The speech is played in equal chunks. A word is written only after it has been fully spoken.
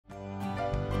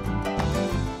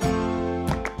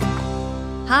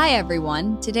Hi,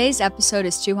 everyone. Today's episode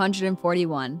is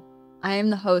 241. I am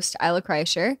the host, Isla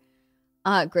Kreischer,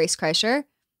 Grace Kreischer.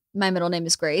 My middle name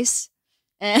is Grace.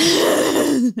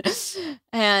 And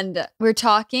we're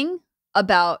talking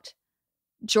about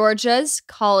Georgia's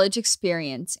college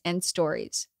experience and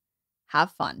stories.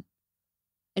 Have fun.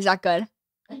 Is that good?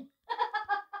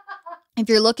 If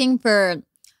you're looking for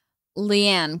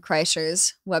Leanne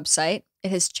Kreischer's website,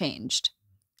 it has changed.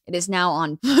 It is now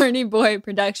on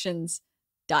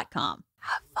partyboyproductions.com.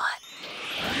 Have fun.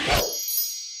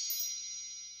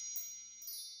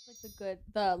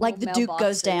 Like the Duke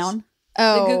goes down.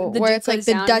 Oh, the where Duke it's like goes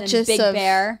the down and then Duchess Big of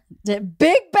Bear. The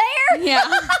Big Bear? Yeah.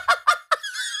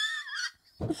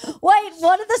 Wait,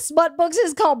 one of the smut books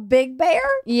is called Big Bear?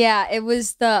 Yeah, it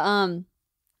was the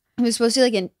it was supposed to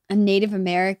be like a Native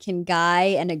American guy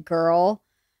and a girl.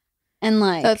 And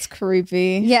like That's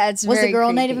creepy. yeah, it's Was very the girl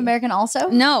creepy. Native American also?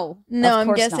 No. No, Of I'm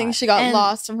course guessing not. she got And-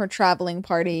 lost from her traveling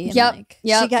party. And Yep. Like,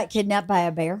 Yep. She got kidnapped by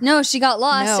a bear? No, she got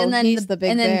lost No, and then he's the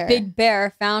Big Bear. Big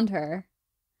Bear found her.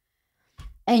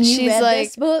 And you She's read like-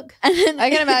 this book? And then I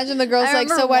can imagine the girl's I like,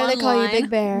 remember so why do they one call you line Big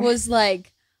Bear? Was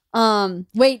like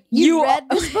Wait, you You read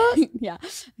are- this book? yeah.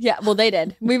 Yeah, well they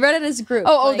did. We read it as a group.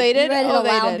 Oh, Like, they You did? read it Oh, they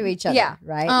aloud did. to each other, Yeah.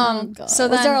 right? God. So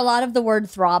was then there a lot of the word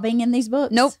throbbing in these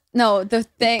books? Nope. No, the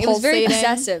thing it was very Pulsating.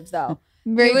 possessive though.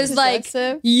 Very it was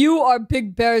possessive. like you are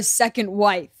Big Bear's second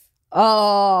wife.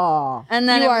 Oh. And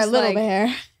then You it are was Little like,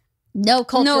 Bear. No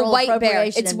cultural White Bear.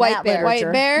 appropriation It's in White that Bear. literature.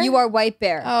 White Bear? You are White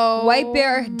Bear. Oh, White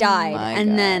Bear died, my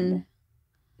and God. then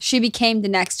she became the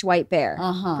next White Bear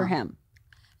Uh-huh. for him.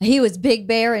 He was Big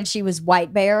Bear and she was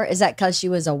White Bear. Is that because she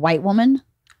was a white woman?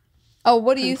 Oh,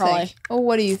 what do you Probably. think? Oh,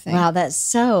 what do you think? Wow, that's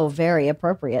so very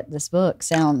appropriate. This book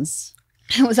sounds...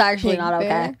 It was actually Big not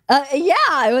okay. Bear?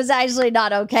 Yeah, it was actually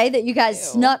not okay that you guys Ew.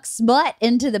 snuck smut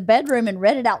into the bedroom and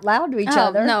read it out loud to each Oh,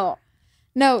 other. no,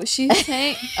 No, she's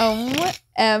saying,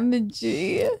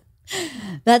 OMG.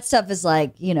 That stuff is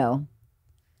like,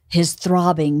 his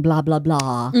throbbing, blah, blah,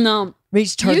 blah. no.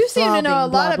 Reached her You seem to throbbing, know a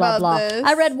blah, lot blah, about blah. this.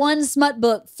 I read one smut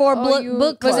book for book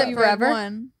Was club. it Forever?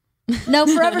 One. No,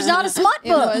 Forever's not a smut It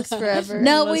book. was Forever.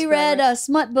 No, It was we read Forever. a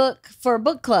smut book for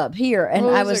book club here, and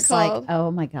What I was it was like, called? "Oh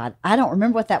my god, I don't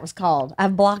remember what that was called.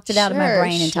 I've blocked it out of my Sure,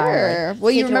 brain entirely." sure.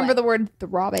 Well, you Take it remember away. the word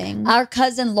throbbing. Our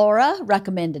cousin Laura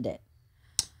recommended it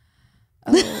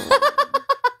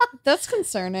That's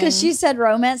concerning. because she said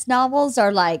romance novels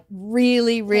are like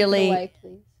really, really.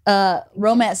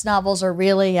 Romance novels are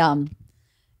really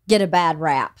get a bad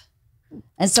rap,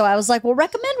 and so I was like, "Well,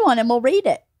 recommend one, and we'll read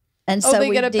it." And so they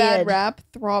we get a bad did. rap,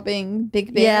 throbbing,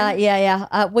 Big Bear.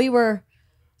 Yeah. We were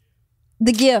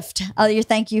The Gift. Oh,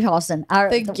 thank you, Austin.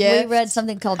 We Gift. read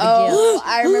something called The Oh, Gift.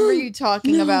 I remember you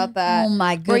talking about that. Oh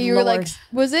my good Where you were Lord. like,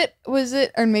 was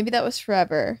it, or maybe that was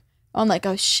Forever on like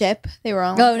a ship? They were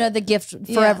on. Oh like no, a- The Gift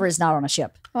Forever is not on a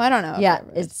ship. Oh, I don't know. if Yeah,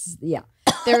 Forever is. it's yeah.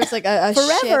 There was like a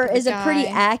Forever ship, is a pretty guy.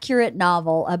 accurate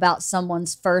novel about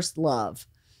someone's first love.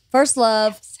 First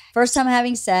love, first time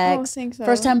having I sex, think so.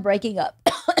 first time breaking up.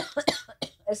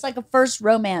 It's like a first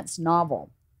romance novel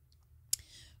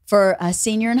for a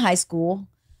senior in high school.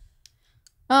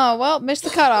 Oh well, missed the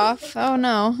cutoff. Oh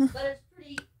no. But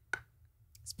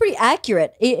it's pretty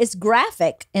accurate. It's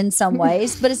graphic in some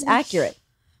ways, but it's accurate.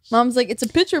 Mom's like, it's a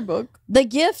picture book. The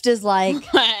Gift is like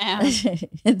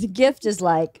The Gift is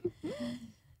like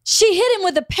she hit him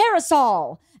with a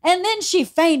parasol and then she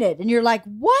fainted and you're like,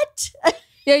 "What?"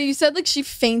 Yeah, you said like she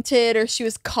fainted or she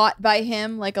was caught by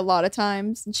him like a lot of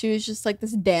times, and she was just like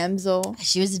this damsel.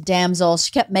 She was a damsel.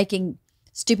 She kept making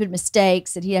stupid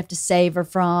mistakes that he'd have to save her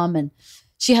from, and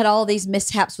she had all these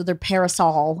mishaps with her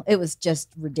parasol. It was just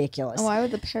ridiculous. Why would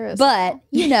the Paris? But,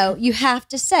 you have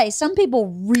to say, some people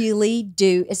really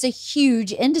do. It's a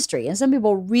huge industry, and some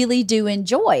people really do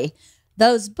enjoy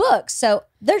those books. So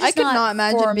they're just I could not for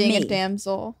imagine being me. a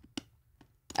damsel.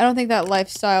 I don't think that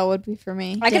lifestyle would be for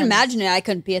me. I can imagine it. I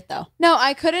couldn't be it though. No,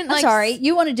 I couldn't. I'm Like, sorry,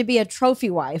 you wanted to be a trophy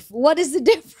wife. What is the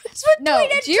difference between No, a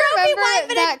do you trophy remember wife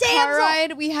and that a damsel? car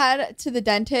ride we had to the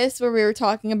dentist where we were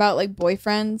talking about like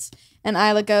boyfriends, and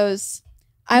Isla goes,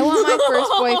 "I want my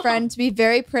first boyfriend to be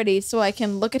very pretty so I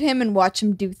can look at him and watch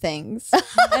him do things."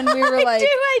 And we were like,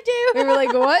 I do. we were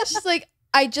like, "What?" She's like,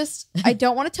 I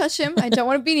don't want to touch him. I don't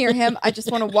want to be near him. I just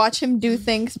want to watch him do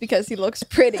things because he looks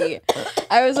pretty."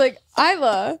 I was like,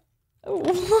 Isla,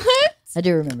 what? I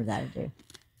do remember that. I do.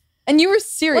 And you were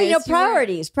serious. Well, You were-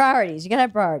 priorities. You gotta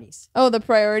have priorities. Oh, the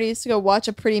priority is to go watch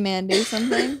a pretty man do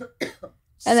something.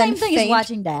 And then Same thing as faint.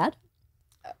 watching Dad.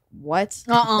 What?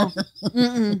 Mm-mm.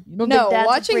 You don't No, think Dad's a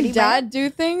watching pretty dad man? do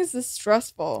things is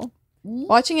stressful. Mm.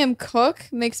 Watching him cook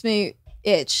makes me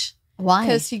itch. Why?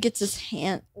 Because he gets his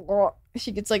hand.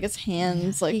 She gets like his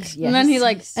hands like, and then he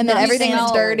like, and then everything's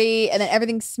smells. dirty, and then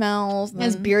everything smells. And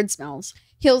His then beard smells.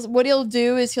 what he'll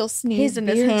do is he'll sneeze in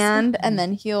his beard hand, smells. and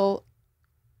then he'll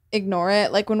ignore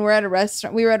it. Like when we were at a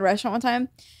restaurant one time,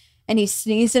 and he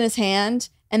sneezed in his hand,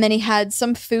 and then he had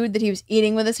some food that he was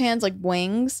eating with his hands, like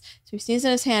wings. So he sneezed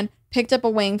in his hand, picked up a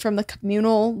wing from the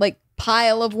communal like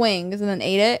pile of wings, and then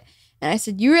ate it. And I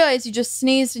said, "You realize you just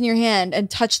sneezed in your hand and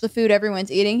touched the food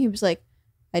everyone's eating?" He was like,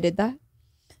 "I did that."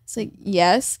 It's like,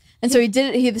 yes. And so he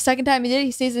did it. The second time he did it,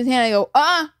 he sneezed in his hand. I go,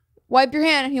 wipe your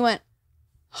hand. And he went,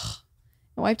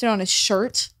 and wiped it on his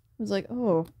shirt. I was like,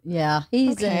 oh. Yeah,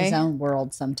 he's in his Okay. own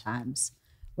world sometimes.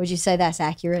 Would you say that's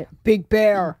accurate? Big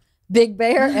bear. Big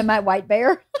bear? Am I white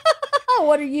bear?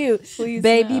 What are you? Please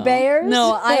Baby no. bears?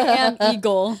 No, I am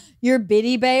eagle. You're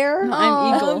Biddy Bear?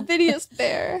 I'm eagle. Bittiest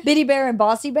bear. Biddy Bear and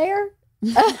Bossy Bear?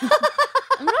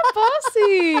 I'm not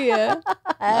bossy.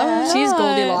 She's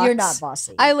Goldilocks. You're not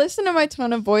bossy. I listen to my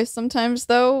tone of voice sometimes,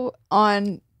 though,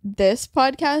 on this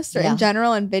podcast or Yeah. in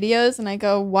general in videos, and I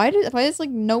go, why does like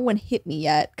no one hit me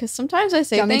yet? Because sometimes I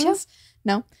say Do you want me to? things.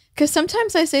 No, because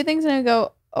sometimes I say things and I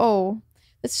go, oh,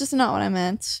 that's just not what I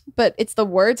meant. But it's the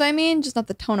words I mean, just not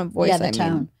the tone of voice. yeah, the I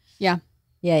tone. mean. Yeah.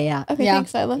 Yeah. Okay, Yeah.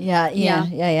 thanks, Isla. Yeah. I've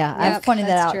Yep, pointed that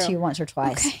that's out true. to you once or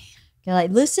twice. Okay. You're like,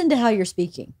 listen to how you're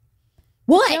speaking. I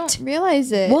What? don't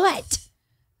realize it. What?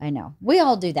 I know. We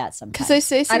all do that sometimes. Because I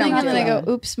say something don't and then I do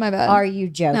go, oops, my bad. Are you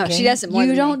joking? No, she does it more You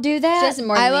than don't me. do that? She does it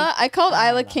more than me. Isla, I called Isla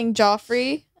Isla. King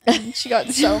Joffrey, and she got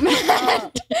so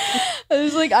mad. I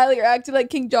was like, Isla, you're acting like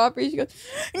King Joffrey. She goes,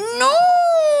 no.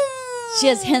 She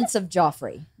has hints of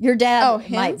Joffrey. Your dad Oh,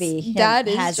 might hints? be. Dad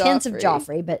is has hints of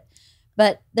Joffrey. Joffrey,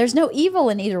 but there's no evil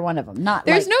in either one of them. Not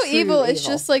There's like no true evil. It's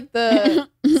just like the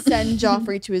send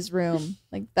Joffrey to his room,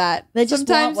 like that. They just want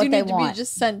Sometimes what you they need to want. be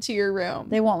just sent to your room.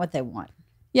 they want what they want.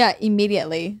 Yeah,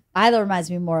 immediately. Isla reminds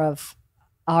me more of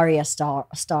Arya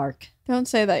Stark. Don't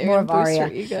say that. You're More gonna of boost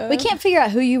Arya. your ego. We can't figure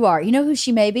out who you are. You know who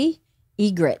she may be?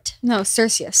 Ygritte. No,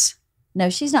 Cersei. No,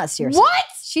 she's not Cersei. What?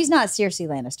 She's not Cersei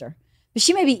Lannister. But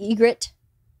she may be Ygritte,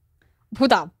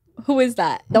 Who is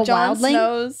that? the Jon wildling,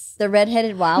 Snow's. the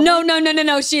redheaded wildling.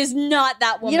 No. She is not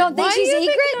that woman. You don't think Why she's do you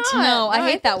think Ygritte? not? No, I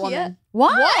hate that think woman.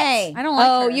 Why? I don't like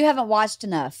Oh, her. you haven't watched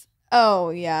enough. Oh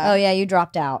yeah. Oh yeah, you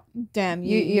dropped out. Damn.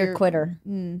 You're a quitter.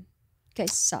 Okay,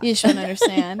 suck. You shouldn't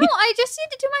understand. No, I just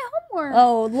need to do my homework.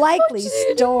 Oh, likely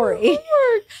story.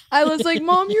 I was like,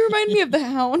 Mom, you remind me of the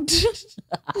Hound.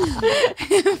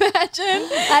 Imagine.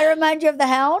 I remind you of the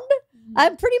Hound.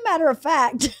 I'm pretty matter of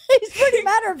fact. He's pretty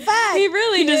matter of fact. He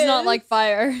really He does is. not like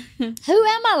fire. Who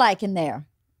am I like in there?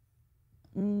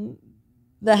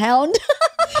 The Hound.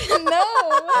 No.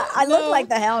 I look like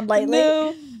the Hound lately.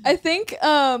 No. I think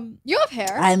You have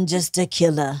hair. I'm just a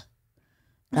killer.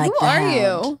 Like who the are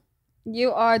Hound. you?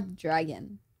 You are the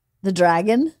dragon. The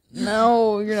dragon.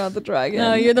 No, you're not the dragon.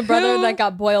 No, you're the brother Who? that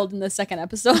got boiled in the second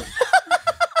episode.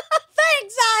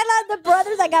 Thanks, Isla. The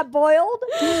brother that got boiled.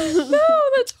 No,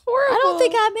 that's horrible. I don't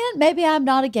think I'm in. Maybe I'm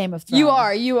not a Game of Thrones. You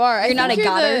are. You are. I You're not think a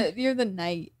Goddard? You're the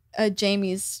knight.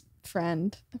 Jamie's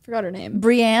friend. I forgot her name.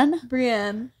 Brienne.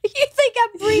 Brienne. You think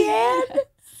I'm Brienne?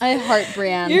 I heart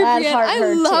Brienne. You're I'd Brienne. heart I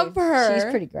her, love too. her. She's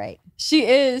pretty great. She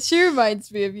is. She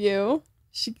reminds me of you.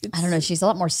 I don't know. She's a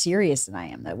lot more serious than I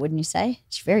am, though. Wouldn't you say?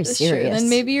 She's very That's true. serious. Then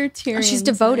maybe you're Tyrion. Oh, she's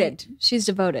devoted. She's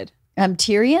devoted.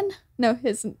 Tyrion. No,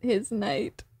 his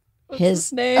knight. What's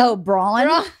His name? oh Braun.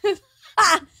 Bronn.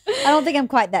 I don't think I'm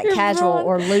quite that You're casual Braun.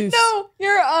 or loose. No,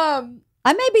 you're I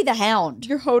may be the Hound.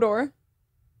 you're Hodor.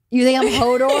 You think I'm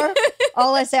Hodor?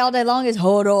 All I say all day long is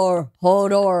Hodor,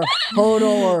 Hodor,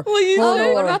 Hodor. Well, you Hodor.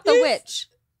 said- What about the you- witch?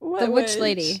 What The witch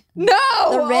lady. No,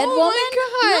 The red oh woman?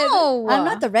 My God. No. I'm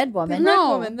not the red The woman. red No.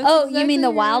 woman. That's Oh, you mean the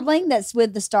exactly wildling that's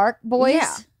with the Stark boys?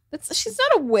 Yeah. She's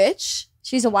not a witch.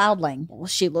 She's a wildling. Well,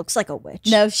 she looks like a witch.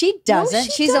 No, she doesn't.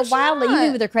 she She's does a wildling. You not.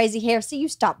 mean with her crazy hair? See, you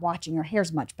stop watching. Her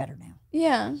hair's much better now.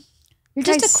 Yeah. You're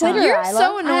guys just a suck. quitter, You're Isla.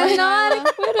 so annoying. I'm not a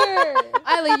Isla. quitter.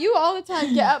 Isla, you all the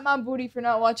time get up my booty for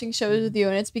not watching shows with you,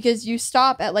 and it's because you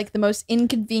stop at like the most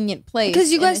inconvenient place.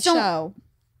 Because you in a guys don't- show.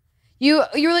 You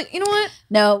were like, you know what?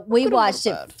 No, we Could've watched worked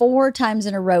it out. 4 times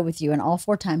in a row with you, and all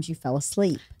 4 times you fell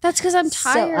asleep. That's because I'm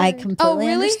So tired. I completely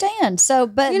really? understand. So,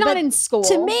 but You're not but in school.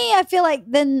 to me, I feel like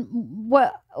then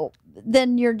what?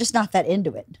 Then you're just not that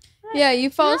into it. Yeah,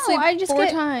 you fall No, asleep I just 4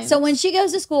 get- times. So when she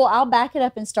goes to school, I'll back it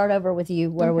up and start over with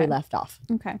you where we Okay. left off.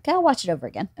 Okay. Okay, I'll watch it over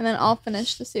again. and then I'll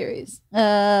finish the series.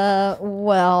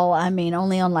 Well, I mean,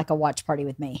 only on like a watch party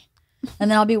with me,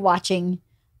 and then I'll be watching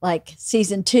like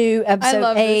season 2, episode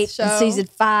love this 8, and show. season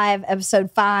 5,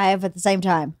 episode 5 at the same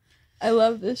time. I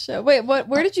love this show. Wait, what?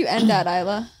 Where did you end at,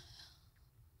 Isla?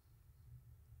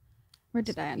 Where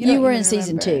did I end? You don't were even in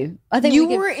season remember. 2. I think You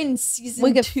we were could, in season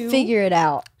we could 2. figure it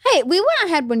out. Hey, we went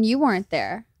ahead when you weren't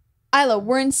there. Isla,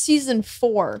 we're in season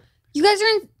 4, You guys are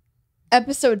in.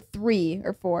 episode 3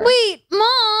 or 4. Wait, Mom.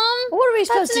 What are we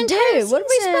supposed an to entire do? What are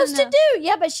we supposed to season. do?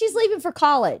 Yeah, but she's leaving for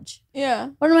college. Yeah.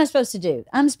 What am I supposed to do?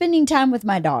 I'm spending time with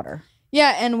my daughter.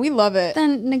 Yeah, and we love it.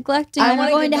 Then neglecting. I'm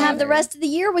wanna going to give have the you- rest of the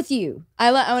year with you.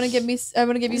 Isla, I want to give you Is so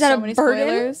that a many burden?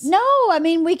 spoilers. No, I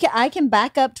mean I can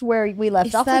back up to where we left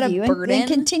Is off that with a you and burden?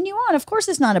 continue on. Of course,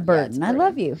 it's not a it's burden. a I burden.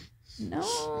 love you.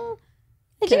 No.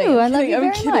 I Kidding, do. I I'm love kidding, you I'm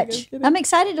very kidding, I'm much. kidding. I'm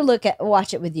excited to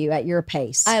watch it with you at your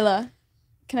pace. Isla,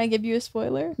 can I give you a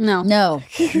spoiler? No. No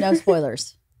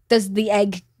spoilers. Does the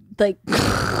egg like?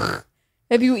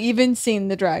 Have you even seen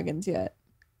the dragons yet?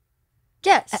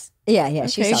 Yes. Yeah,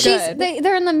 she Okay, saw good. that.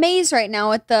 They're in the maze right now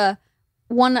with the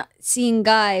one seeing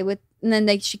guy with, and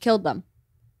then she killed them.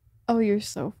 Oh, you're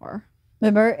so far.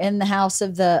 Remember in the house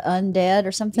of the undead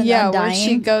or something? Yeah, Undying? where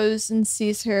she goes and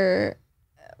sees her.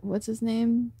 What's his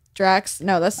name? Drax.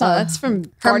 No, that's not. That's from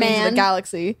Guardians of man. the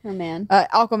Galaxy. Oh man.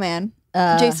 Aquaman.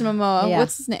 Jason Momoa. yeah.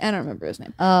 What's his name? I don't remember his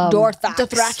name.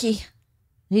 Dothraki.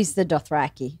 He's the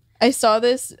Dothraki. I saw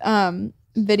this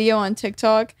video on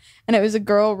TikTok, and it was a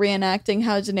girl reenacting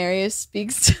how Daenerys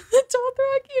speaks to the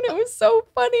Dothraki, and it was so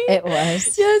funny. It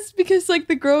was. Yes, because like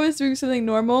the girl is doing something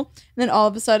normal, and then all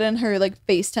of a sudden her like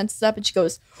face tenses up, and she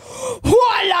goes,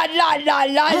 "Wah, la la la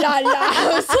la la la."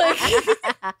 I was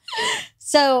like,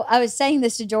 So I was saying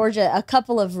this to Georgia. A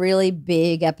couple of really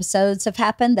big episodes have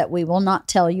happened that we will not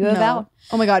tell you No. about.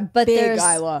 "Oh my god!" But Big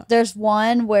Isla. there's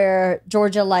one where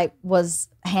Georgia like was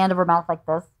hand over mouth like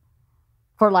this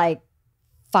for like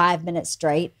 5 minutes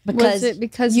straight because Was it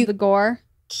because you- of the gore?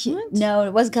 no,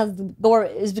 it wasn't because of the gore.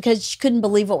 It was because she couldn't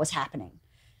believe what was happening.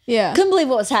 Yeah, Couldn't believe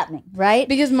what was happening. Right?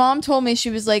 because Mom told me, she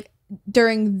was like,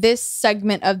 during this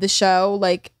segment of the show,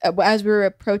 like as we were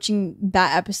approaching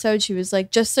that episode, she was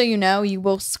like, "Just so you know, you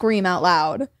will scream out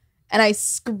loud." And I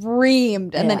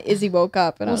screamed, and then Yeah. Izzy woke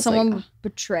up, and I Will was someone like,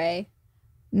 betray?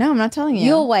 "No, I'm not telling you."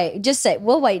 You'll wait. Just say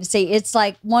we'll wait to see. It's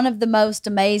like one of the most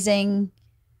amazing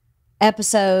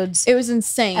episodes. It was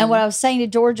insane. And what I was saying to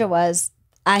Georgia was,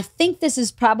 I think this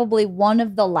is probably one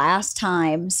of the last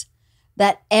times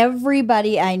that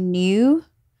everybody I knew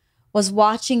was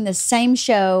watching the same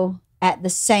show at the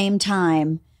same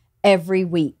time every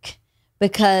week,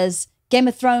 because Game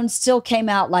of Thrones still came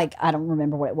out like, I don't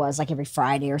remember what it was, like every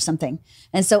Friday or something.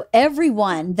 And so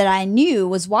everyone that I knew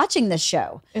was watching this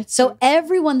show. So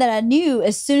everyone that I knew,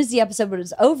 as soon as the episode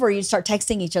was over, you'd start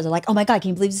texting each other like, "Oh my God, can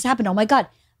you believe this happened? Oh my God."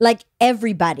 Like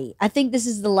everybody. I think this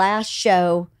is the last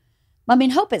show. I mean,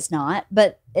 hope it's not,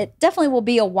 but it definitely will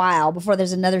be a while before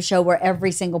there's another show where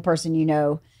every single person you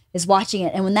know is watching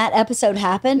it. And when that episode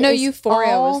happened, no, it's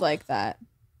Euphoria all- was like that.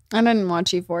 I didn't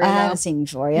watch Euphoria. I though. haven't seen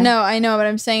Euphoria. No, I know, but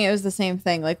I'm saying it was the same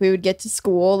thing. Like we would get to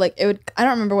school, like it would. I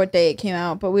don't remember what day it came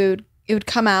out, but it would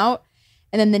come out,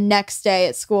 and then the next day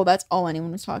at school, that's all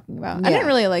anyone was talking about. I Yeah. didn't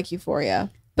really like Euphoria,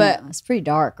 but Yeah, it's pretty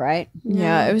dark, right?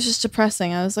 yeah, it was just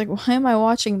depressing. I was like, why am I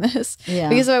watching this? Yeah.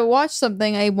 Because if I watch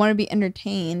something, I want to be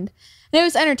entertained, and it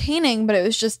was entertaining, but it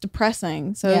was just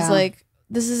depressing. So it's Yeah. like,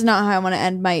 this is not how I want to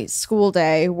end my school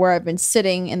day, where I've been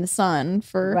sitting in the sun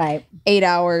for Right. 8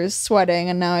 hours sweating,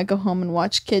 and now I go home and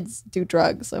watch kids do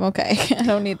drugs. I'm okay. I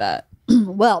don't need that.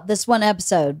 Well, this one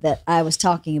episode that I was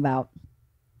talking about,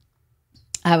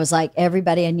 I was like,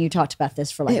 everybody I knew talked about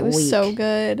this for like It a was week. so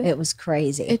good. It was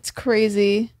crazy. It's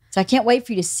crazy. So I can't wait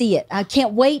for you to see it. I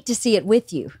can't wait to see it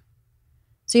with you.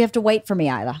 So you have to wait for me,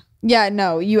 Isla. Yeah,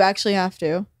 no, you actually have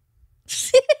to.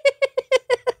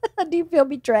 Do you feel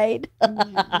betrayed?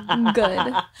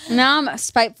 Good. Now I'm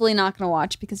spitefully not going to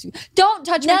watch because you don't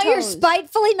touch my Now toes. you're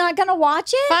spitefully not going to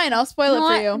watch it? Fine, I'll spoil No,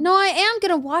 it for you. No, I am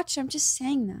going to watch. I'm just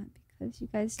saying that because you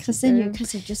guys. Because then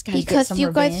deserve- you just got to get Because some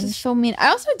you guys are revenge. so mean. I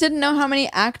also didn't know how many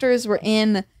actors were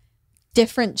in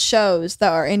different shows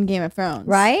that are in Game of Thrones.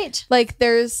 Right? Like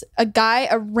there's a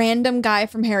random guy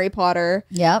from Harry Potter.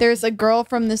 Yep. There's a girl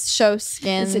from this show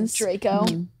Skins. Is it Draco?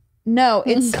 Mhm. No,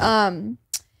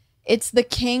 it's the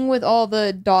king with all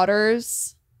the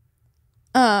daughters.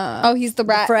 Oh, he's the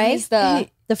rat. Fray? He's the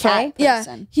The Fray? cat yeah,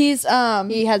 person. he's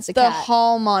He has a the cat.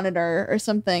 hall monitor or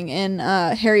something in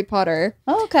Harry Potter.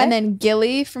 Oh, okay. And then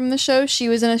Gilly from the show, she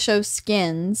was in a show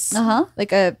Skins, Uh-huh.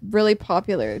 like a really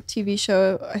popular TV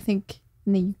show, I think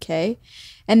in the UK.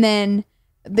 And then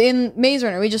in Maze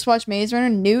Runner, we just watched Maze Runner.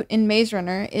 Newt in Maze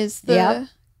Runner is Yep.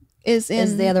 is in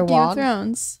Is the other Game Wog. of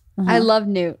Thrones. I love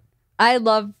Newt. I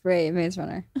love Ray Maze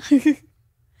Runner.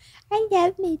 I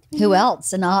love Maze Who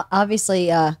else? And obviously,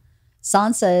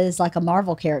 Sansa is like a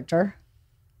Marvel character.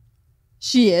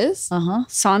 She is. Uh huh.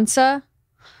 Sansa.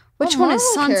 Which one is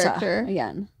Marvel Sansa character?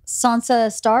 again?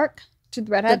 Sansa Stark, To the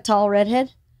the redhead. tall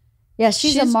redhead. Yeah,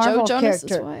 she's a Marvel Joe Jonas's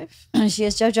character. wife. She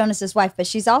is Joe Jonas's wife, but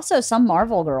she's also some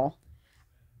Marvel girl.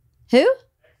 Who?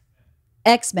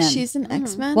 X-Men. She's an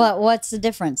X-Men. What's the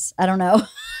difference? I don't know.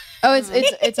 Oh,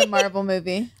 it's a Marvel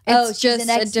movie. It's she's just an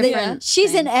a X-Men. different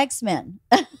She's thing. an X-Men.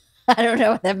 I don't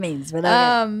know what that means, but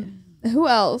okay. Who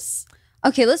else?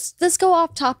 Okay, let's go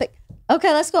off topic.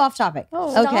 Okay, let's go off topic. Oh,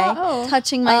 okay. Oh.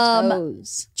 Touching my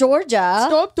toes. Georgia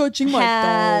Stop touching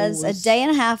has a day and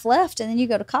a half left, and then you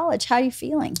go to college. How are you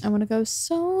feeling? I want to go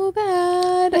so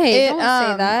bad. Hey, don't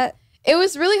say that. It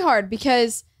was really hard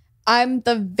because I'm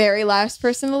the very last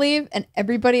person to leave, and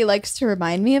everybody likes to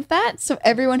remind me of that. So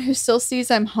everyone who still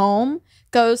sees I'm home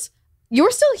goes,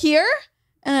 "You're still here?"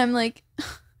 And I'm like,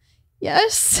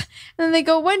 "Yes." And then they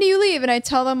go, "When do you leave?" And I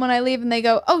tell them when I leave, and they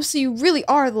go, "Oh, so you really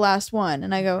are the last one."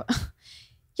 And I go,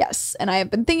 "Yes." And I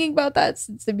have been thinking about that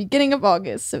since the beginning of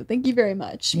August. So thank you very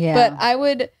much. Yeah.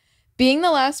 But being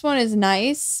the last one is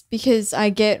nice because I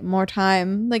get more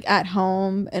time like at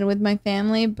home and with my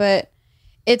family. But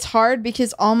it's hard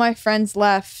because all my friends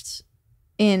left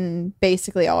in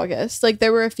basically August. Like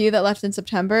there were a few that left in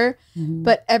September,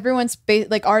 but everyone's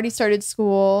like already started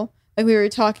school. Like we were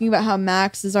talking about how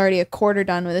Max is already a quarter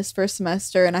done with his first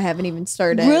semester and I haven't even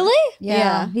started. Really?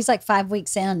 Yeah. He's like 5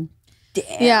 weeks in.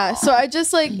 Damn. Yeah. So I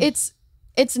just like, it's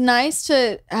nice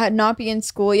to not be in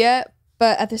school yet,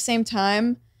 but at the same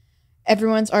time,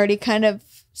 everyone's already kind of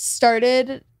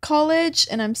started college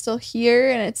and I'm still here.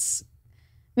 And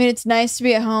it's nice to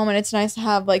be at home and it's nice to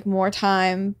have like more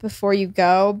time before you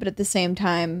go. But at the same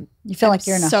time, You feel I'm like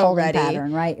you're in a so holding ready.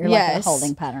 pattern, right? You're like in a Yes.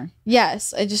 holding pattern.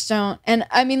 yes, I just don't. And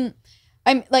I mean,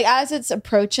 I'm like, as it's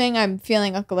approaching, I'm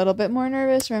feeling like a little bit more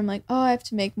nervous where I'm like, oh, I have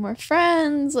to make more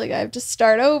friends. Like I have to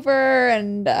start over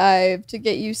and I have to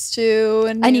get used to.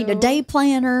 And I need a day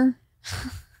planner.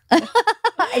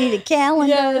 I need a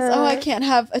calendar. Yes. Oh, I can't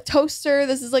have a toaster.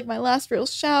 This is like my last real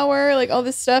shower. Like all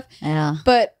this stuff. Yeah.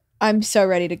 But I'm so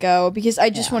ready to go because I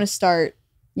just Yeah. want to start.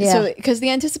 Yeah. So because the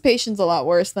anticipation's a lot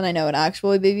worse than I know it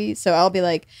actually be. So I'll be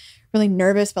like really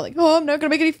nervous about like, oh, I'm not gonna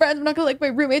make any friends. I'm not gonna like my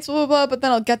roommates, blah blah blah. But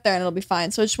then I'll get there and it'll be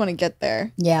fine. So I just want to get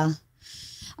there. Yeah.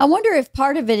 I wonder if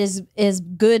part of it is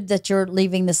good that you're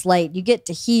leaving this late. You get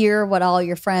to hear what all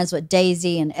your friends, what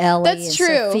Daisy and Ellie That's and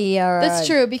true. Sophia. That's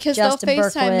true because Justin they'll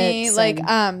FaceTime me. Berkowitz Like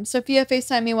and- Sophia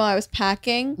FaceTimed me while I was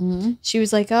packing. Mhm. She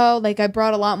was like, oh, like I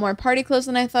brought a lot more party clothes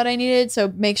than I thought I needed.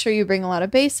 So make sure you bring a lot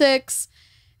of basics.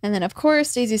 And then, of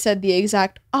course, Daisy said the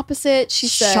exact opposite. She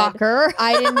said, Shocker.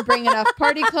 I didn't bring enough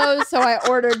party clothes, so I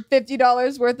ordered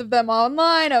 $50 worth of them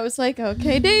online. I was like,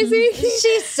 okay, Daisy.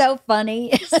 She's so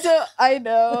funny. So I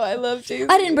know. I love Daisy.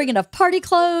 I didn't bring enough party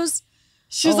clothes.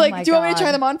 She was Oh like, my do you want me to try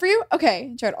God. them on for you?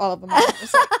 Okay. I tried all of them on. I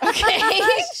was like,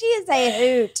 okay. She is a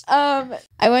hoot.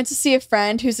 I went to see a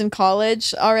friend who's in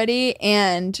college already,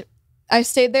 and I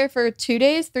stayed there for 2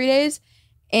 days, 3 days,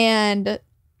 and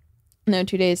no,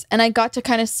 2 days. And I got to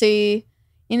kind of see,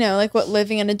 you know, like what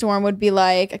living in a dorm would be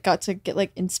like. I got to get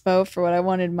like inspo for what I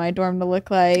wanted my dorm to look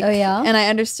like. Oh, yeah? And I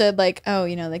understood like, oh,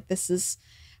 you know, like this is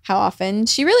how often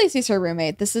she really sees her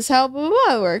roommate. This is how blah, blah,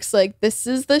 blah works. Like this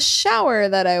is the shower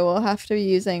that I will have to be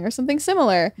using or something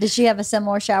similar. Did she have a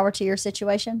similar shower to your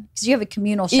situation? Because you have a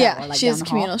communal shower. Yeah, like she down has a the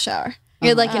communal hall. shower.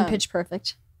 You're like in Um, Pitch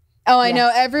Perfect. Oh, I Yes.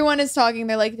 know. Everyone is talking.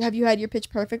 They're like, have you had your pitch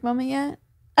perfect moment yet?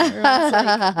 Everyone's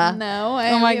like, no.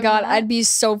 Oh my have god, not." I'd be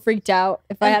so freaked out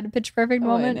if I had a Pitch Perfect Oh,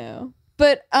 moment. I know.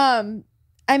 But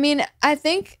I mean, I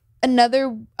think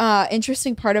another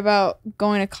interesting part about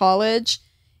going to college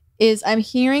is I'm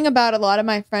hearing about a lot of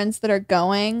my friends that are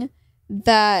going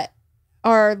that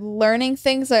are learning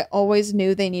things I always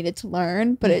knew they needed to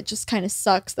learn, but it just kind of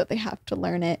sucks that they have to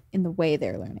learn it in the way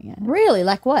they're learning it. Really?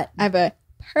 Like what? I have a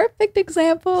perfect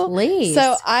example. Please.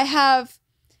 So I have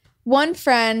one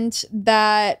friend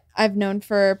that I've known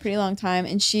for a pretty long time,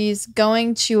 and she's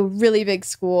going to a really big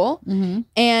school. Mhm.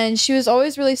 And she was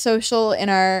always really social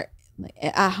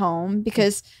at home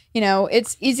because, you know,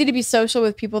 it's easy to be social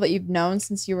with people that you've known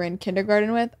since you were in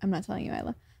kindergarten with. I'm not telling you,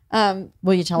 Isla.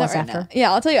 Will you tell Not us right after? now.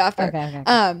 Yeah, I'll tell you after.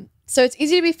 Okay. So it's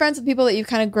easy to be friends with people that you've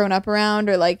kind of grown up around,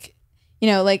 or like, you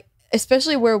know, like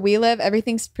especially where we live,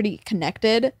 everything's pretty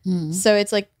connected. Mhm. So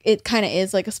it's like, it kind of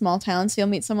is like a small town. So you'll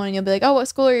meet someone and you'll be like, oh, what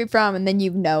school are you from? And then you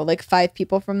know like 5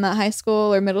 people from that high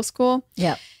school or middle school.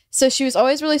 Yep. So she was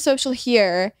always really social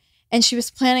here, and she was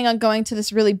planning on going to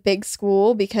this really big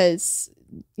school because,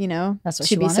 you know, That's what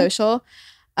she'd she be wanted? social.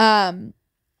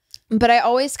 But I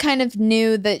always kind of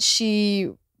knew that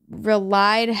she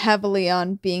relied heavily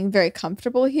on being very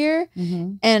comfortable here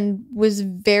Mhm. and was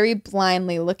very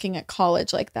blindly looking at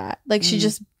college like that. Like she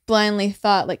just blindly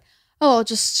thought like, oh,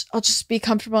 I'll just be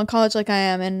comfortable in college like I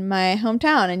am in my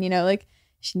hometown. And, like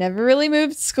she never really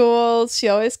moved schools. She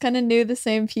always kind of knew the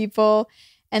same people.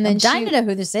 And then I'm dying to know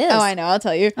who this is. Oh, I know. I'll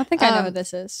tell you. I think I know who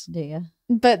this is. Do you?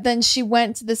 But then she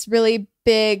went to this really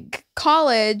big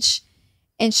college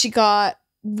and she got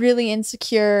really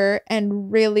insecure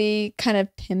and really kind of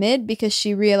timid because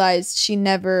she realized she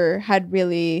never had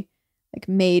really like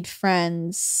made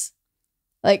friends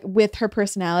like with her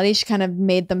personality. She kind of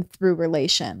made them through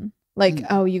relation. Like,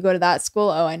 oh, you go to that school?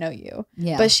 Oh, I know you.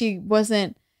 Yeah. But she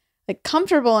wasn't like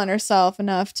comfortable in herself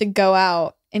enough to go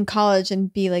out in college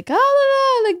and be like,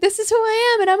 oh, like this is who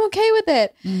I am and I'm okay with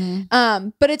it. Mm-hmm.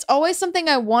 But it's always something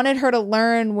I wanted her to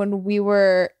learn when we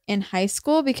were in high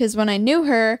school, because when I knew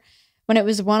her, when it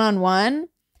was one-on-one,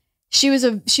 she was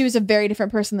a very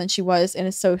different person than she was in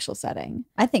a social setting.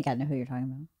 I think I know who you're talking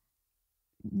about.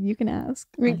 You can ask.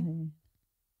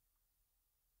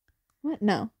 What?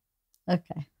 No.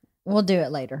 Okay. We'll do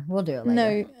it later.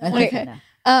 No. I think I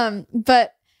know.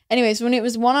 But anyways, when it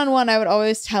was one-on-one, I would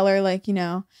always tell her, like,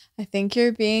 I think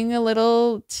you're being a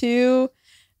little too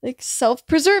like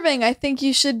self-preserving. I think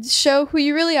you should show who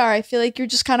you really are. I feel like you're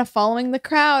just kind of following the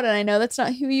crowd, and I know that's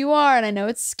not who you are, and I know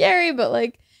it's scary, but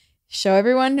like show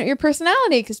everyone your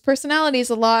personality, because personality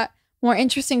is a lot more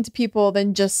interesting to people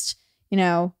than just,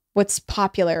 what's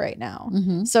popular right now.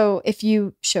 Mm-hmm. So if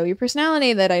you show your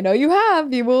personality that I know you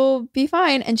have, you will be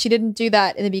fine. And she didn't do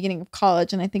that in the beginning of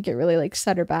college, and I think it really like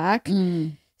set her back.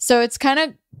 So it's kind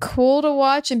of cool to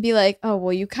watch and be like, oh,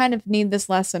 well, you kind of need this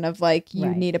lesson of like, you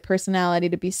need a personality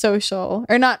to be social,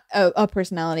 or not a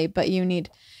personality, but you need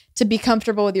to be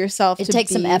comfortable with yourself. It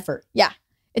takes some effort. Yeah,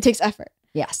 it takes effort.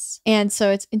 Yes. And so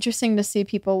it's interesting to see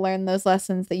people learn those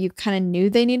lessons that you kind of knew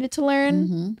they needed to learn.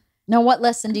 Mm-hmm. Now, what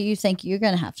lesson do you think you're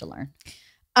going to have to learn?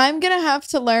 I'm going to have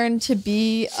to learn to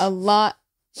be a lot.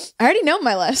 I already know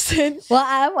my lesson.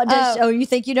 Well, you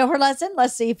think you know her lesson?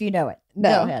 Let's see if you know it. No.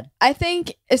 Go ahead. I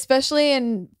think, especially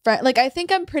I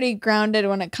think I'm pretty grounded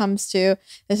when it comes to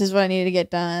this is what I need to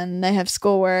get done. I have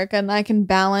schoolwork, and I can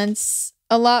balance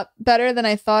a lot better than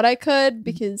I thought I could,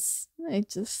 because I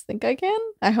just think I can.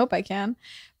 I hope I can.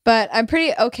 But I'm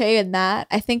pretty okay in that.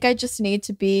 I think I just need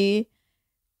to be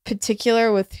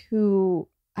particular with who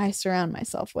I surround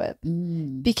myself with.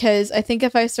 Because I think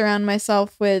if I surround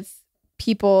myself with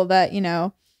people that,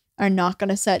 are not going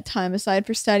to set time aside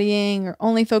for studying, or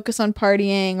only focus on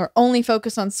partying, or only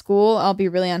focus on school, I'll be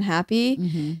really unhappy.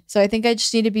 Mm-hmm. So I think I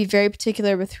just need to be very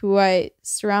particular with who I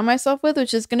surround myself with,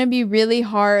 which is going to be really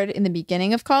hard in the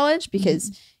beginning of college,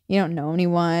 because you don't know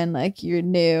anyone, like you're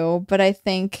new. But I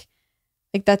think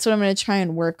like that's what I'm going to try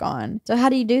and work on. So how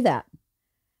do you do that?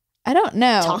 I don't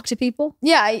know. Talk to people?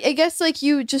 Yeah, I guess like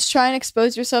you just try and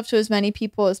expose yourself to as many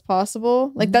people as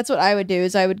possible. Like that's what I would do,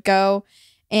 is I would go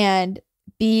and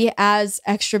be as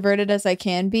extroverted as I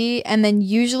can be. And then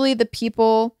usually the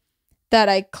people that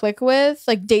I click with,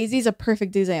 like Daisy's a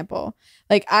perfect example.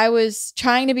 Like I was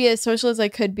trying to be as social as I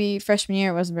could be freshman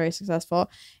year. It wasn't very successful.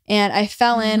 And I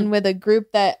fell in with a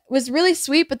group that was really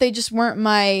sweet, but they just weren't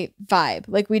my vibe.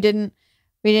 Like we didn't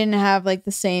have like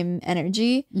the same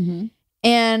energy. Mm-hmm.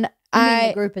 And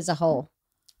the group as a whole.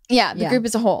 Yeah, the group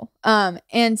as a whole.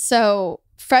 And so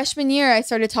freshman year, I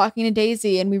started talking to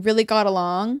Daisy, and we really got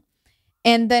along.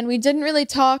 And then we didn't really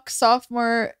talk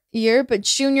sophomore year, but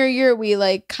junior year, we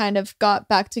like kind of got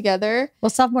back together. Well,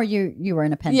 sophomore year, you were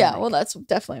in a pandemic. Yeah, well, that's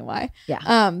definitely why.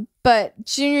 Yeah. But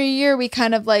junior year, we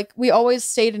kind of like, we always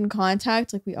stayed in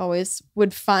contact. Like we always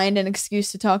would find an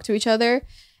excuse to talk to each other.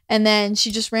 And then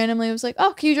she just randomly was like,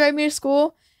 oh, can you drive me to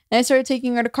school? And I started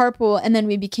taking her to carpool, and then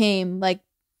we became like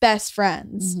best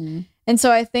friends. Mm-hmm. And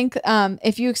so I think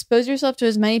if you expose yourself to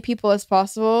as many people as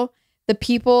possible, the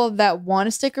people that want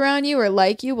to stick around you or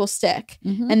like you will stick.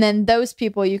 Mm-hmm. And then those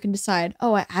people you can decide,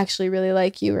 oh, I actually really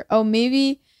like you. Or, oh,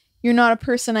 maybe you're not a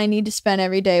person I need to spend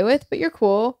every day with, but you're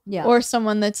cool. Yeah. Or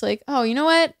someone that's like, oh, you know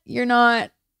what? You're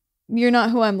not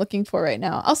who I'm looking for right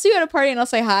now. I'll see you at a party and I'll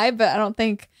say hi, but I don't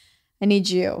think I need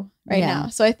you right now.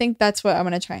 So I think that's what I'm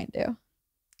going to try and do.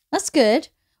 That's good.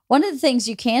 One of the things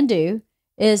you can do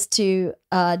is to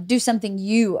do something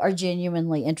you are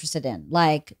genuinely interested in,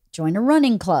 like join a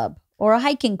running club or a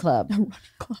hiking club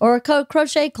or a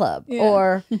crochet club. Yeah.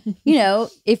 Or,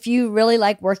 if you really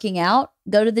like working out,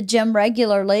 go to the gym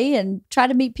regularly and try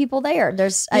to meet people there.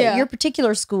 There's at your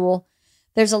particular school,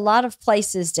 there's a lot of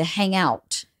places to hang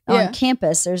out on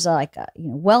campus. There's like,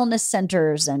 wellness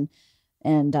centers and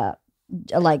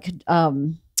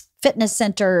fitness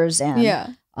centers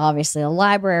and obviously a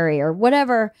library or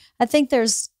whatever. I think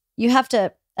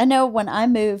I know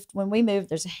when we moved,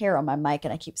 there's a hair on my mic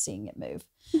and I keep seeing it move.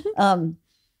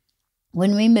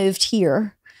 When we moved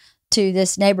here, to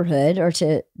this neighborhood, or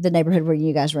to the neighborhood where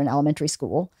you guys were in elementary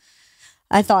school,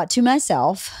 I thought to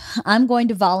myself, I'm going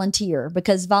to volunteer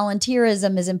because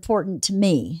volunteerism is important to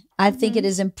me. I think it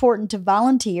is important to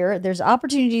volunteer. There's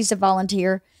opportunities to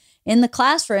volunteer in the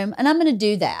classroom, and I'm going to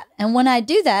do that. And when I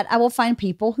do that, I will find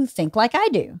people who think like I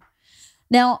do.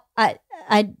 Now,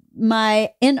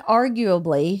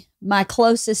 inarguably, my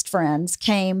closest friends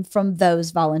came from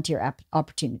those volunteer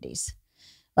opportunities.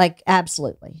 Like,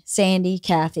 absolutely. Sandy,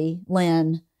 Kathy,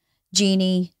 Lynn,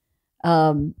 Jeannie,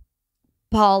 Paula,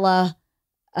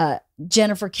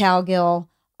 Jennifer Cowgill,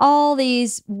 all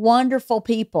these wonderful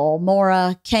people,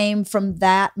 Maura, came from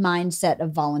that mindset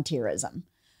of volunteerism.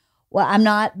 Well, I'm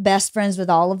not best friends with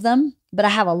all of them, but I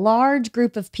have a large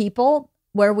group of people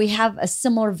where we have a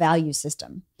similar value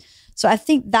system. So I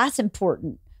think that's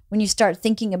important when you start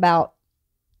thinking about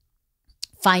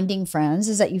finding friends,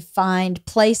 is that you find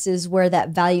places where that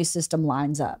value system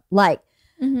lines up. Like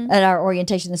at our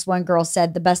orientation, this one girl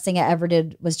said, the best thing I ever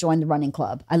did was join the running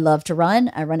club. I love to run.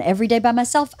 I run every day by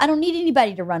myself. I don't need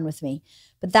anybody to run with me.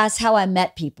 But that's how I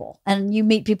met people. And you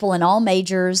meet people in all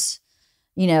majors,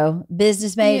 you know,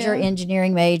 business major,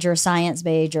 engineering major, science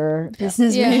major,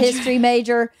 business history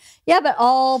major. Yeah, but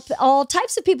all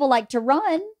types of people like to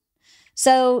run.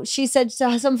 So she said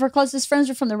some of her closest friends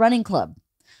are from the running club.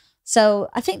 So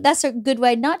I think that's a good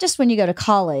way, not just when you go to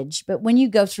college, but when you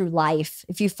go through life.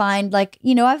 If you find, like,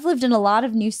 you know, I've lived in a lot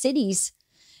of new cities,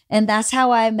 and that's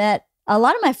how I met a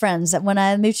lot of my friends. When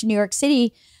I moved to New York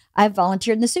City, I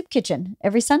volunteered in the soup kitchen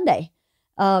every Sunday.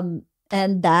 And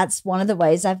that's one of the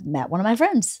ways I've met one of my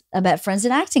friends. I met friends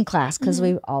in acting class because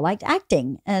we all liked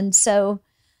acting. And so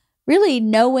really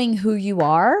knowing who you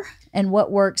are and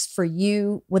what works for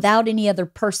you without any other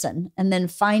person, and then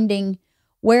finding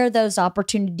where those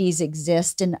opportunities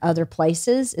exist in other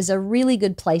places is a really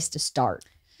good place to start.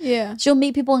 Yeah. So you'll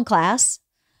meet people in class,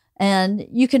 and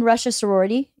you can rush a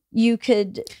sorority. You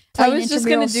could play I was just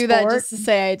going to do that just to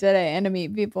say I did it and to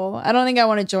meet people. I don't think I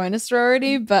want to join a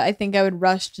sorority, but I think I would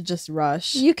rush to just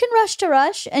rush. You can rush to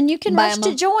rush, and you can rush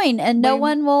to join, and no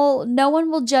one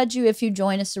will judge you if you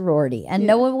join a sorority, and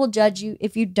no one will judge you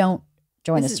if you don't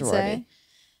join a sorority.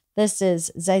 This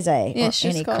is Zay. Yeah,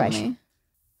 she's called me.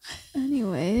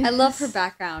 Anyway, I love her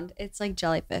background. It's like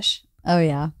jellyfish. Oh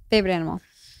yeah, favorite animal.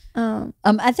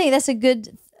 I think that's a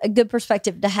good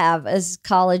perspective to have, as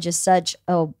college is such.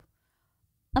 Oh,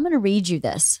 I'm going to read you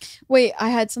this. Wait, I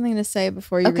had something to say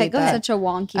before you. Okay, read go that. ahead. Such a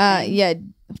wonky thing. Yeah,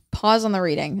 pause on the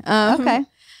reading. Okay.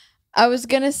 I was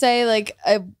gonna say, like,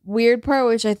 a weird part,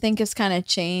 which I think has kind of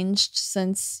changed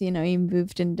since, you know, you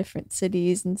moved in different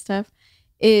cities and stuff,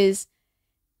 is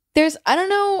I don't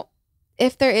know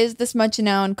if there is this much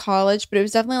now in college, but it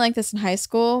was definitely like this in high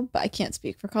school. But I can't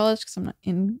speak for college because I'm not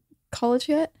in college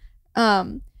yet.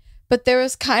 But there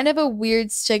was kind of a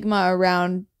weird stigma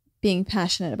around being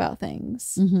passionate about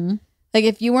things. Mm-hmm. Like,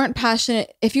 if you were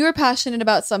passionate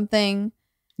about something,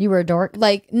 you were a dork.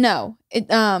 Like, no,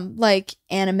 like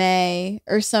anime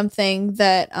or something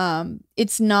that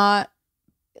it's not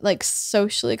like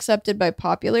socially accepted by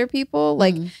popular people.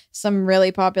 Like some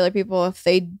really popular people, if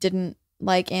they didn't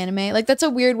like anime, like, that's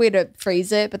a weird way to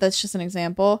phrase it, but that's just an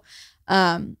example.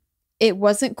 It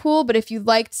wasn't cool, but if you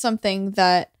liked something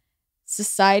that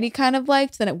society kind of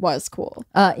liked, then it was cool.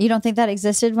 You don't think that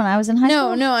existed when I was in high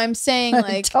school? No, I'm saying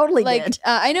like totally like did.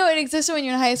 I know it existed when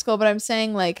you're in high school, but I'm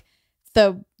saying like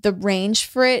the range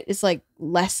for it is like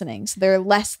lessening. So there are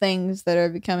less things that are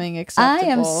becoming acceptable.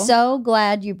 I am so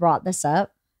glad you brought this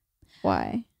up.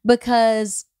 Why?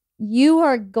 Because you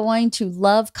are going to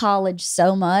love college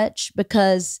so much,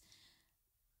 because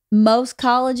most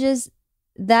colleges,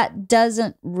 that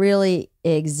doesn't really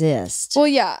exist. Well,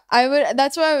 yeah,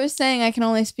 that's why I was saying I can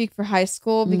only speak for high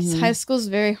school, because high school is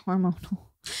very hormonal.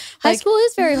 High school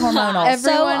is very hormonal.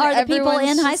 So are the people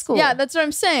in high school. Yeah, that's what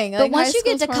I'm saying. But once you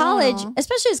get to college,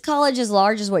 especially as college as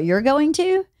large as what you're going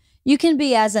to, you can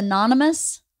be as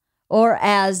anonymous or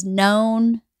as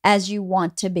known as you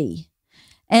want to be.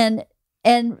 And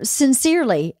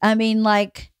sincerely, I mean,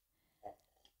 like,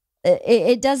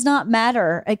 it does not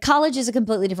matter. College is a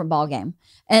completely different ballgame,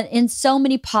 and in so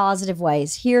many positive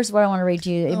ways. Here's what I want to read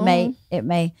to you. It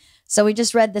may. So we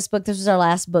just read this book. This was our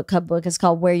last book club book. It's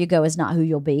called Where You Go Is Not Who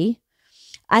You'll Be.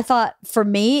 I thought, for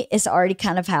me, it's already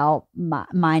kind of how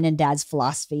mine and Dad's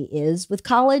philosophy is with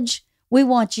college. We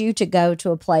want you to go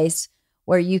to a place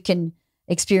where you can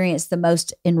experience the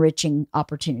most enriching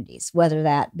opportunities, whether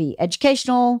that be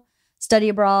educational, study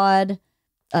abroad,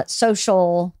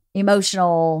 social,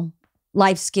 emotional,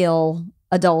 life skill,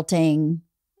 adulting,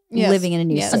 living in a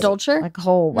new city. Adulterer? Like a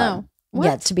whole No.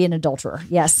 Yeah, to be an adulterer.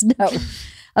 Yes. No.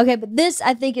 Okay, but this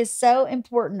I think is so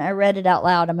important. I read it out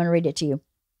loud. I'm going to read it to you.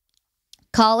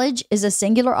 College is a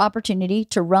singular opportunity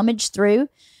to rummage through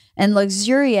and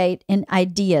luxuriate in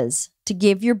ideas, to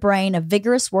give your brain a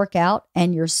vigorous workout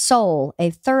and your soul a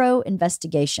thorough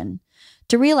investigation,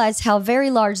 to realize how very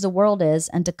large the world is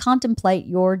and to contemplate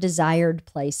your desired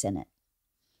place in it.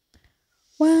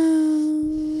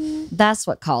 Wow. That's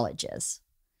what college is.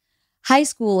 High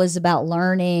school is about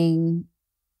learning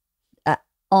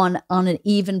on an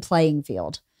even playing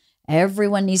field.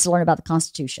 Everyone needs to learn about the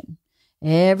Constitution.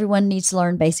 Everyone needs to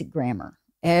learn basic grammar.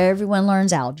 Everyone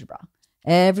learns algebra.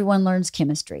 Everyone learns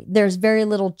chemistry. There's very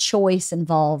little choice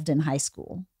involved in high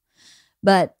school.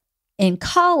 But in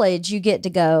college, you get to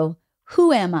go,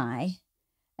 who am I?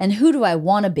 And who do I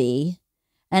want to be?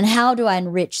 And how do I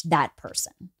enrich that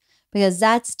person? Because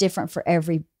that's different for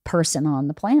every person on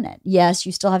the planet. Yes,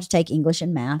 you still have to take English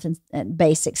and math and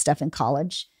basic stuff in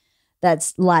college.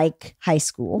 That's like high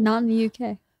school. Not in the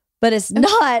UK. But it's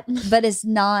not,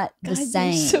 the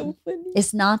same. So funny.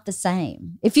 It's not the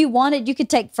same. If you wanted, you could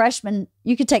take freshman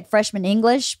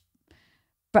English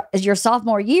your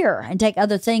sophomore year and take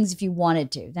other things if you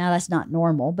wanted to. Now that's not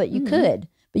normal, but you could.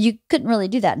 But you couldn't really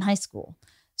do that in high school.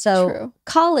 So True.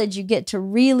 College, you get to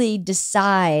really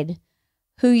decide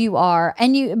who you are.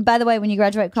 And you, by the way, when you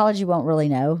graduate college, you won't really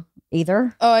know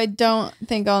either. Oh, I don't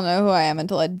think I'll know who I am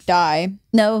until I die.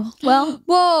 No. Well,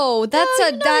 Whoa, that's no,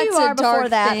 a you know that's you are a dark before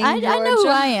that. thing. I know who Georgia.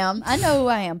 I am. I know who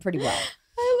I am pretty well.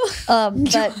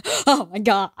 But Oh my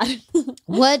god.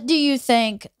 what do you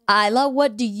think, Isla?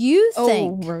 What do you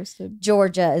think roasted.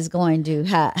 Georgia is going to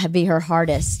be her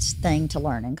hardest thing to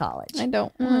learn in college? I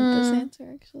don't want this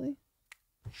answer, actually.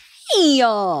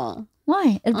 Yeah.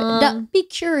 Why? Don't be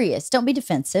curious. Don't be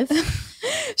defensive.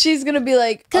 She's gonna be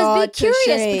like, Because be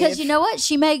curious. Because you know what?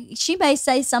 She may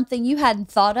say something you hadn't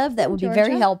thought of that would be very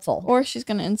Georgia? helpful. or she's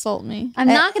gonna insult me. I'm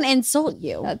not going to insult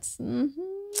you. That's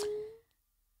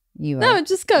You are. no.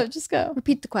 Just go.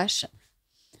 Repeat the question.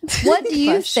 What do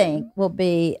you Question. think will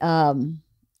be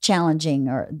challenging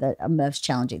or the most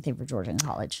challenging thing for Georgia in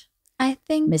college? I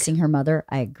think Missing her mother.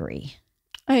 I agree.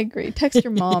 I agree. Text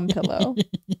your mom pillow.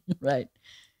 Right.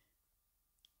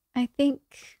 I think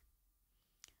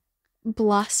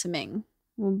blossoming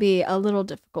will be a little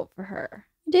difficult for her.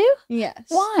 Do? Yes.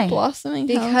 Why? Blossoming.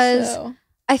 how Because- so?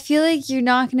 I feel like you're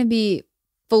not going to be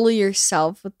fully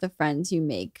yourself with the friends you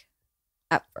make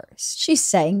at first. She's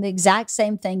saying the exact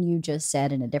same thing you just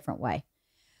said in a different way.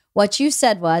 What you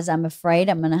said was, I'm afraid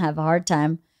I'm going to have a hard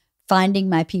time finding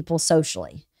my people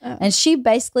socially. Oh. And she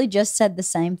basically just said the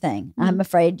same thing. I'm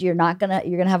afraid you're going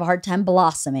to have a hard time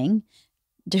blossoming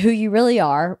to who you really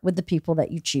are with the people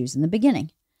that you choose in the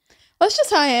beginning. That's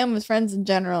just how I am with friends in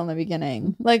general in the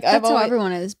beginning. Like I've That's how always,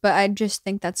 everyone is, but I just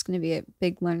think that's going to be a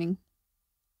big learning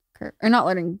curve. Or not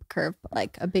learning curve, but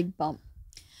like a big bump.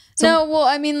 no, well,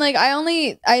 I mean, like I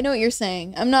know what you're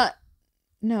saying. I'm not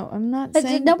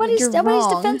saying Nobody's you're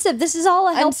wrong. defensive. This is all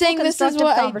a helpful, I'm saying this is constructive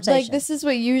what conversation. this is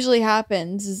what usually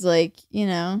happens is like,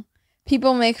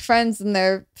 people make friends and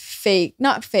they're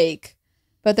not fake,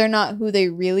 but they're not who they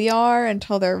really are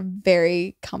until they're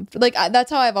very comfortable. Like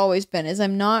that's how I've always been, is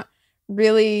I'm not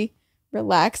really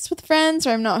relaxed with friends,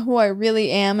 or I'm not who I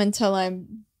really am until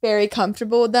I'm very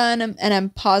comfortable with them and I'm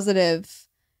positive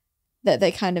that they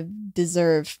kind of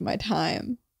deserve my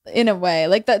time in a way.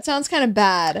 Like that sounds kind of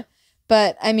bad.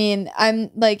 But I mean,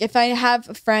 I'm like, if I have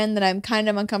a friend that I'm kind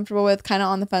of uncomfortable with, kind of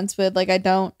on the fence with, like I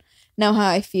don't know how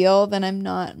I feel, then I'm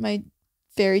not my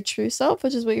very true self,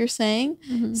 which is what you're saying.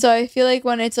 Mm-hmm. So I feel like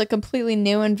when it's a completely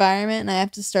new environment and I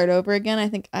have to start over again, I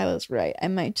think Isla's right. I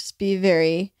might just be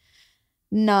very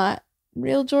not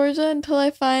real Georgia until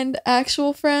I find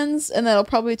actual friends, and that'll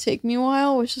probably take me a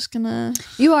while, which is gonna...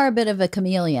 You are a bit of a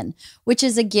chameleon, which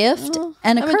is a gift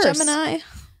and a I'm curse. a Gemini.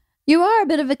 You are a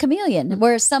bit of a chameleon,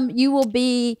 where you will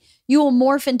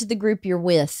morph into the group you're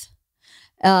with.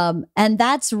 And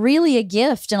that's really a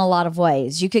gift in a lot of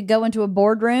ways. You could go into a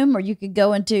boardroom, or you could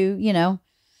go into,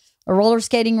 a roller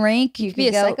skating rink. You could be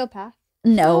a go. psychopath.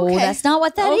 No, Okay. that's not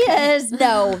what that Okay. is.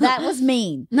 No, that was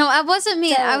mean. No, I wasn't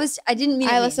mean. So- I didn't mean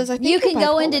Isla it says, I think You you're can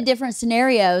go bipolar. into different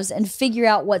scenarios and figure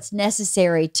out what's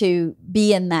necessary to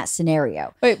be in that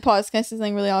scenario. Wait, pause. Can I say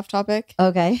something really off topic?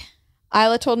 Okay.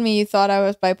 Isla told me you thought I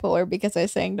was bipolar because I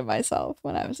sang to myself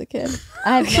when I was a kid.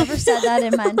 I've never said that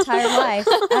in my entire life.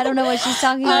 I don't know what she's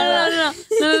talking about.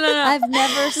 No. I've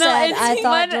never said I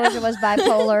thought Georgia was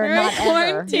bipolar. We were Not in ever.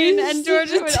 quarantine, and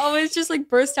Georgia would always just like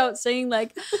burst out saying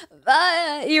like,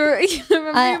 you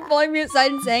remember you pulling me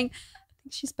aside and saying,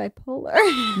 She's bipolar.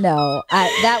 No,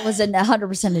 that was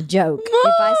 100% a joke.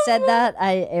 If I said that,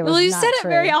 it was Well, you not said true.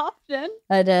 it very often.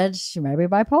 I did. She may be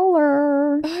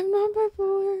bipolar. I'm not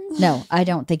bipolar. No, I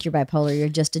don't think you're bipolar. You're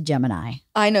just a Gemini.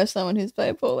 I know someone who's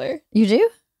bipolar. You do?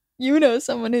 You know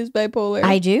someone who's bipolar.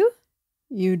 I do?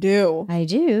 You do. I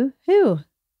do. Who?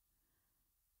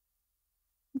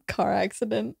 Car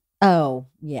accident. Oh,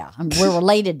 yeah. We're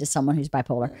related to someone who's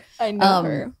bipolar. I know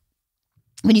her.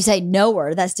 When you say know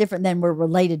her, that's different than we're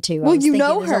related to. I Well, was you thinking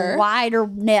know there's her. a wider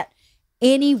net.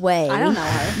 Anyway, I don't know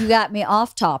her. You got me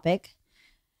off topic.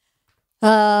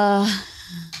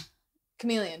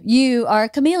 Chameleon. You are a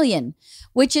chameleon,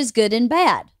 which is good and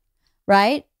bad,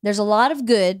 right? There's a lot of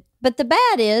good, but the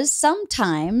bad is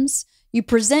sometimes you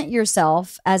present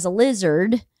yourself as a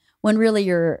lizard when really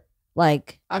you're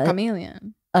like A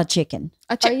chameleon. a chicken.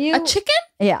 A you- chicken?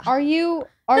 Yeah. Are you?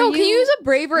 No, can you use a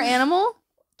braver animal?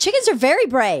 Chickens are very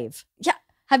brave.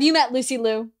 Have you met Lucy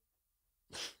Liu?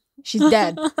 She's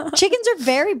dead. Chickens are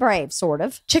very brave, sort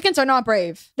of. Chickens are not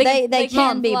brave. They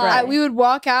can be brave. We would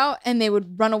walk out and they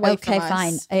would run away Okay, from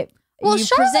us. fine. Well, You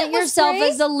Charlotte present was yourself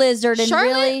brave. as a lizard and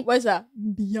Charlotte really was a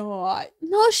biatch.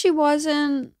 No, she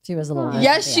wasn't. she was a little bit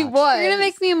Yes, of a she biatch. was. You're gonna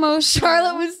make me emotional.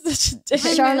 Charlotte was such a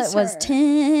Charlotte was her.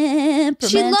 temperamental.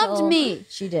 She loved me.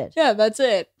 She did. Yeah, that's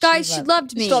it. Guys, She she loved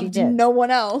loved She me. loved did. no one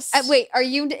else. Wait, are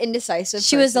you indecisive?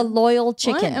 She was a person? loyal What?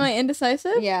 chicken. Am I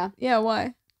indecisive? Yeah. Yeah,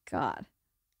 why? God.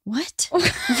 What?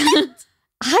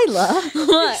 Hyla.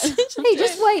 What? Hey,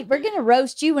 just wait. We're gonna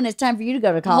roast you when it's time for you to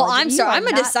go to college. Well, I'm You sorry. are I'm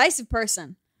a not- decisive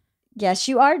person. Yes,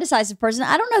 you are a decisive person.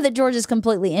 I don't know that George is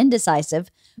completely indecisive,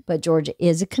 but Georgia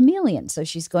is a chameleon. So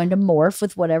she's going to morph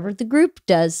with whatever the group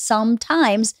does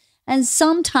sometimes. And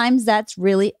sometimes that's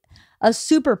really a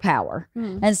superpower.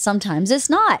 And sometimes it's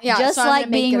not. Yeah, Just so I'm like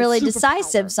gonna make being it a really superpower.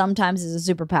 decisive sometimes is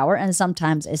a superpower and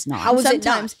sometimes it's not. How is it not?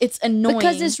 Sometimes it's annoying.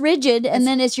 Because it's rigid and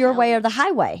then it's your way or the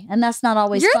highway. And that's not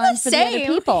always You're fun the for the other same.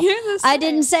 people. You're the I same.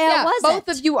 didn't say I yeah, wasn't.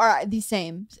 both of you are the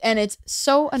same, and it's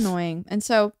so annoying. And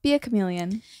so, be a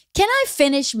chameleon. Can I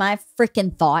finish my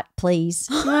freaking thought, please?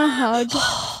 Hug.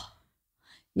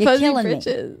 You're Fuzzy killing me.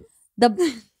 bitches.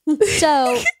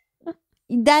 So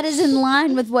that is in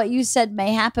line with what you said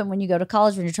may happen when you go to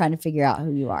college when you're trying to figure out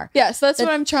who you are. Yeah, so that's But-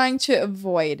 what I'm trying to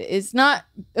avoid. Is not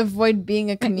avoid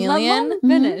being a chameleon. Let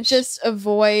mom finish. Just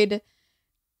avoid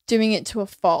doing it to a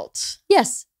fault.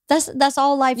 Yes, that's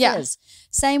all life Yeah. is.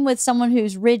 Same with someone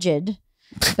who's rigid,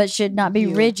 but should not be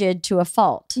You. rigid to a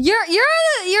fault. You're.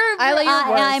 Isla, you're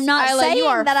worse. I'm not Isla, saying you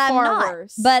are that I'm far not,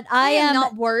 worse. but I am.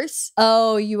 not worse.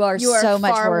 Oh, you are You are so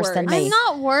much far worse than worse. me. I'm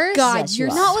not worse. God, Yes, you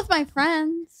you're are. not with my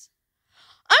friends.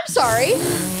 I'm sorry.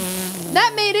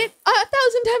 That made it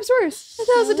 1,000 times worse.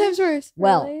 1,000 times worse.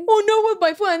 Well, Really? Oh no, with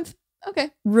my friends. Okay,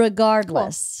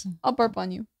 regardless, I'll burp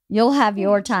on you. you'll have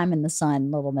your time in the sun,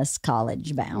 little Miss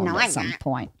College bound No, at I'm some not.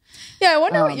 point. Yeah, I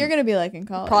wonder what Um, you're gonna be like in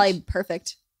college. Probably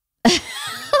perfect.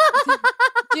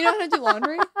 Do you know how to do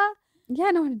laundry? Yeah,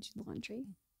 I know how to do laundry.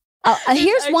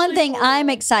 Here's one actually thing cool. I'm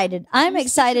excited. I'm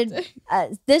excited.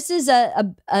 This is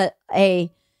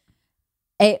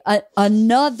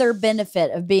another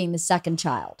benefit of being the second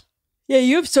child. Yeah,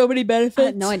 you have so many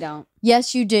benefits. No, I don't.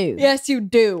 Yes, you do. Yes, you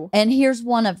do. And here's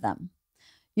one of them.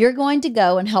 You're going to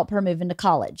go and help her move into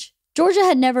college. Georgia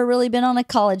had never really been on a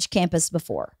college campus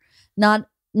before. Not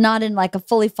in like a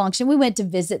fully function. We went to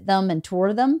visit them and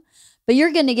tour them, but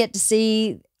you're going to get to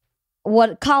see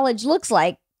what college looks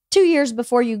like 2 years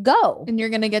before you go. And you're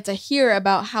gonna get to hear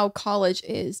about how college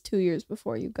is 2 years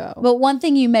before you go. But one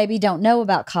thing you maybe don't know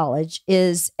about college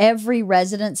is every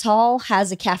residence hall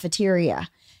has a cafeteria,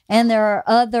 and there are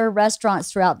other restaurants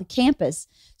throughout the campus.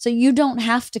 So you don't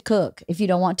have to cook if you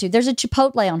don't want to. There's a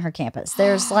Chipotle on her campus.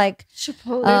 There's like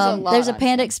there's a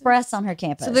Panda Express on her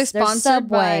campus. So they're sponsored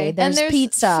Subway. by- There's,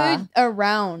 pizza. food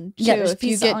around too. Yeah, there's if you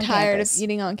pizza get on tired campus. of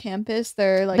eating on campus,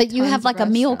 they're like. But you tons have of like a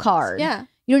meal restaurants. card. Yeah,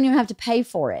 You don't even have to pay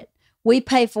for it. We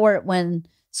pay for it when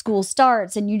school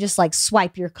starts, and you just like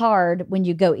swipe your card when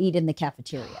you go eat in the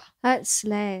cafeteria. That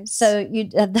slays. So you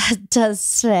that does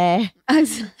slay.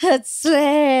 That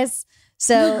slays.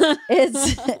 So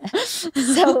it's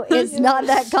not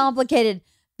that complicated.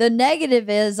 The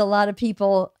negative is a lot of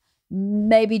people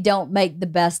maybe don't make the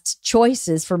best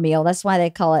choices for meal. That's why they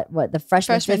call it the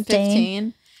freshman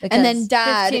 15. And then because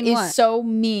dad 15 is what? so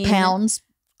mean. pounds.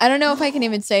 I don't know if I can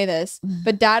even say this,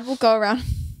 but dad will go around.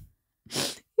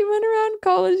 He went around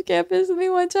college campus with me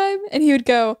one time, and he would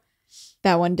go,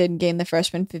 "That one didn't game the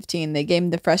freshman 15. They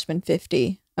gamed the freshman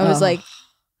 50." I was Oh. like,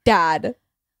 "Dad,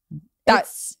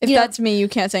 It's, if you know, that's me, you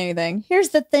can't say anything." here's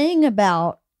the thing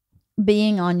about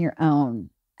being on your own.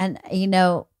 And,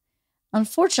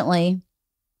 unfortunately,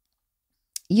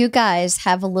 you guys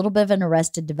have a little bit of an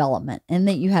arrested development in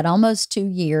that you had almost 2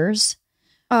 years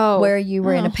where you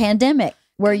were in a pandemic,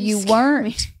 where you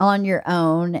weren't on your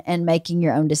own and making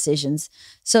your own decisions.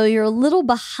 So you're a little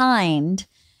behind.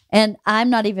 And I'm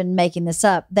not even making this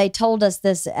up. They told us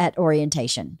this at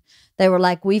orientation. They were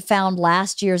like, we found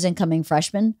last year's incoming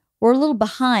freshmen were a little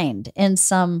behind in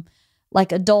some like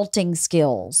adulting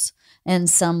skills and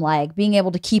some like being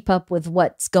able to keep up with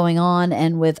what's going on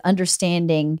and with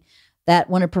understanding that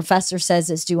when a professor says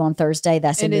it's due on Thursday,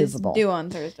 that's immovable. It is due on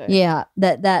Thursday. Yeah,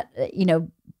 that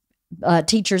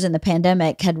teachers in the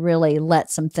pandemic had really let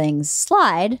some things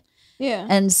slide. Yeah.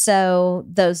 And so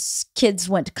those kids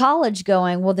went to college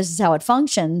going, well, this is how it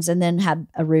functions, and then had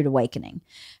a rude awakening.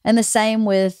 And the same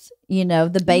with,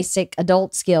 the basic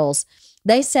adult skills.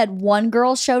 They said one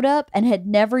girl showed up and had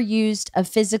never used a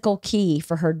physical key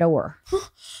for her door.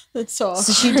 That's so awkward.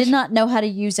 So she did not know how to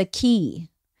use a key.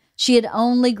 She had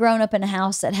only grown up in a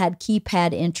house that had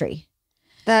keypad entry.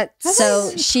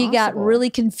 So she got really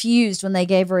confused when they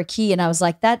gave her a key, and I was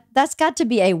like, that's got to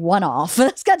be a one-off.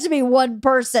 That's got to be one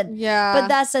person. Yeah. But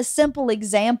that's a simple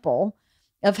example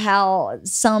of how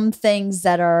some things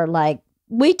that are like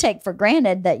we take for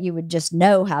granted that you would just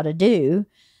know how to do,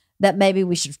 that maybe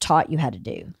we should have taught you how to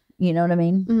do. You know what I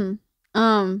mean?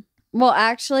 Mm-hmm. Well,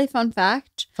 actually, fun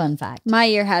fact. My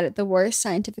year had it the worst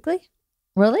scientifically.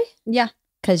 Really? Yeah.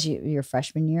 Because your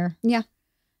freshman year? Yeah.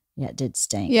 Yeah, it did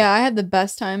stink. Yeah, I had the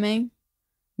best timing.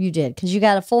 You did, because you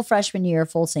got a full freshman year,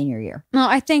 full senior year. No,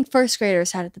 I think first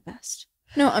graders had it the best.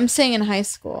 No, I'm saying in high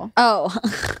school. Oh.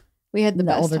 We had the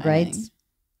best older timing. grades.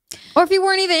 Or if you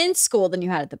weren't even in school, then you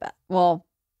had it the best. Well,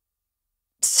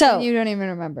 so you don't even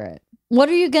remember it. What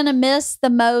are you going to miss the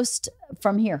most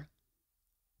from here?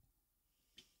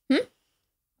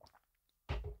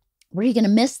 What are you going to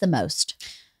miss the most?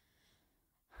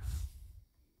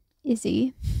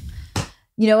 Izzy.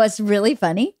 You know what's really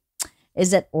funny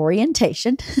is at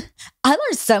orientation. I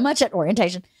learned so much at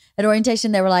orientation. At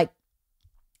orientation, they were like,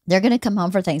 they're going to come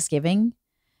home for Thanksgiving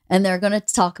and they're going to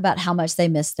talk about how much they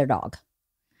miss their dog.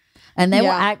 And they will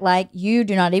act like you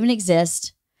do not even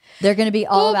exist. They're going to be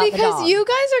all about the dog. Because you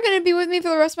guys are going to be with me for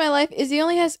the rest of my life. Izzy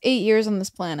only has 8 years on this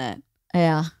planet.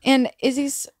 Yeah. And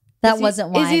Izzy's... wasn't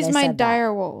why Izzy's they my said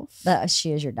dire wolf.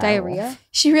 She is your dire wolf.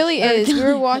 She really is. We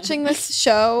were watching this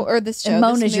show. And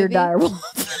Mona's your dire wolf.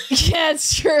 Yeah,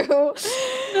 it's true.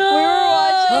 We were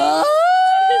watching...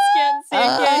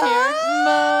 can't hear.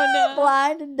 Mona.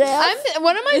 Blind and deaf.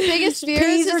 One of my biggest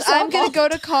fears is I'm going to go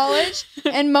to college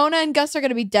and Mona and Gus are going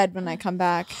to be dead when I come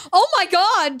back. Oh my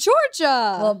God,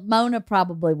 Georgia. Well, Mona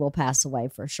probably will pass away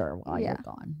for sure while you're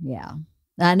gone. Yeah.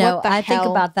 I know. I think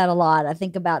about that a lot. I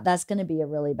think about that's going to be a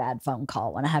really bad phone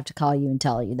call when I have to call you and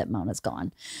tell you that Mona's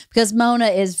gone, because Mona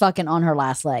is fucking on her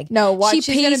last leg. No, she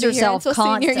pees herself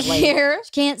constantly. Year.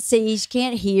 She can't see. She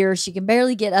can't hear. She can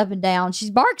barely get up and down.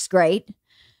 She barks great,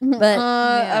 but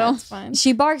I don't. Fine.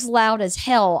 She barks loud as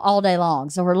hell all day long,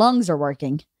 so her lungs are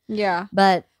working. Yeah,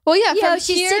 but well, yeah.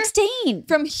 She's 16.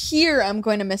 From here, I'm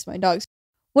going to miss my dogs.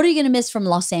 What are you going to miss from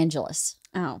Los Angeles?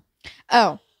 Oh.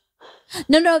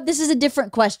 No, this is a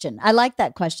different question. I like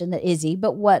that question, that Izzy,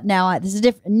 but what now? This is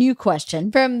a new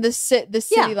question. From the city,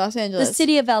 Los Angeles. The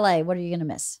city of LA, what are you going to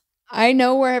miss? I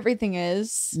know where everything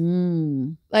is.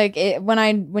 Like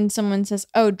when someone says,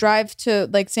 oh, drive to,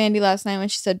 like Sandy last night when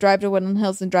she said drive to Woodland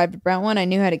Hills and drive to Brentwood, I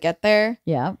knew how to get there.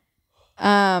 Yeah.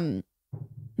 I'm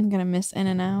going to miss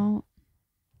In-N-Out.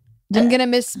 I'm going to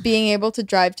miss being able to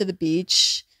drive to the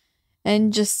beach.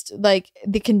 And just like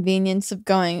the convenience of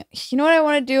going, you know what I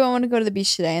want to do? I want to go to the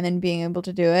beach today, and then being able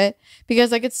to do it,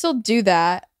 because I could still do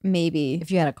that maybe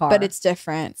if you had a car, but it's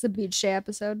different. It's a beach day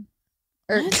episode.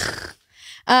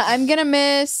 I'm gonna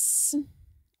miss.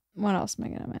 What else am I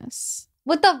gonna miss?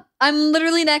 I'm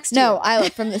literally next to you. No, I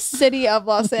live from the city of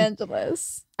Los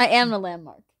Angeles. I am a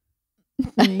landmark.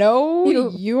 No,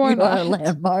 you are not a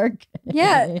landmark.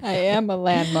 Yeah, I am a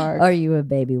landmark. Are you a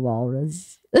baby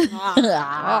walrus?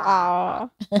 I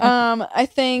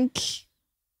think,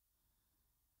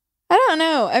 I don't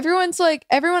know.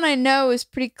 Everyone I know is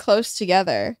pretty close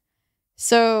together.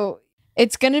 So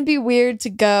it's going to be weird to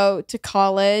go to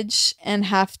college and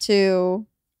have to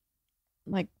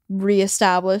like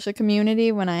reestablish a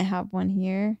community when I have one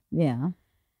here. Yeah.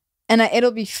 And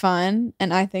it'll be fun.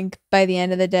 And I think by the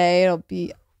end of the day, it'll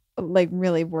be like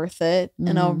really worth it.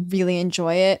 And I'll really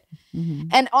enjoy it.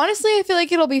 And honestly, I feel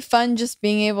like it'll be fun just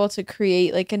being able to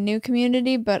create like a new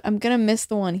community, but I'm going to miss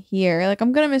the one here. Like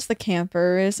I'm going to miss the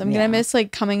campers. I'm going to miss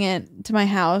like coming in to my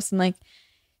house and like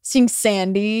seeing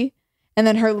Sandy and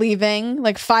then her leaving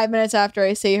like 5 minutes after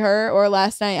I see her, or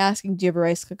last night asking, do you have a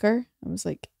rice cooker? I was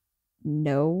like,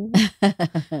 no,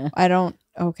 I don't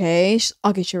okay,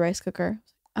 I'll get you a rice cooker.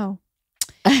 Oh,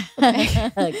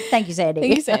 Thank you, Sandy.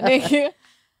 thank you, Sandy.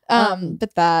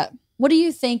 But that. What do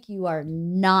you think you are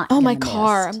not? Oh, my gonna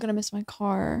car! miss? I'm gonna miss my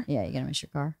car. Yeah, you're gonna miss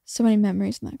your car. So many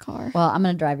memories in that car. Well, I'm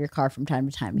gonna drive your car from time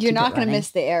to time. You're not going to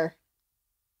miss the air.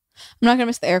 I'm not gonna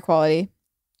miss the air quality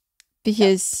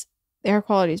because the air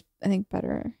quality is, I think,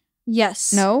 better.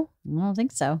 Yes. No, I don't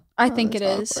think so. I Oh, think it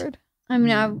that's is. awkward. I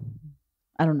mean,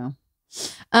 I don't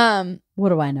know. What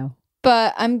do I know?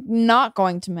 But I'm not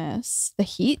going to miss the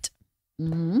heat.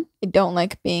 Mm-hmm. I don't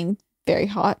like being very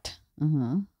hot.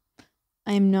 Mm-hmm.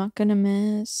 I'm not gonna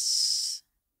miss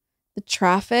the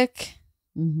traffic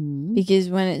Mm-hmm. because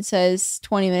when it says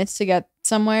 20 minutes to get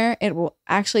somewhere, it will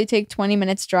actually take 20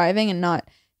 minutes driving and not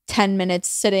 10 minutes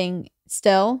sitting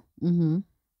still. Mm-hmm.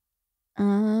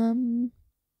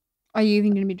 are you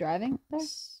even going to be driving there?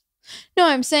 No,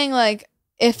 I'm saying like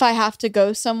if I have to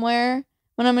go somewhere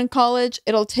when I'm in college,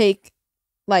 it'll take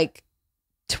like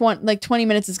 20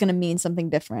 minutes is gonna mean something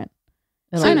different.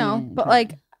 I know, but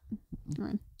like,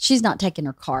 she's not taking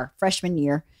her car freshman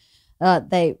year.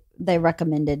 They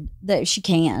recommended that she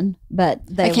can, but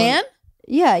I can?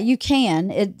 Yeah, you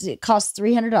can. It costs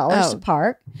 $300 to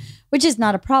park, which is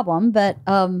not a problem.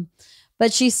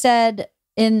 But she said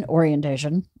in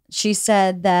orientation, she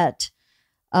said that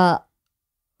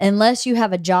unless you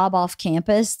have a job off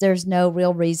campus, there's no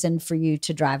real reason for you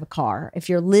to drive a car. If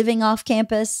you're living off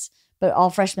campus, but all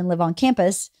freshmen live on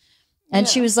campus. And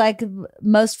she was like,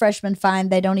 most freshmen find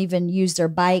they don't even use their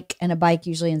bike, and a bike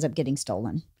usually ends up getting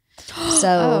stolen.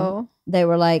 So they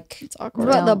were like, it's awkward.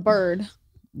 What about the bird?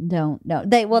 Don't know.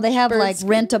 They have Birds like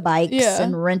rent-a-bikes yeah.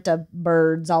 and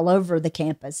rent-a-birds all over the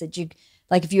campus that you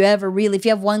like. If you have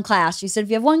one class, she said, if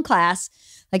you have one class,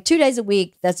 like 2 days a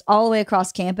week, that's all the way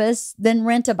across campus, then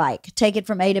rent a bike, take it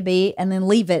from A to B, and then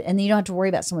leave it. And then you don't have to worry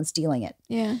about someone stealing it.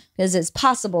 Yeah. Because it's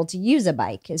possible to use a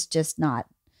bike. It's just not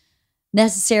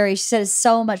necessary. She said it's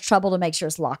so much trouble to make sure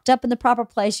it's locked up in the proper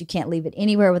place. You can't leave it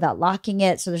anywhere without locking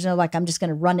it. So there's no like, I'm just going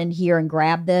to run in here and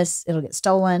grab this. It'll get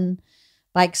stolen.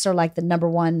 Bikes are like the number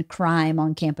one crime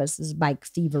on campus is bike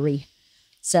thievery.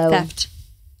 So Theft.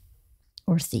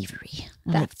 Or thievery.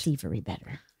 I like thievery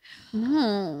better.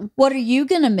 No. What are you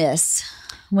going to miss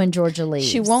when Georgia leaves?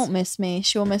 She won't miss me.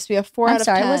 She will miss me a 4 out I'm of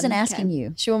sorry, 10. I wasn't asking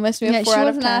you. She will miss me a Yeah, 4 she out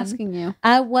of wasn't 10. asking you.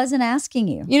 I wasn't asking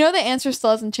you. You know the answer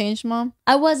still hasn't changed, Mom?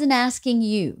 I wasn't asking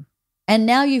you. And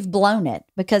now you've blown it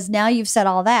because now you've said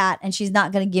all that and she's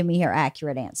not going to give me her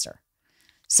accurate answer.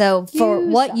 So for You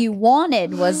what suck. you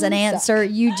wanted was an You answer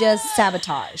you just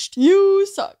sabotaged. You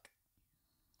suck.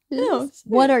 No,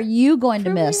 What are you going to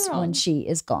Prove me miss wrong. when she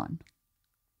is gone?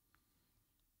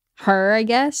 Her, I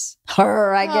guess.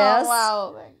 Her, I guess. Oh,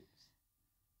 wow.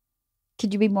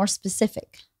 Could you be more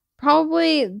specific?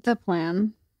 Probably the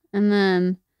plan. And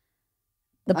then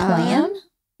The plan?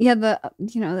 yeah, the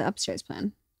upstairs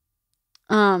plan.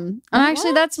 And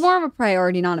actually that's more of a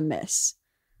priority, not a miss.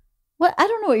 What? I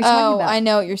don't know what you're talking about. I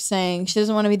know what you're saying. She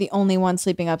doesn't want to be the only one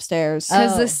sleeping upstairs.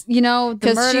 Because Oh. this, the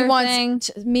Because she murder wants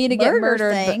thing. me to get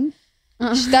murdered. thing.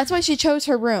 but that's why she chose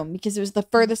her room, because it was the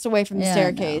furthest away from the Yeah,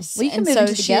 staircase. Well, you can And move so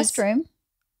into the she's- guest room.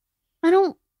 I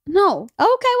don't know.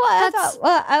 Okay, well, I That's-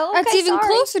 thought, okay, That's even sorry.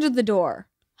 closer to the door.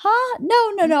 Huh?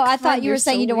 No. I God, thought you you're were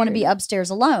saying so you don't want to be weird. upstairs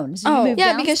alone. So you Oh. move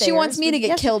Yeah, because she wants downstairs me to with get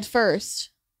guest- killed first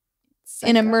So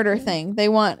in a good. murder thing.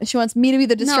 She wants me to be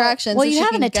the distraction. Well, so you she have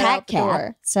can an get out attack the cat,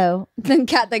 door. so The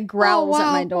cat that growls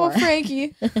at my door. Oh,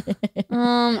 Frankie.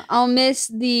 I'll miss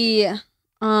the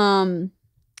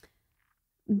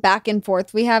back and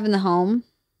forth we have in the home.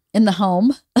 in the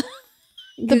home,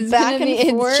 It's back gonna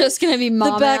and forth? It's just gonna be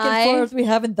mom the back and I. and forth we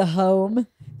have in the home.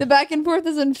 The back and forth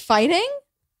is in fighting?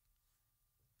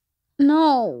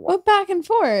 No, What back and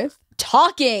forth?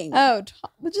 talking. Oh,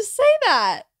 well, just say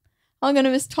that. I'm going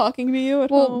to miss talking to you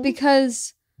at Well, home.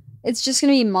 because it's just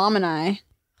gonna be mom and I.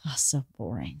 Oh, so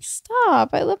boring. Stop.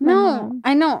 I love my No, mom.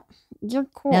 I know you're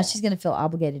cool. Now she's going to feel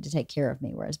obligated to take care of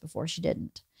me, whereas before she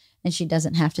didn't. And she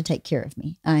doesn't have to take care of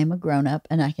me. I am a grown up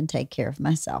and I can take care of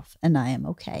myself and I am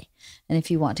okay. And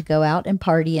if you want to go out and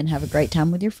party and have a great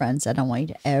time with your friends, I don't want you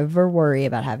to ever worry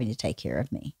about having to take care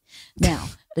of me. Now,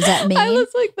 does that mean I was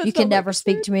like, that's you can not never what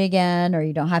speak you to me again or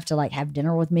you don't have to like have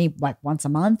dinner with me like once a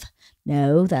month?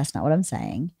 No, that's not what I'm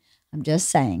saying. I'm just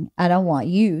saying I don't want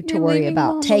you to You're worry leaving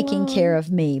about Mom taking alone. care of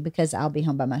me because I'll be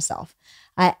home by myself.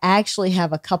 I actually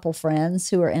have a couple friends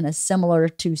who are in a similar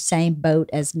to same boat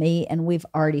as me, and we've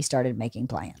already started making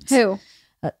plans. Who?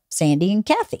 Sandy and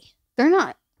Kathy. They're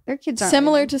not. Their kids aren't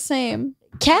Similar leaving. to same.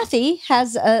 Kathy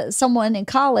has someone in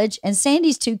college, and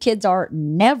Sandy's 2 kids are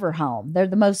never home. They're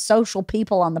the most social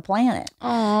people on the planet.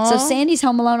 Aww. So Sandy's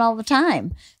home alone all the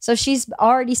time. So she's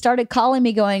already started calling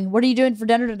me going, what are you doing for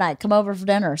dinner tonight? Come over for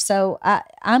dinner. So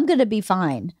I'm going to be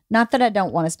fine. Not that I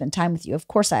don't want to spend time with you. Of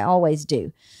course, I always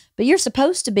do. But you're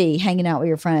supposed to be hanging out with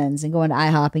your friends and going to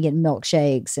IHOP and getting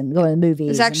milkshakes and going to the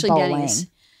movies. It's actually and bowling. Denny's.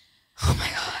 Oh my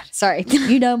God. Sorry.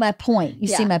 You know my point. You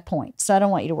Yeah. see my point. So I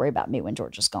don't want you to worry about me when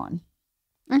Georgia's gone.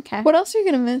 Okay. What else are you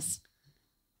going to miss?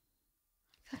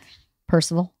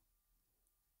 Percival.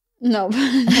 No,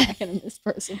 I'm not gonna miss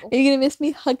Percival. Are you going to miss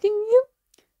me hugging you?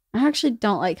 I actually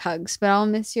don't like hugs, but I'll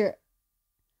miss your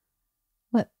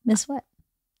Miss what?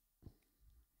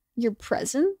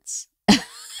 presence.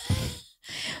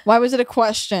 Why was it a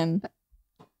question?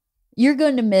 You're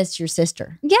going to miss your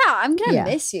sister. Yeah, I'm gonna Yeah.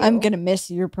 miss you. I'm going to miss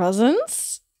your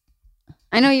presence.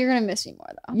 I know you're gonna miss me more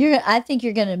though. I think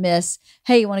you're going to miss,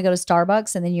 hey, you want to go to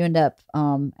Starbucks? And then you end up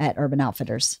at Urban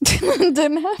Outfitters.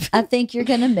 Didn't happen. I think you're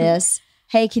going to miss,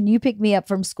 hey, can you pick me up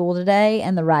from school today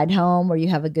and the ride home where you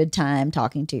have a good time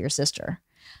talking to your sister?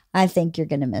 I think you're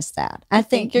going to miss that. I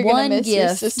think you're gonna one miss your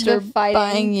gift. sister fighting.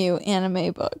 buying you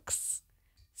anime books.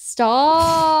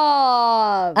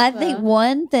 Stop. I think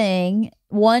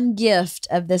one gift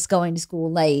of this going to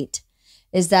school late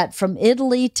is that from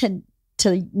Italy to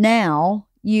now,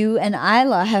 you and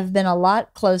Isla have been a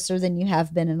lot closer than you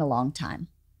have been in a long time.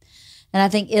 And I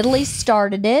think Italy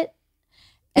started it.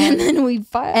 And then we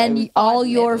fight. And all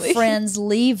your friends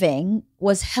leaving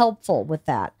was helpful with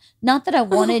that. Not that I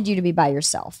wanted you to be by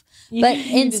yourself, but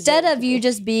instead of you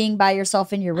just being by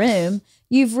yourself in your room,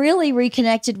 you've really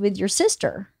reconnected with your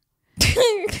sister.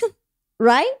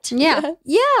 Right? Yeah.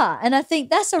 Yeah. And I think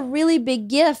that's a really big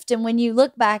gift. And when you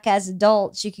look back as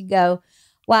adults, you can go,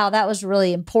 wow, that was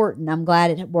really important. I'm glad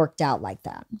it worked out like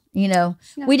that. You know,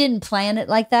 Yeah. we didn't plan it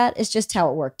like that. It's just how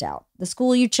it worked out. The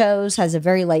school you chose has a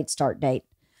very late start date.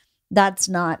 That's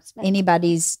not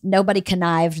nobody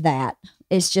connived that.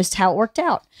 It's just how it worked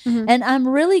out. Mhm. And I'm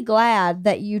really glad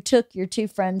that you took your 2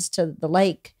 friends to the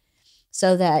lake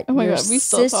so that Oh my your God, we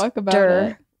still talk about sister-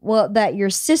 it. Well, that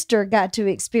your sister got to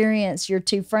experience your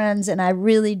 2 friends. And I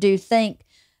really do think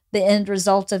the end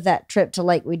result of that trip to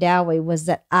Lake Wedowee was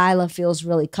that Isla feels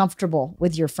really comfortable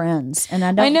with your friends. And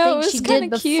I don't know, it think was she kinda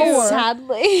did cute. before.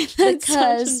 Sadly,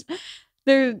 Because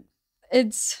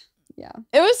it's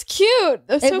It was cute.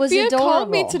 It was Sophia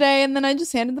called me adorable. today, and then I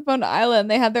just handed the phone to Isla,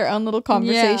 and they had their own little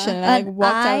conversation. And I And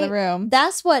walked out of the room.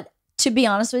 That's what, to be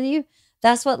honest with you,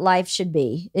 that's what life should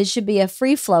be. It should be a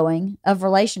free flowing of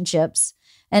relationships,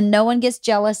 and no one gets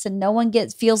jealous, and no one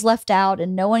feels left out,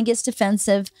 and no one gets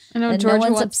defensive. I know And no Georgia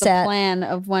one's wants upset. the plan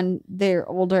of when they're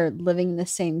older, living in the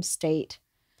same state.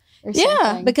 Or Yeah,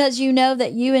 something. Because you know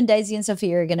that you and Daisy and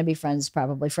Sophia are going to be friends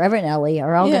probably forever, and Ellie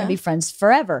are all going Yeah. to be friends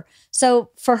forever. So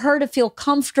for her to feel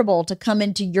comfortable to come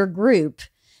into your group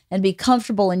and be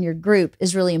comfortable in your group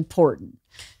is really important.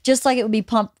 Just like it would be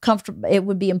comfortable, it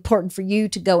would be important for you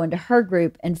to go into her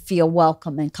group and feel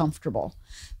welcome and comfortable,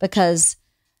 because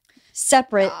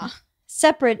separate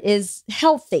is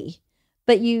healthy,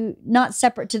 but you not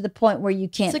separate to the point where you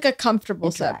can't. It's like a comfortable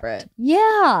interact. separate.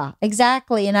 Yeah,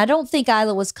 exactly. And I don't think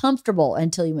Isla was comfortable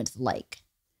until you went to the lake.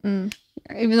 Even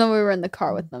though we were in the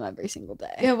car with them every single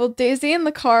day. Yeah, well, Daisy in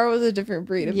the car was a different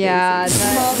breed of Yeah, Daisy.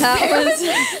 that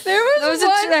was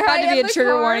there had to be a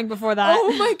trigger warning before that.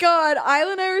 Oh my God.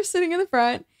 Isla and I were sitting in the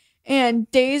front, and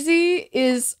Daisy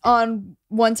is on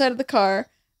one side of the car,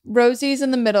 Rosie's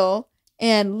in the middle,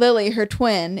 and Lily, her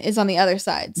twin, is on the other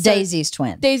side. So Daisy's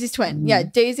twin. Daisy's twin. Mhm. Yeah,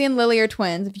 Daisy and Lily are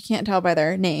twins, if you can't tell by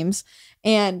their names.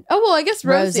 And, I guess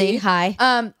Rosie, Rosie.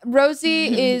 hi.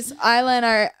 Rosie is Isla and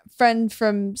our friend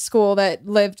from school that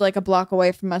lived like a block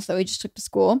away from us that we just took to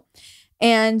school.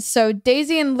 And so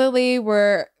Daisy and Lily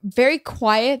were very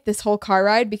quiet this whole car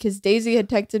ride because Daisy had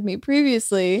texted me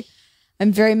previously,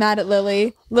 I'm very mad at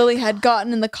Lily. Lily had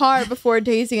gotten in the car before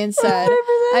Daisy and said,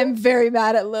 I'm very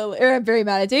mad at Lily, or I'm very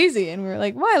mad at Daisy. And we were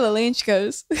like, why, Lily? And she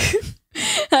goes,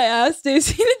 I asked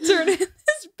Daisy to turn in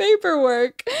this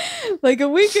paperwork like a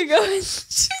week ago, and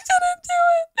she didn't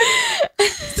do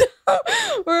it. So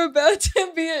we're about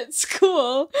to be at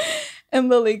school, and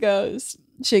Lily goes,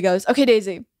 okay,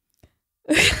 Daisy.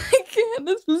 I can't.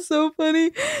 This was so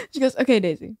funny. She goes, okay,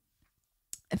 Daisy.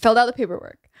 I filled out the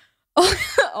paperwork.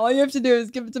 All you have to do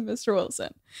is give it to Mr.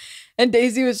 Wilson. And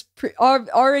Daisy was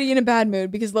already in a bad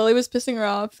mood because Lily was pissing her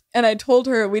off. And I told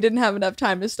her we didn't have enough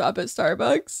time to stop at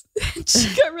Starbucks. And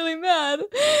she got really mad.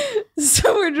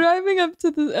 So we're driving up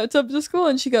to school,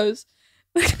 and she goes,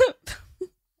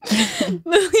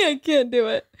 Lily, I can't do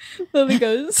it. Lily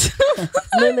goes,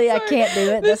 Lily, I sorry. can't do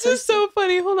it. This That's is so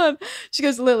funny. Hold on. She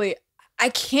goes, Lily, I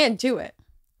can't do it.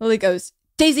 Lily goes,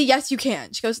 Daisy, yes, you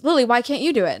can. She goes, Lily, why can't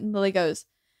you do it? And Lily goes,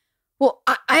 well,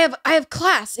 I have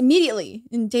class immediately.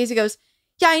 And Daisy goes,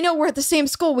 yeah, I know, we're at the same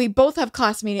school. We both have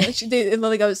class immediately. And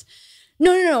Lily goes,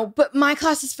 no, but my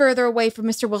class is further away from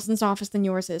Mr. Wilson's office than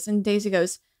yours is. And Daisy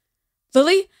goes,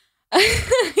 Lily,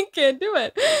 I can't do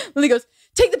it. Lily goes,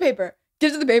 take the paper.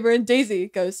 Gives her the paper, and Daisy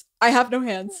goes, I have no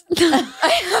hands. I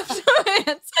have no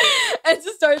hands. And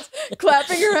just starts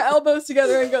clapping her elbows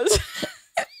together and goes,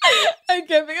 I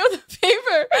can't pick up the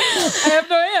paper. I have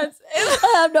no hands.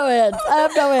 I have no hands. I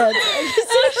have no hands.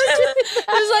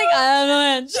 I was like, I have no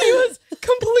hands. She was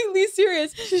completely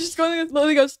serious. She's just going,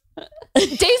 Lily goes,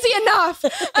 Daisy, enough.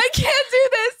 I can't do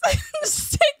this.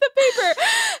 Just take the paper.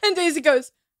 And Daisy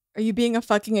goes, are you being a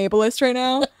fucking ableist right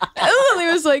now? And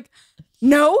Lily was like,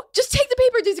 no, just take the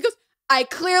paper. Daisy goes, I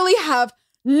clearly have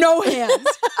no hands.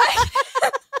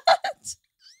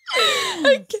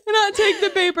 I cannot take the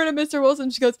paper to Mr.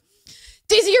 Wilson. She goes,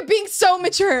 Daisy, you're being so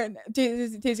mature. And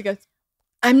Daisy goes,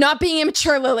 I'm not being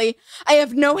immature, Lily. I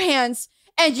have no hands,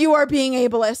 and you are being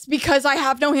ableist because I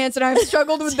have no hands, and I've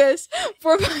struggled with this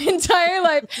for my entire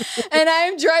life. And I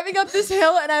am driving up this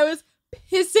hill, and I was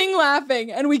pissing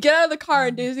laughing. And we get out of the car,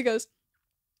 and Daisy goes,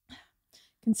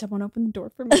 can someone open the door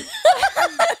for me? And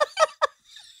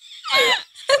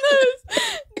I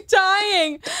was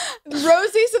dying.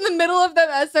 Rosie's in the middle of them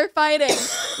as they're fighting.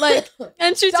 Like,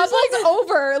 and she's just like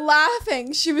over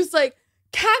laughing. She was like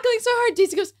cackling so hard.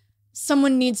 Daisy goes,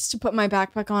 someone needs to put my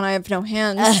backpack on. I have no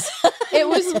hands. It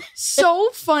was so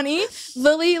funny.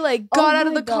 Lily like got out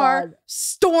of the car,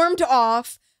 stormed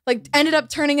off, like ended up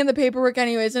turning in the paperwork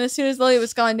anyways. And as soon as Lily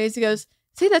was gone, Daisy goes,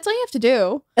 see, that's all you have to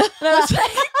do. And I was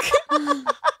like,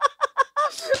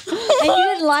 and you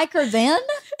didn't like her then?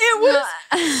 It was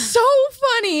so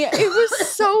funny. It was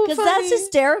so funny. Because that's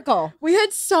hysterical. We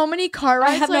had so many car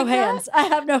rides. I have no hands. I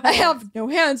have no hands. I have no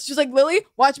hands. She's like, Lily,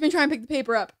 watch me try and pick the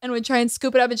paper up. And we'd try and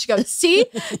scoop it up. And she goes, see,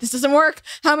 this doesn't work.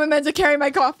 How am I meant to carry my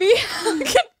coffee? How can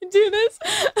I do this?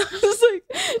 I was like,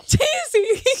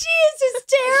 Daisy. She is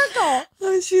hysterical.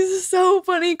 Oh, she's so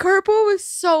funny. Carpool was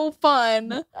so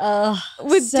fun.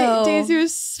 With so Daisy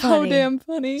was so funny. Damn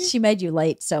funny. She made you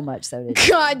late so much, though, didn't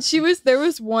she? God, there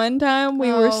was one time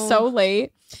we were so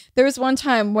late. There was one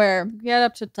time where we had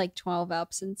up to like 12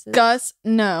 absences.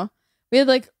 We had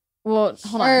like, well,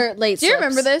 hold on. Or late. Do you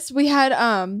remember this? We had,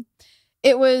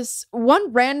 it was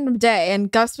one random day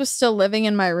and Gus was still living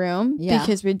in my room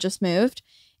because we'd just moved.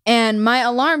 And my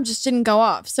alarm just didn't go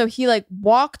off. So he like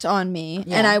walked on me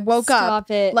and I woke up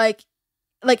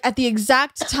like at the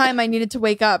exact time I needed to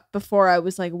wake up before I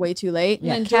was like way too late.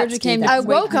 Yeah, and Georgia came. I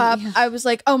woke up. I was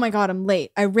like, oh my God, I'm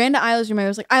late. I ran to Isla's room. I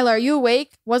was like, Isla, are you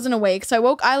awake? Wasn't awake. So I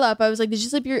woke Isla up. I was like, did you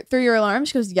sleep through your alarm?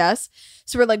 She goes, yes.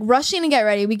 So we're like rushing to get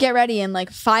ready. We get ready in like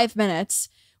 5 minutes.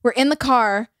 We're in the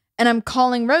car and I'm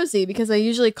calling Rosie because I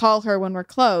usually call her when we're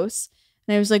close.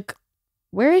 And I was like,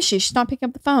 where is she? She's not picking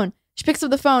up the phone. She picks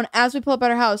up the phone. As we pull up at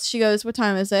her house, she goes, what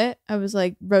time is it? I was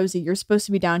like, Rosie, you're supposed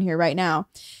to be down here right now.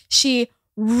 She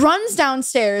runs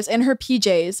downstairs in her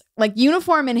PJs, like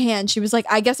uniform in hand. She was like,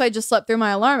 I guess I just slept through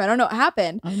my alarm. I don't know what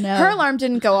happened. Oh, no. Her alarm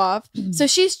didn't go off. So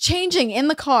she's changing in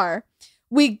the car.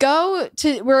 We're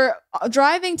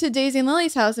driving to Daisy and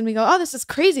Lily's house and we go, oh, this is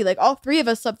crazy. Like all three of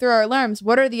us slept through our alarms.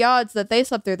 What are the odds that they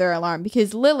slept through their alarm?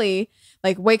 Because Lily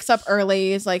like wakes up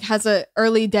early, is like has a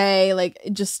early day, like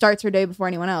it just starts her day before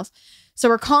anyone else. So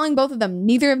we're calling both of them.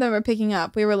 Neither of them are picking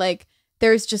up. We were like,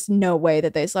 there's just no way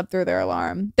that they slept through their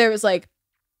alarm. There was like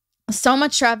so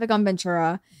much traffic on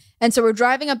Ventura. And so we're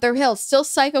driving up their hill, still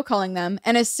psycho calling them.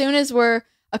 And as soon as we're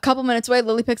a couple minutes away,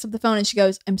 Lily picks up the phone and she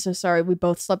goes, I'm so sorry. We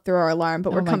both slept through our alarm,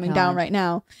 but we're coming down right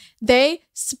now. They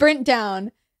sprint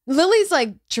down. Lily's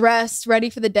like dressed, ready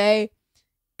for the day.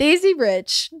 Daisy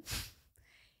Rich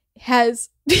has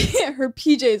her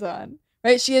PJs on,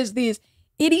 right? She has these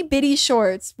itty bitty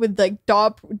shorts with like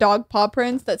dog paw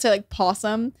prints that say like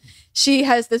possum. She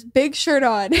has this big shirt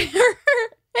on. Her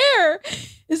hair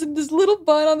is in this little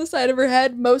bun on the side of her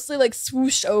head, mostly like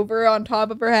swooshed over on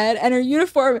top of her head, and her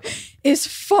uniform is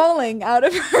falling out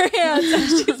of her hands as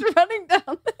she's running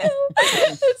down the hill.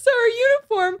 And so her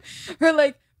uniform, her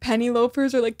like penny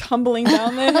loafers are like tumbling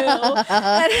down the hill.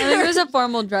 And it was a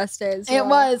formal dress day as well. It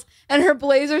was. And her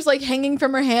blazer's like hanging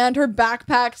from her hand. Her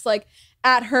backpack's like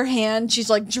at her hand. She's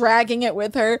like dragging it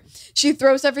with her. She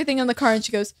throws everything in the car and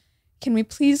she goes, can we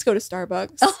please go to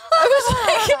Starbucks? I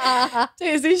was like,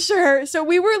 Daisy, sure. So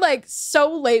we were like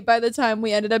so late by the time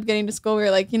we ended up getting to school. We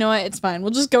were like, you know what? It's fine.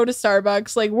 We'll just go to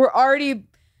Starbucks. Like we're already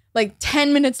like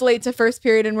 10 minutes late to first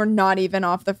period and we're not even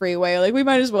off the freeway. Like we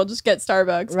might as well just get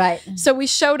Starbucks. Right. So we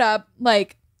showed up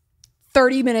like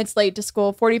 30 minutes late to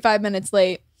school, 45 minutes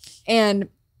late. And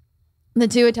the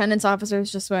 2 attendance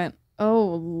officers just went,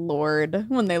 "Oh Lord,"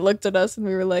 when they looked at us, and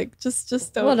we were like, just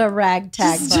don't. What a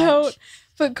ragtag just bunch. don't.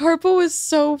 But carpool was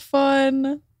so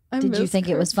fun. Did you think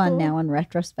it was fun now in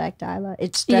retrospect, Isla?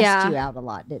 It stressed you out a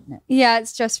lot, didn't it? Yeah, it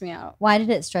stressed me out. Why did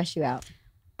it stress you out?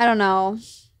 I don't know.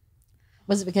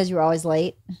 Was it because you were always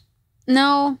late?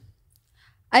 No.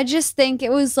 I just think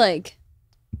it was like...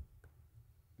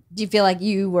 Do you feel like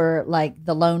you were like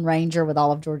the Lone Ranger with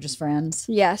all of George's friends?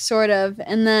 Yeah, sort of.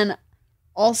 And then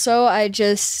also I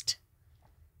just...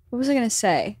 What was I going to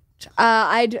say?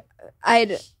 I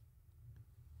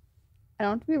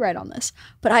don't have to be right on this,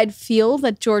 but I'd feel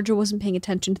that Georgia wasn't paying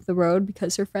attention to the road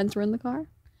because her friends were in the car.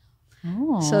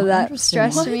 Oh, So that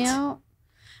interesting. stressed me out.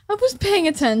 I was paying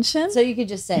attention. So you could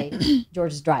just say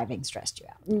George's driving stressed you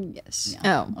out. Yes.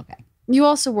 Yeah. Oh. Okay. You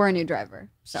also were a new driver,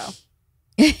 so.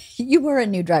 You were a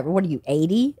new driver. What are you,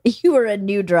 80? You were a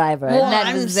new driver. Well, And that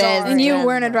I'm is sorry. very And you good.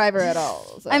 weren't a driver at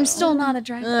all. So. I'm still not a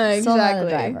driver. Still not a Exactly.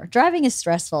 driver. Driving is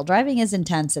stressful. Driving is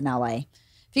intense in LA.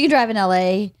 If you can drive in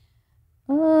LA,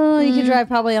 you can drive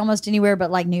probably almost anywhere but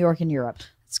like New York and Europe. I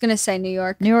was going to say New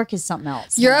York. New York is something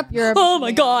else. Europe. Oh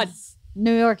my God.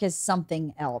 New York is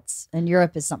something else. And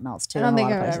Europe is something else too. I don't in a think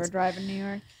lot I of would places. ever drive in New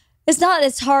York. It's not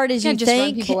as hard as you can't just run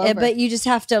think, people over. but you just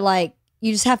have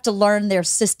to learn their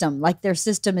system. Like their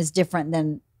system is different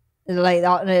than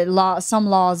some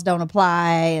laws don't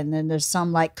apply, and then there's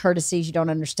some like courtesies you don't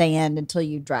understand until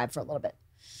you drive for a little bit.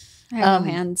 I have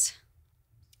no hands.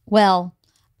 Well,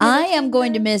 I am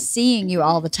going to miss seeing you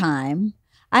all the time.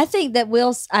 I think that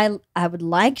I would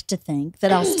like to think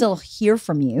that I'll still hear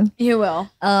from you. You will.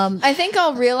 I think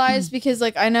I'll realize because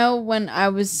like I know when I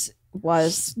was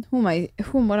what am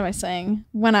I saying?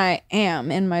 When I am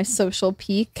in my social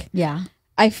peak, Yeah.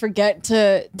 I forget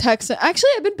to text.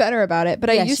 Actually, I've been better about it, but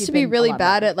I Yes, used you've to be been a really lot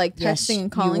bad better. at like Yes, texting and you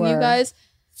calling you were. guys.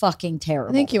 Fucking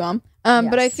terrible. Thank you, Mom.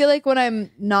 But I Yes. feel like when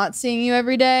I'm not seeing you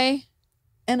every day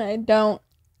and I don't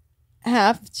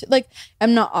have to, like,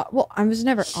 I'm not, well, I was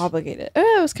never obligated.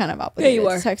 I was kind of obligated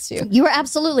to text you. You were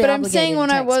absolutely But I'm obligated saying to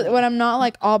when I text was, me. when I'm not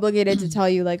like obligated to tell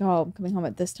you like, oh, I'm coming home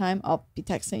at this time, I'll be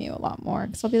texting you a lot more.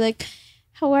 Cause I'll be like,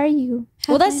 how are you?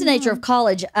 Well, that's the nature of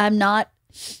college.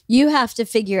 You have to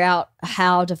figure out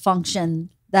how to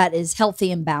function that is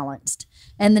healthy and balanced.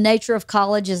 And the nature of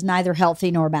college is neither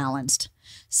healthy nor balanced.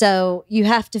 So you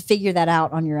have to figure that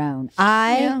out on your own.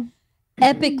 I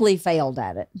epically failed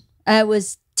at it. It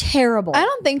was terrible. I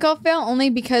don't think I'll fail only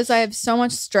because I have so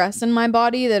much stress in my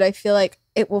body that I feel like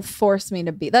it will force me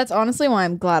to be. That's honestly why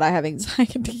I'm glad I have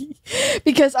anxiety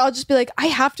because I'll just be like, I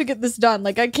have to get this done.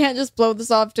 Like I can't just blow this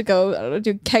off to go, I don't know,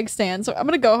 do keg stand. So I'm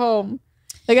going to go home.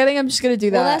 Like I think I'm just going to do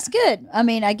that. Well, that's good. I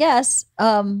mean, I guess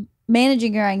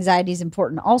managing your anxiety is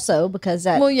important also because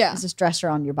that is a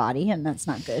stressor on your body and that's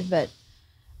not good. But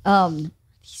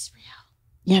these real.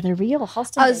 Yeah, they're real.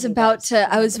 Halston I was about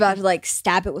to like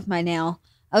stab it with my nail.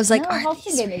 I was like, no, are Halston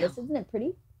these gave me real? this. Isn't it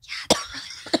pretty?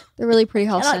 They're really pretty,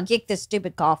 I'll Halston. kick this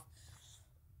stupid cough.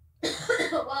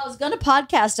 Well, I was going to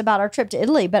podcast about our trip to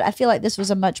Italy, but I feel like this was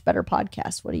a much better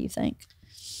podcast. What do you think?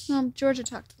 Georgia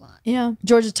talked a lot. Yeah.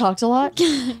 Georgia talked a lot.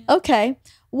 Okay.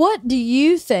 What do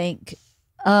you think?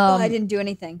 I didn't do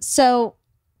anything. So,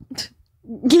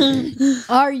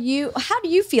 how do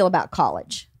you feel about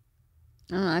college?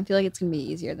 I don't know. I feel like it's going to be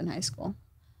easier than high school.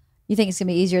 You think it's going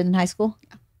to be easier than high school?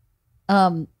 Yeah.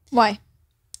 Why?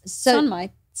 It's on So, my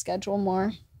schedule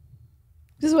more.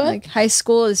 Because what? Like high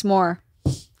school is more.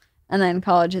 And then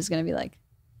college is going to be like.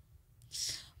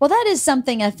 well, that is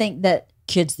something I think that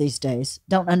kids these days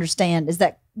don't understand is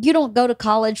that you don't go to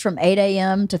college from 8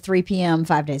 a.m. to 3 p.m.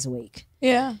 5 days a week.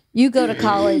 Yeah. You go to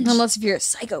college. Unless if you're a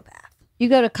psychopath. You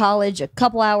go to college a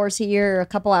couple hours here, a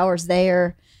couple hours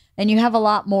there, and you have a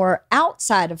lot more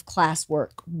outside of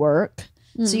classwork work.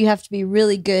 So you have to be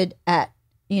really good at,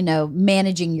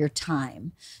 managing your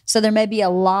time. So there may be a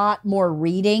lot more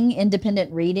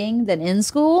independent reading than in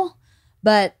school,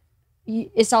 but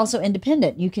it's also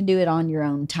independent. You can do it on your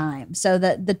own time. So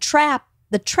the trap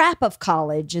of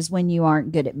college is when you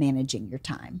aren't good at managing your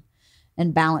time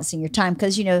and balancing your time.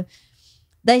 Because,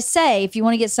 they say if you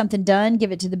want to get something done,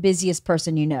 give it to the busiest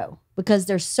person you know, because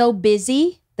they're so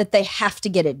busy that they have to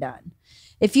get it done.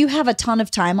 If you have a ton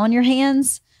of time on your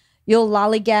hands, you'll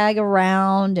lollygag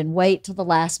around and wait till the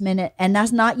last minute. And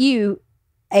that's not you.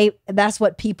 That's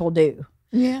what people do.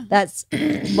 Yeah. That's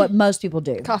what most people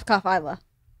do. Cough, cough, Isla.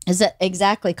 Is that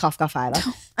exactly cough, cough, Isla?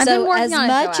 I've So been working as on it,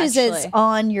 much though, as it's actually.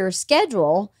 on your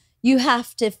schedule, you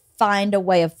have to find a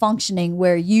way of functioning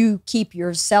where you keep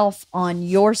yourself on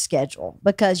your schedule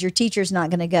because your teacher's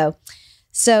not going to go,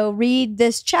 so read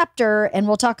this chapter and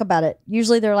we'll talk about it.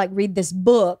 Usually they're like, read this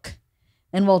book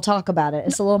and we'll talk about it.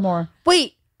 It's a little more.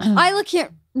 Wait, Isla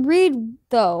can't read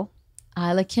though.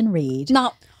 Isla can read.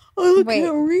 Not. I Wait.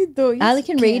 can't read though. Yes, Isla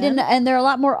can read, and there are a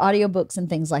lot more audiobooks and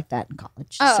things like that in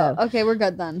college. Oh, so okay, we're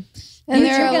good then. And you're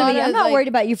there are a gonna lot be, of, I'm not like, worried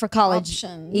about you for college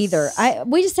options. either.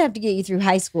 We just have to get you through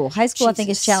high school. High school, I think,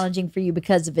 is Jesus. challenging for you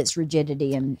because of its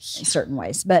rigidity in certain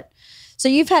ways. But so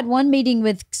you've had one meeting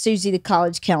with Susie, the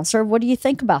college counselor. What do you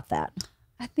think about that?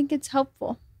 I think it's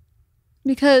helpful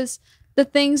because the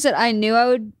things that I knew I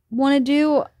would want to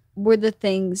do were the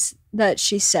things that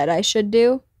she said I should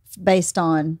do. Based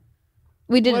on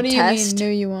We did What a do test. you mean?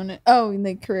 Knew you wanted? Oh,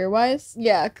 like career wise?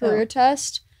 Yeah, career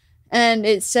test. And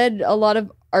it said a lot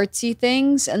of artsy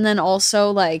things and then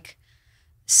also like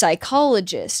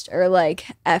psychologist or like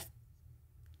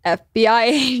FBI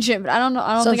agent. But I don't know.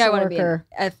 I don't think I Social want to be an worker.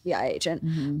 FBI agent.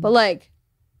 Mhm. But like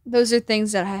those are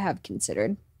things that I have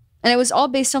considered. And it was all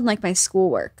based on like my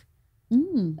schoolwork.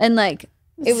 Mm. And like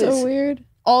It's was- so weird.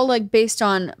 all like based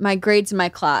on my grades in my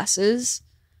classes.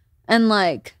 And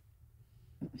like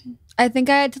I think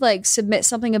I had to like submit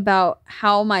something about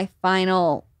how my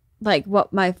final like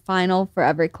what my final for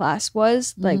every class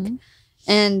was. Like Mhm.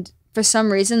 and for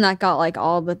some reason that got like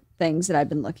all the things that I've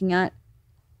been looking at.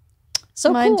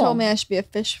 So Mine cool. told me I should be a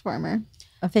fish farmer.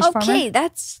 A fish farmer.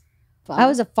 that's fun. I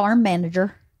was a farm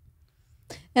manager.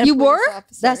 And a You police were?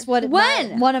 officer. That's what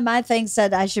When? one of my things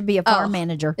said. I should be a farm Oh.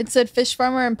 manager. It said fish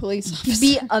farmer and police officer.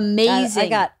 be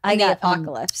amazing. I in the got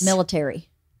apocalypse. military.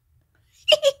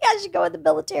 I should go in the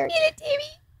military.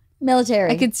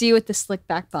 Military. I could see you with the slick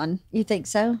back bun. You think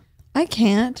so? I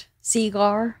can't.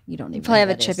 Cigar. You don't even You probably know have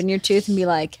a what that chip is. in your tooth and be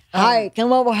like, Hi,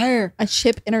 come over here. A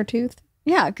chip in her tooth.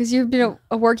 yeah, because you've been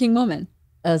a working woman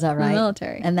Oh, is that in the right?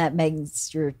 military. And that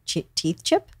makes your teeth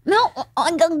chip? No,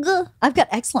 I've got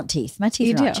excellent teeth. My teeth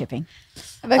You are not do. chipping. I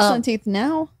have excellent teeth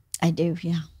now. I do,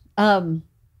 yeah.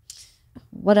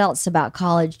 What else about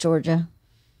college, Georgia?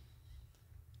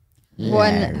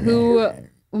 one who.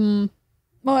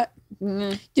 What?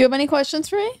 Mm, Do you have any questions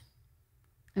for me?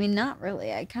 I mean, not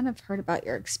really. I kind of heard about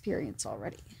your experience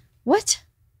already. What?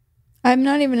 I'm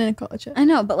not even in college yet. I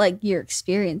know, but like your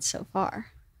experience so far.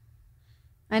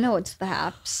 I know it's the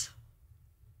haps.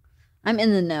 I'm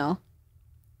in the know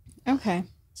Okay.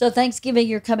 So Thanksgiving,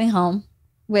 you're coming home.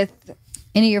 with.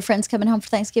 Any of your friends coming home for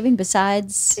Thanksgiving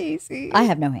besides? Daisy. I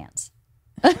have no hands.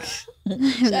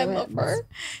 I love her.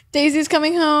 Daisy's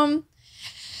coming home.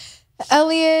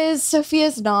 Ellie is.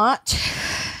 Sophia's not.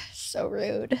 So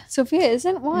rude. Sophia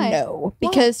isn't? Why? No,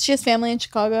 because she has family in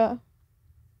Chicago.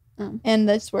 And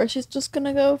that's where she's just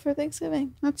gonna go for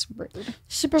Thanksgiving. That's rude.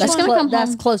 Super That's, fun. gonna come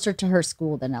that's home. closer to her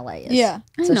school than LA is. Yeah.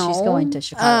 I So know. she's going to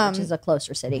Chicago, which Um, is a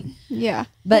closer city. Yeah.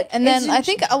 But And then isn't I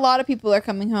think a lot of people are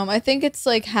coming home. I think it's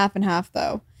like half and half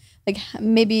though. Like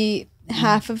maybe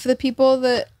half of the people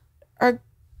that are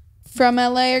from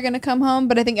LA are gonna come home,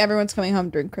 but I think everyone's coming home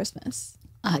during Christmas.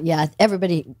 yeah,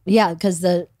 everybody. Yeah, because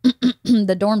the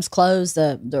the dorms close,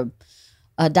 the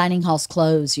dining halls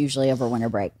close usually over winter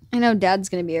break. I know Dad's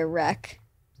gonna be a wreck.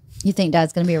 You think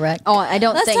Dad's going to be a wreck? Oh, I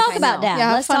don't Let's think. talk I about know. Dad. Yeah,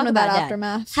 have Let's fun talk with about that Dad.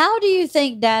 aftermath. How do you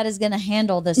think Dad is going to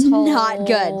handle this whole Not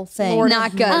good. thing? Lord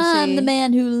Not good. I'm the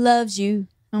man who loves you.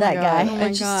 Oh my that God. guy. Oh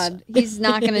my God, he's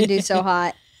not gonna do so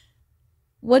hot.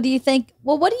 What do you think?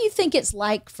 Well, what do you think it's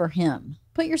like for him?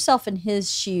 Put yourself in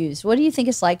his shoes. What do you think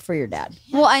it's like for your dad?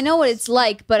 Well, I know what it's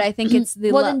like, but I think it's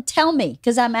the. Well, then tell me,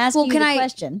 because I'm asking Well, you can the I-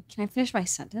 question. Can I finish my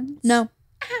sentence? No.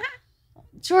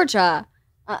 Georgia,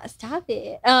 stop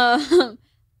it.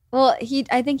 Well,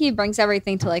 I think he brings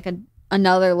everything to like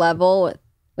another level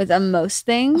with most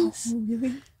things.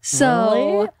 Really? So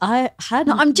Really? I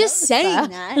hadn't. no, I'm just noticed saying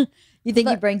that. You think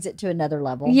he But- brings it to another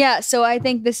level? Yeah, so I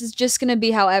think this is just gonna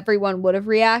be how everyone would have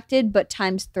reacted, but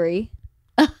times 3.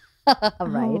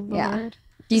 right. Yeah. Lord.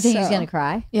 Do you think he's So- going to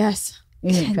cry? Yes.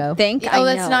 You think so? Think Oh, I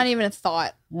that's know. not even a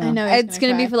thought. Yeah. I know It's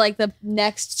gonna be cry. for like the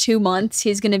next 2 months.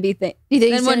 He's gonna be You think then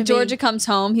he's when gonna Georgia be, comes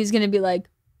home, he's gonna be like,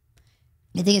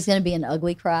 You think it's going to be an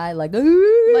ugly cry, like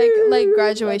like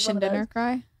graduation like one of dinner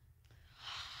cry.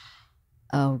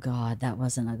 Oh God, that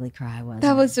was an ugly cry, wasn't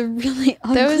that it? was a really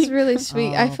ugly. That was really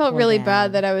sweet. I Oh, felt poor really Dad.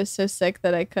 bad that I was so sick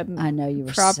that I couldn't I know you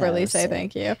were properly so say sick.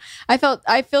 thank you.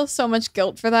 I feel so much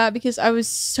guilt for that because I was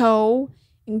so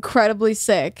incredibly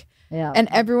sick Yeah, and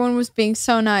everyone was being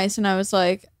so nice and I was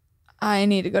like, I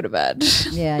need to go to bed.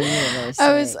 yeah, you were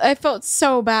really sick. I felt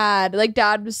so bad. Like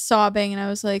Dad was sobbing and I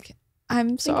was like,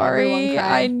 I'm think everyone sorry.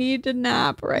 cried. I need to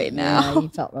nap right Yeah, now. you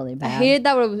felt really I bad. hated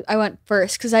that I went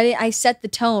first because I set the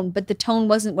tone, but the tone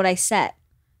wasn't what I set.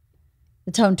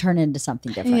 The tone turned into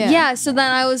something different. Yeah. Yeah, so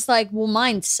then I was like, well,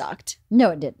 mine sucked. No,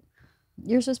 it didn't.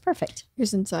 Yours was perfect.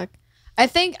 Yours didn't suck. I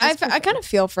think I kind of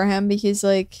feel for him because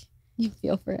like You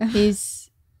feel for him. He's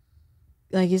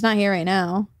not here right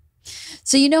now.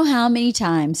 So you know how many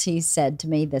times he's said to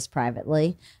me this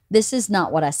privately, this is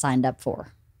not what I signed up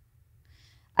for.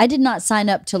 I did not sign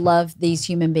up to love these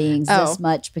human beings this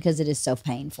much because it is so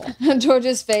painful.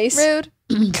 George's face. Rude.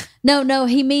 No,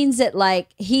 he means it like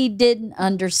he didn't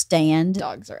understand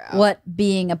Dogs are out. what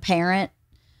being a parent,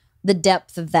 the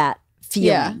depth of that feeling.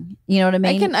 Yeah. You know what I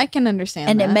mean? I can understand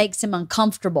And that. it makes him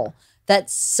uncomfortable.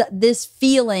 This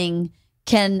feeling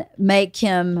can make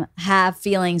him have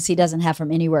feelings he doesn't have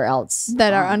from anywhere else.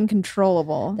 that are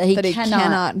uncontrollable. That he cannot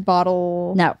cannot-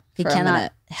 bottle. No, he for a cannot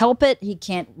minute. help it. He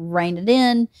can't rein it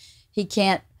in. He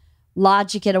can't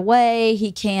logic it away.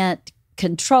 He can't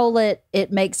control it.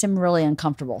 It makes him really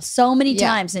uncomfortable. So many Yeah.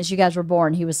 times since you guys were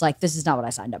born, he was like, this is not what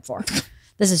I signed up for.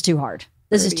 This is too hard.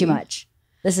 This is too Rudy. much.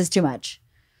 This is too much.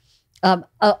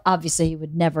 Obviously, he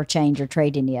would never change or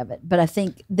trade any of it. But I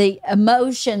think the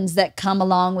emotions that come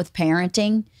along with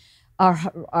parenting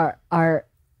are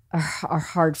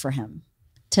hard for him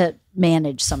to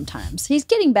manage sometimes. He's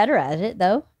getting better at it,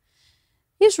 though.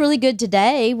 He was really good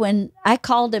today when I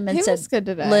called him and He said, was good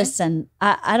today. listen,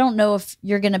 I don't know if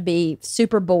you're going to be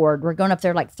super bored. We're going up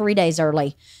there like 3 days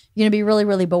early. You're going to be really,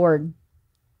 really bored.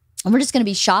 And we're just going to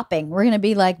be shopping. We're going to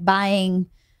be like buying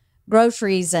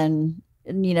groceries and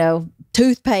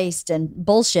toothpaste and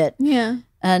bullshit. Yeah.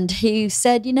 And he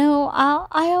said,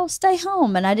 I'll stay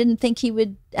home. And I didn't think he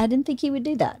would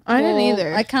do that. I didn't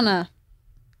either. I kind of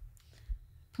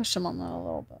pushed him on that a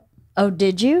little bit. Oh,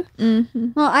 did you?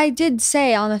 Mm-hmm. Well, I did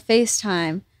say on the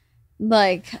FaceTime,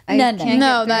 like, I No, no. can't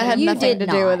No, get that through had it. You nothing did to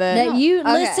do with it. That you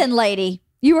Okay. listen, lady.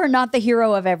 You are not the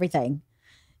hero of everything.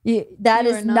 That You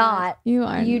is are not. You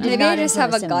are. You not. did Maybe not I just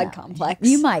have a influence him God that way. complex.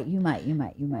 You might.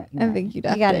 I think you'd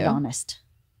have You got it to. honest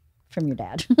from your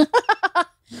dad.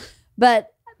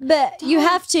 but you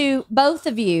have to, both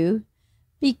of you,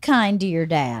 be kind to your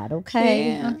dad,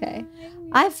 okay? Yeah. Okay.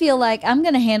 I feel like I'm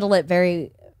going to handle it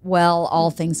very well,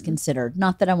 all things considered.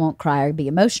 Not that I won't cry or be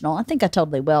emotional. I think I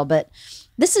totally will. But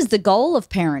this is the goal of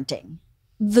parenting.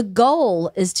 The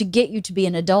goal is to get you to be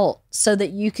an adult so that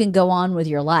you can go on with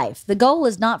your life. The goal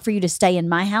is not for you to stay in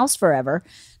my house forever.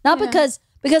 Not Yeah.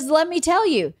 because let me tell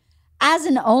you, as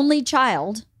an only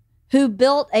child who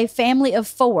built a family of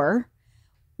 4,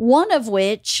 one of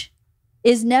which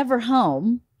is never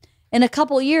home, in a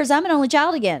couple of years, I'm an only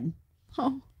child again.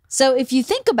 Oh. So if you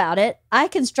think about it, I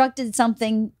constructed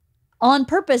something on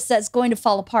purpose that's going to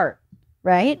fall apart,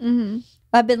 right? Mm-hmm.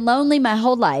 I've been lonely my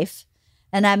whole life,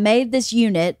 and I made this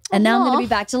unit, and now I'm going Aw. to be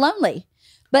back to lonely.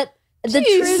 But the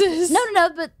Jesus. truth, no,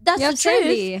 but that's You the have truth.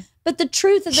 Sandy. But the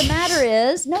truth of the matter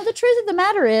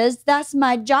is, that's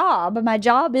my job. My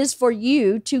job is for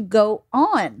you to go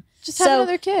on. Just have So-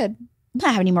 another kid. I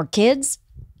don't have any more kids,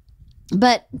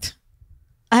 but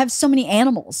I have so many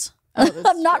animals. Oh, that's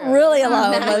I'm not true. really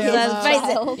alone. Max Let's is a face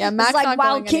it. child. Yeah, Max It's like not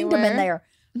Wild going Kingdom in anywhere.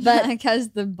 there. But Like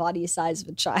has the body size of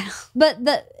a child.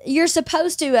 you're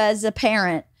supposed to, as a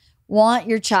parent, want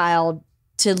your child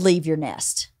to leave your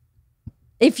nest.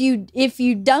 If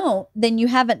you don't, then you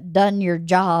haven't done your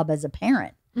job as a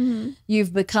parent. Mm-hmm.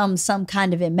 You've become some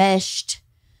kind of enmeshed.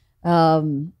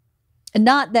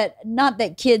 Not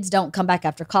that kids don't come back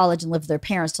after college and live with their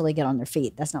parents till they get on their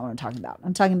feet. That's not what I'm talking about.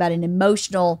 I'm talking about an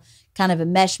emotional kind of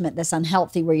enmeshment that's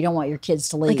unhealthy, where you don't want your kids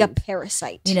to leave. Like a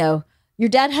parasite. Your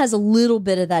dad has a little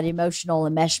bit of that emotional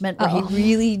enmeshment where Uh-oh. he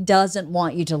really doesn't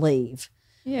want you to leave,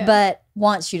 Yeah. but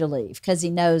wants you to leave because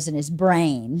he knows in his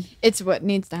brain it's what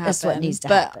needs to happen. that's what needs to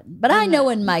But happen. But I know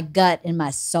in my gut, in my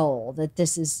soul, that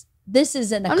this is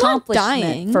an not accomplishment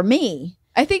dying. for me.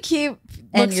 I think he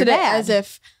looks your at dad. it as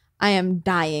if I am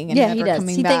dying and Yeah, he never does.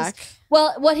 coming He back.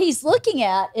 Well, what he's looking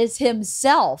at is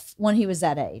himself when he was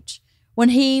that age. When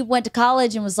he went to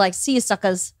college and was like, see you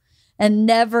suckers, and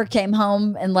never came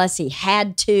home unless he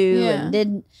had to Yeah. and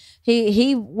didn't.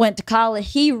 He went to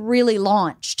college. He really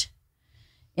launched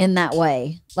in that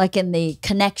way, like in the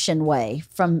connection way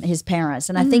from his parents.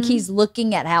 And I think he's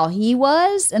looking at how he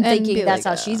was and And thinking be that's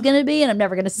like, how she's going to be, and I'm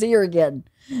never going to see her again.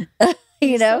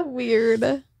 You So know? weird.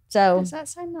 So Does that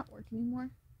sign not work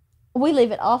anymore? we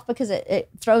leave it off because it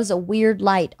throws a weird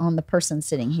light on the person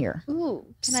sitting here. Ooh.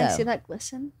 Can I So. see that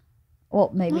glisten? Well,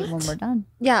 maybe when What? we're done.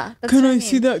 Yeah. That's what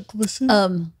mean. that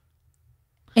glisten?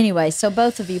 Anyway, so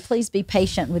both of you, please be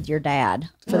patient with your dad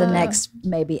for the next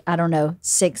maybe, I don't know,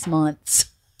 6 months.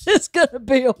 It's gonna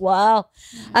be a while.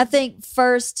 I think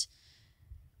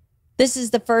this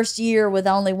is the first year with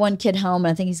only one kid home,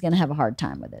 and I think he's gonna have a hard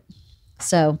time with it.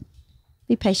 So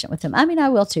be patient with him. I mean, I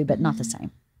will too, but not the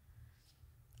same.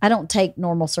 I don't take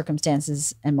normal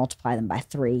circumstances and multiply them by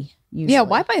 3. Usually. Yeah,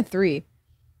 why by 3?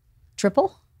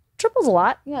 Triple? Triple's a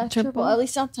lot. Yeah, Triple. At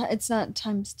least it's not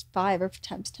times 5 or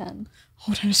times 10.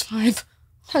 Oh, times 5.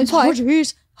 Times Oh, 5.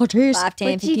 jeez. Oh, jeez. 5,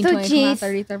 10, 15, 20, 25,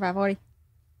 30, 35, 40.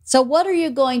 So what are you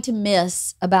going to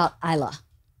miss about Isla?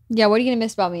 Yeah, what are you going to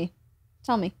miss about me?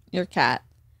 Tell me. Your cat.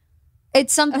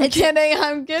 It's something. I'm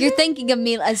kidding. You're thinking of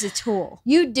me as a tool.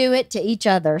 You do it to each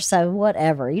other, so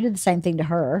whatever. You did the same thing to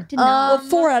her. Did not. Well,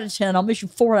 4 out of 10. I'll miss you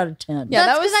 4 out of 10. Yeah,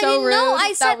 That's that was 'cause I so didn't rude. know.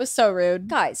 I said- that was so rude.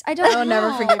 Guys, I don't I'll never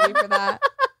know. forgive you for that.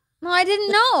 No, I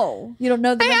didn't know. You don't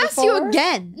know the I number asked 4? you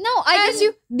again. No, I asked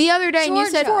you the other day, and you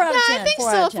Georgia. said 4 out of yeah, 10, I think 4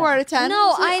 still out a of 4 out of 10.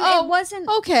 No, So, it wasn't.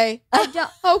 Okay. I don't.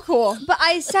 Oh, cool. But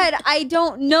I said I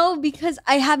don't know because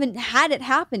I haven't had it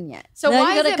happen yet. So now why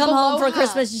you're is going it to come home below for half?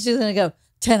 Christmas. She's going to go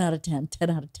 10 out of 10. 10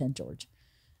 out of 10, George.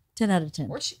 10 out of 10.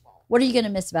 Or she won't. What are you going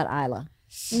to miss about Isla?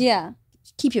 Yeah.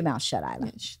 Keep your mouth shut,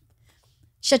 Isla.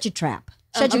 Shut your trap.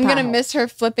 Shut I'm your gonna pie hole. miss her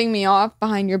flipping me off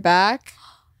behind your back.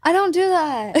 I don't do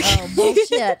that. Oh,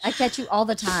 bullshit. I catch you all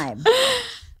the time.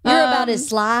 You're about as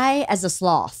sly as a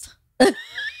sloth.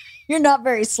 You're not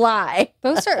very sly,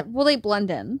 Both are. Will they blend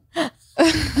in?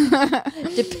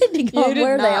 depending You on did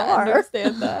where they not are.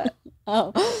 understand that.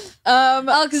 Oh,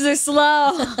 Oh, because they're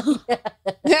slow.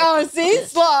 yeah, see,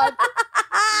 sloth.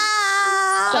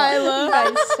 Stop. You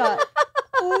guys stop.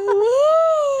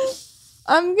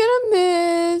 I'm gonna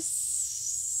miss.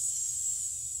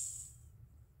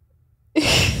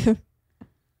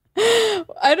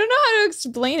 I don't know how to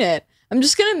explain it. I'm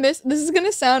just gonna miss. This is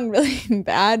gonna sound really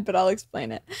bad, but I'll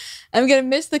explain it. I'm gonna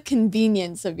miss the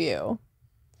convenience of you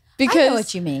I because know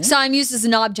what you mean. So I'm used as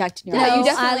an object in your Yeah, life. you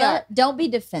definitely are. Don't be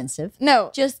defensive.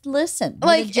 no, Just listen with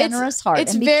like a generous it's, heart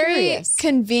It's and be very curious.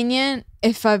 convenient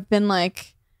if I've been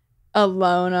like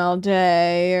alone all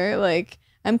day or like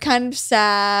I'm kind of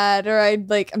sad or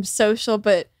I'm social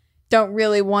but don't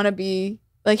really want to be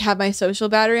like have my social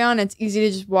battery on. It's easy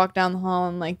to just walk down the hall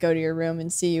and like go to your room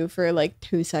and see you for like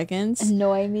 2 seconds.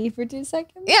 Annoy me for 2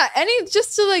 seconds. Yeah,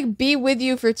 just to like be with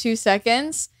you for 2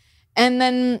 seconds and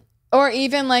then or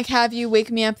even like have you wake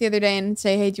me up the other day and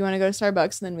say, hey, do you want to go to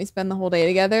Starbucks? And then we spend the whole day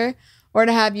together. Or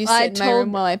to have you sit I in my told-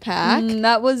 room while I pack.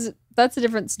 That's a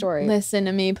different story. Listen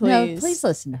to me, please. No, please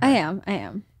listen to her. I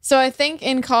am. So I think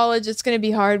in college it's going to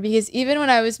be hard because even when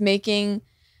I was making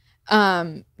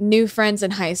new friends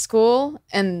in high school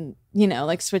and,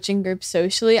 like switching groups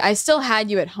socially, I still had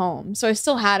you at home. So I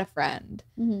still had a friend.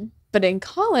 Mm-hmm. But in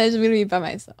college, I'm going to be by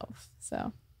myself.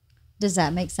 So Does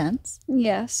that make sense?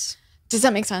 Yes. does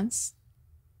that make sense?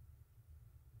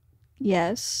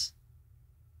 Yes.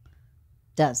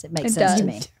 Does it make It sense to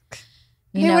does.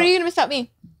 me? Hey, what are you going to miss about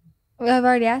me? I've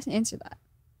already answered that.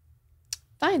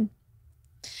 Fine.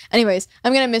 Anyways,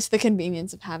 I'm going to miss the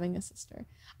convenience of having a sister.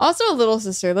 Also a little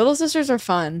sister. Little sisters are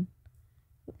fun.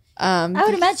 I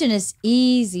would imagine it's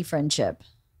easy friendship.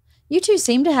 You two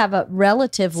seem to have a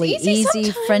relatively It's easy easy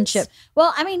sometimes. friendship.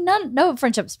 Well, I mean, no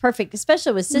friendship's perfect,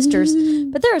 especially with sisters.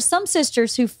 But there are some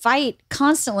sisters who fight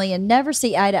constantly and never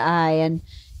see eye to eye and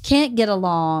can't get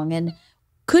along and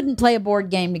couldn't play a board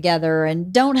game together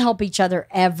and don't help each other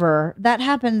ever. That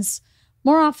happens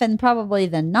more often probably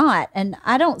than not. And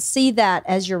I don't see that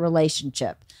as your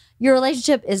relationship. Your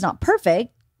relationship is not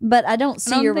perfect, but I don't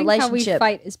see your How we relationship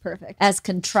fight is perfect. as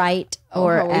contrite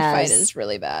or how we as fight is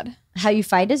really bad. how you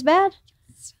fight is bad.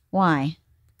 Why?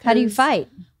 How do you 'Cause fight?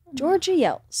 Georgia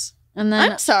yells, and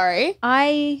then I'm sorry.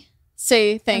 I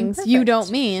Say things you perfect. don't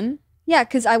mean.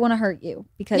 because I want to hurt you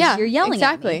because you're yelling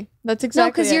exactly. at me. That's No,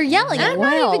 exactly. because you're it. yelling at I'm me.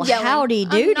 not Well, even yelling. howdy I'm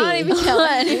doody. not even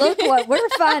yelling. Look what we're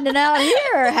finding out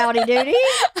here. Howdy doody.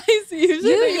 I usually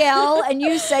You yell and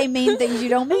you say mean things you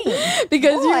don't mean.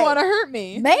 because you Boy. want to hurt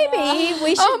me. Maybe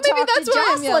we should maybe talk that's to why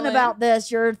I'm Jocelyn yelling. about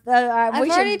this. I've we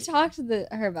already should. talked to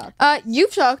her about that.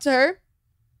 You've talked to her.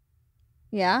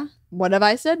 Yeah, What have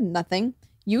I said? Nothing.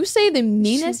 You say the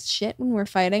meanest shit when we're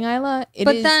fighting, Isla. It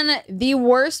but is then the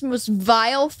worst, most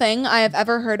vile thing I have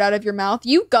ever heard out of your mouth.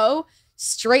 You go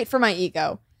straight for my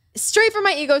ego. Straight for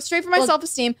my ego, straight for my Well,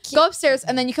 self-esteem. Go upstairs,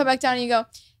 and then you come back down and you go,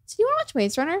 so you want to watch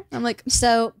Maze Runner? I'm like,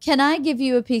 So, can I give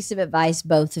you a piece of advice,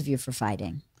 both of you, for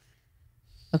fighting?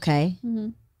 Okay.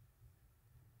 Mhm.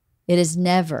 It is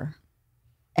never,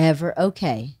 ever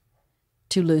okay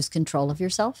to lose control of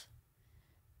yourself.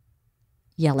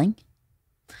 Yelling.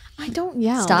 I don't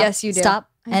yell. Stop. Yes, you do. Stop.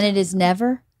 I And it don't. is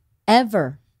never,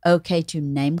 ever okay to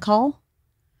name call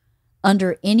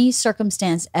under any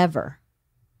circumstance ever.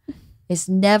 It's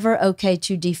never okay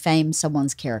to defame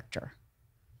someone's character.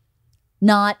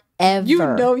 Not ever. You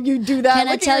know you do that. Can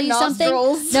I Look at tell your you something?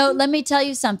 nostrils. No, let me tell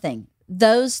you something.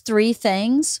 Those 3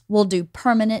 things will do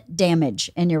permanent damage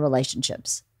in your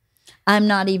relationships. I'm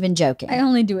not even joking. I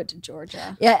only do it to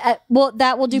Georgia. Yeah, well,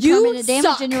 that will do You permanent damage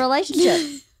suck. in your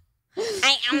relationship.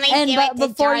 But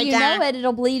before you know it,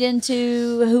 it'll bleed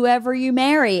into whoever you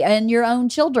marry and your own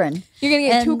children. You're gonna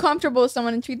get too comfortable with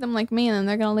someone and treat them like me, and then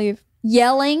they're gonna leave.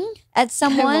 Yelling at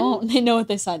someone. They know what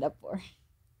they signed up for.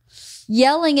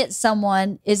 Yelling at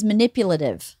someone is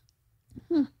manipulative.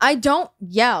 I don't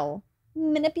yell.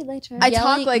 Manipulator. I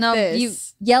talk like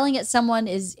this. Yelling at someone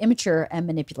is immature and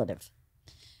manipulative.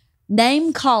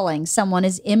 Name calling someone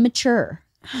is immature,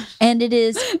 and it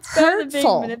is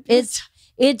hurtful.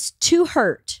 It's to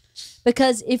hurt,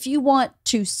 because if you want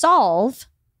to solve,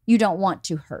 you don't want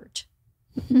to hurt.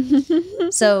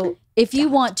 So if you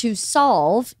want to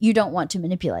solve, you don't want to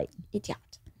manipulate. Idiot.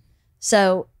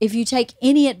 So if you take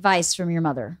any advice from your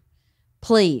mother,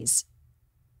 please.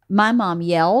 My mom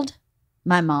yelled.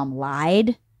 My mom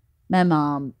lied. My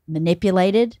mom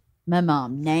manipulated. My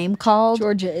mom name called.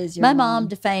 Georgia is your My mom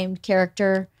defamed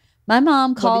character. My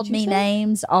mom called me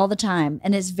names all the time,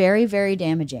 and it's very, very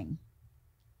damaging.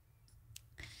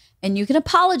 And you can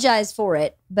apologize for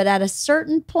it, but at a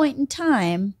certain point in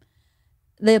time,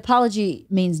 the apology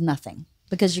means nothing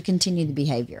because you continue the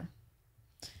behavior.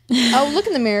 Oh, look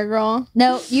in the mirror, girl.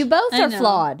 No, you both are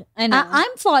flawed. I know.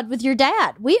 I'm flawed with your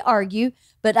dad. We argue,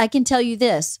 but I can tell you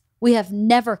this. We have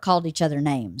never called each other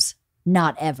names.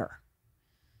 Not ever.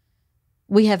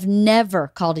 We have never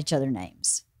called each other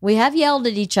names. We have yelled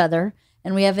at each other,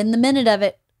 and we have, in the minute of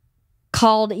it,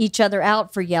 called each other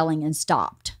out for yelling and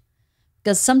stopped.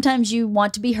 Because sometimes you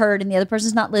want to be heard and the other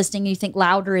person's not listening, and you think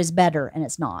louder is better, and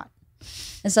it's not.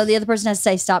 And so the other person has to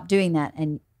say, stop doing that,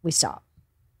 and we stop.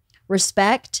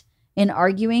 Respect in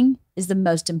arguing is the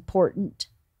most important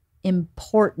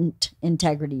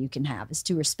integrity you can have, is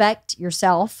to respect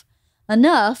yourself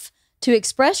enough to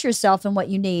express yourself and what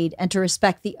you need, and to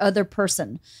respect the other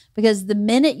person. Because the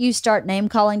minute you start name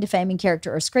calling, defaming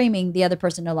character, or screaming, the other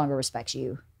person no longer respects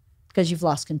you because you've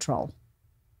lost control.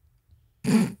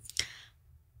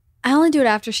 I only do it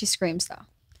after she screams, though.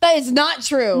 That is not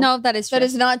true. No, that is true. That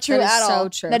is not true at all. So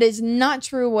true. That is not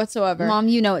true whatsoever. Mom,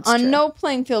 you know it's true. On no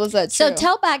playing field is that true. So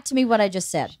tell back to me what I just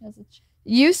said.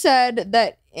 You said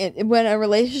that when a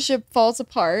relationship falls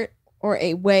apart, or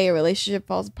a way a relationship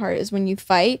falls apart, is when you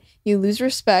fight, you lose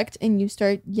respect, and you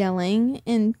start yelling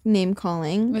and name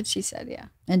calling. What she said, yeah.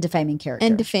 And defaming character.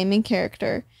 And defaming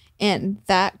character. And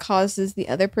that causes the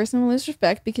other person to lose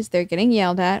respect because they're getting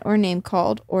yelled at or name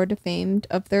called or defamed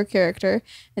of their character.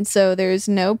 And so there's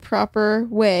no proper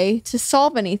way to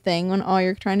solve anything when all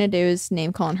you're trying to do is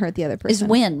name call and hurt the other person. Is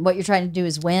win. What you're trying to do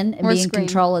is win and Or be in scream.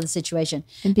 control of the situation.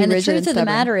 And be And the rigid truth and of the stubborn.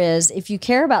 matter is, if you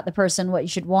care about the person, what you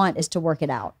should want is to work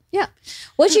it out. Yeah.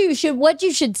 What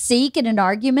you should seek in an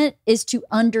argument is to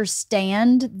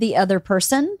understand the other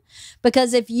person.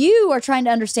 Because if you are trying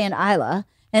to understand Isla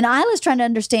and Isla's trying to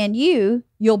understand you,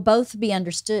 you'll both be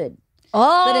understood.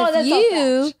 Oh,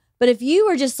 But if you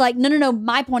are just like, no,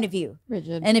 my point of view.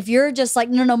 rigid. And if you're just like,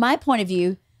 no, my point of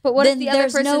view. But what then if the other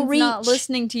there's person's no not reach.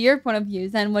 listening to your point of view?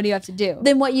 Then what do you have to do?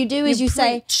 Then what you do is you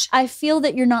say, preach. I feel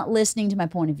that you're not listening to my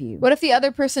point of view. What if the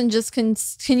other person just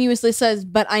continuously says,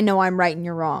 but I know I'm right and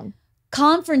you're wrong?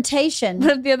 Confrontation.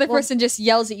 What if the other person just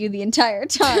yells at you the entire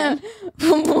time?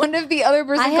 What if the other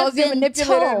person I have calls you a been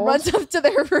manipulator and told- runs up to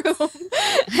their room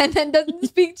and then doesn't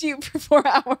speak to you for 4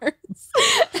 hours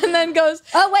and then goes,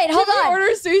 Oh, wait, hold "Can we on.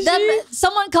 order sushi?"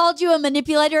 Someone called you a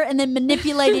manipulator and then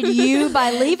manipulated you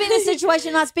by leaving the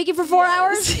situation, not speaking for 4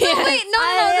 hours? Yeah. Wait,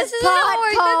 no, this is pot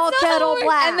not called kettle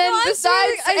black. And then No, I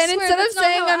besides, swear- I and swear instead of that's not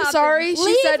saying how it I'm happened. sorry,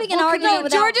 she said, Leaving an "Well, argument No,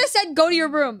 without- Georgia said go to your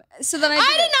room. So then I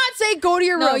I did not say go to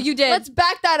your room. No, you did. Let's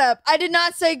back that up. I did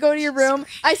not say go to your room.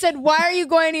 I said, why are you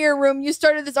going to your room? You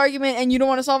started this argument and you don't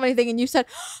want to solve anything. And you said,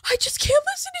 I just can't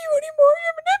listen to you anymore.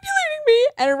 You're manipulating me.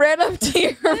 And ran up to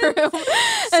your room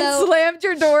and So- slammed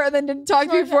your door and then didn't talk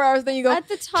to you for 4 hours. Then you go, At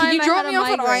the time, can you I drop had me a off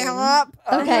an migraine. IHOP?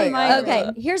 Okay, my okay.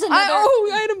 God. Here's another.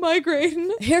 I had a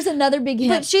migraine. Here's another big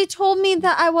hint. But she told me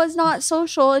that I was not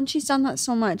social, and she's done that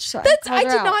so much. So I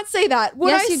did not say that. What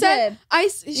Yes, I you said,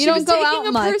 did. she don't was go taking out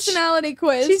a much. personality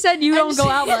quiz. She said you And don't go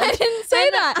out much. I didn't say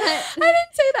that. I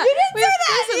didn't say that. You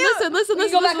didn't say that. Listen.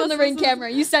 You go back on the ring camera.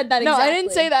 You said that. No, exactly. I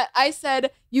didn't say that. I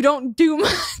said you don't do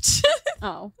much.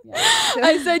 Oh, yeah.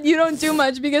 I said you don't do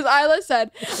much because Isla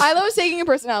was taking a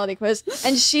personality quiz,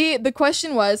 and the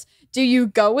question was, do you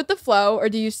go with the flow or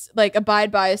do you like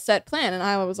abide by a set plan? And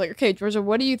Isla was like, okay, Georgia,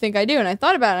 what do you think I do? And I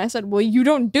thought about it and I said, well, you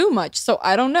don't do much, so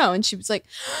I don't know. And she was like,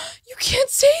 you can't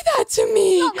say that to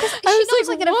me. She knows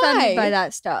I get offended by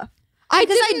that stuff.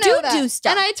 Because I do do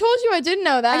stuff. And I told you I didn't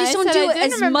know that. I just don't said do it didn't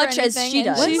as remember much as anything, she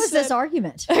and does. When was this said-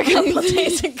 argument? A couple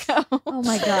days ago. Oh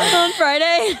my God. On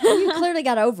Friday. You clearly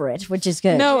got over it, which is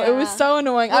good. No, it was Yeah. so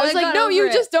annoying. Well, I was I like, got no, over you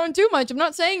it. just don't do much. I'm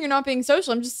not saying you're not being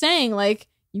social. I'm just saying, like,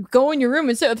 you go in your room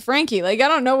and sit with Frankie. Like, I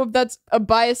don't know if that's a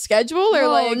biased schedule or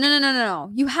No, like.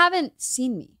 no. You haven't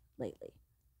seen me lately.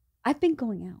 I've been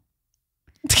going out.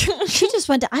 She just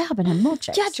went to IHOP and had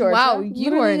milkshakes. Yeah, Georgia. Wow, you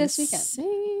Literally are this weekend.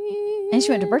 insane. And she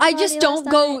went to birthday I just party don't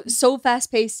last go night. so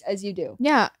fast paced as you do.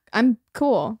 Yeah, I'm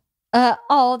cool.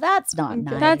 Oh, that's not I'm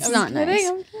nice. kidding. That's I'm not kidding, nice.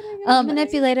 I'm kidding, I'm kidding.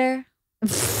 Manipulator.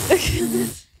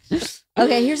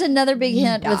 Okay, here's another big You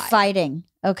hint with die. fighting.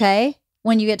 Okay,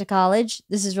 when you get to college,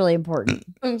 this is really important.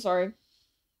 I'm sorry.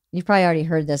 You've probably already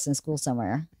heard this in school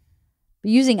somewhere. But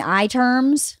using I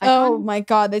terms, Oh my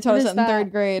God, they taught What us is that in that?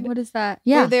 third grade. What is that?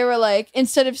 yeah, Where they were like,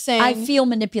 instead of saying I feel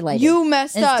manipulated. you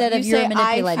messed up, Instead you of you're say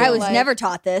manipulated. I I feel was like. never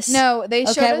taught this. No, they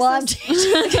showed Okay, us well, I'm this.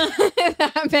 teaching.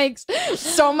 That makes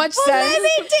so much Well, sense. let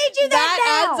me teach you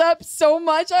that adds now. up so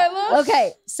much. I love.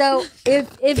 Okay, so if That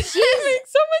she's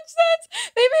makes so much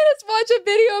sense. They made us watch a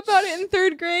video about it in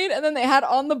third grade, and then they had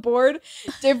on the board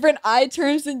different I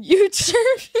terms and U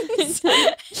terms.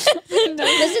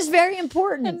 this is very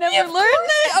important. I never learned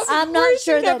that. Of I'm not course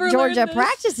you sure that never Georgia learned this.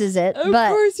 practices it, Of but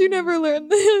course, you never learned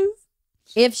this.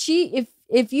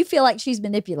 if you feel like she's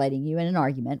manipulating you in an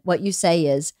argument, what you say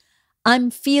is, "I'm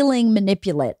feeling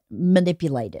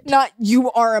manipulated." Not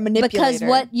you are a manipulator.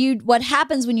 Because what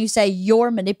happens when you say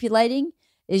you're manipulating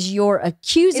is you're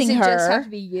accusing Does it her. just have to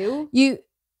be you?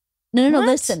 No. What?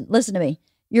 Listen to me.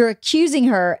 You're accusing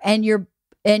her, and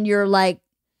you're like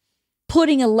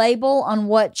putting a label on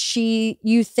what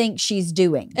you think she's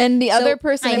doing. And the So, other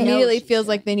person I know immediately she's feels doing.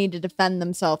 like they need to defend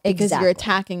themselves because Exactly. you're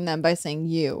attacking them by saying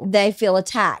you. They feel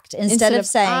attacked instead of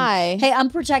saying, I. "Hey, I'm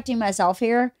protecting myself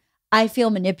here. I feel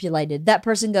manipulated." That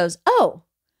person goes, "Oh,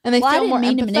 And they well, I feel didn't more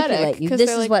mean to empathetic manipulate you. 'cause This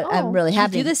they're is like, what oh, I'm really You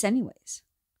having." do this anyways.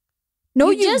 No,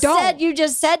 you you don't. You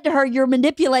just said to her, "You're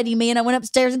manipulating me," and I went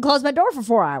upstairs and closed my door for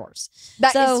 4 hours.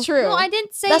 That So- is true. No, I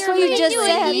didn't say That's you're what you just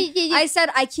manipulating. I said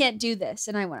I can't do this,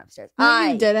 and I went upstairs. No,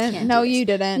 I you didn't. can't No, do this. you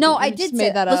didn't. No, You I just did made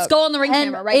say that Let's up. go on the ring And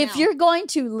camera right if now. you're going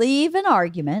to leave an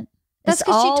argument, That's it's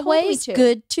 'cause she told me always to.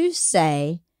 good to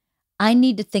say, "I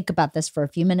need to think about this for a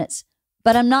few minutes,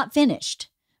 but I'm not finished."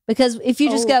 Because if you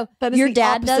just go, that is "Your the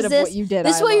dad opposite does of this," what you did,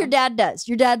 this is what Isla. your dad does.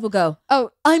 Your dad will go,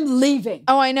 Oh. "I'm leaving."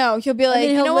 Oh, I know. He'll be like, then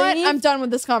you he'll know what? leave. I'm done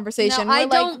with this conversation. No, I We're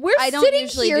like, don't- we're I don't sitting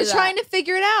usually here do that. trying to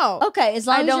figure it out. Okay, as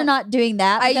long I as you're don't- not doing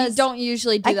that, I because don't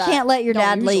usually do I that. can't let your Don't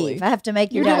dad usually. leave. I have to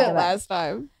make your You did dad it go back. last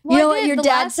time. You know I what did your the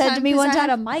dad last said to time me 'cause one I time? had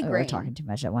a Oh, we're migraine. talking too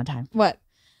much at one time. What?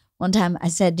 One time I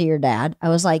said to your dad, I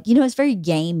was like, "It's very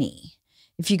gamey.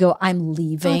 If you go, I'm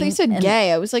leaving." Oh, they said and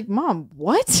gay. I was like, Mom,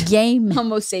 what? Game,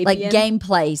 Homo sapien. like game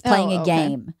plays, playing Oh, a okay.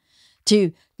 game,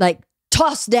 to like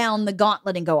toss down the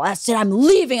gauntlet and go, "I said I'm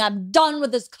leaving. I'm done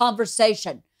with this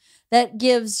conversation." That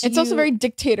gives It's you also very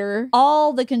dictator.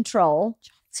 all the control.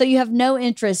 So you have no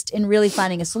interest in really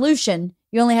finding a solution.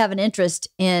 You only have an interest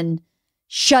in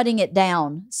shutting it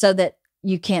down so that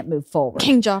you can't move forward.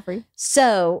 King Joffrey.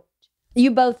 So you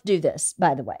both do this,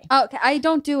 by the way. Okay, I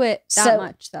don't do it that So-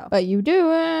 much though. But you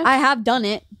do it. I have done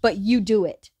it, but you do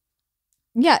it.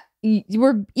 yeah, you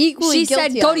were equally She said,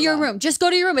 guilty, "Go to your Isla. room. Just go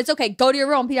to your room. It's okay. Go to your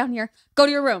room. Be down here. Go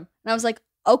to your room." And I was like,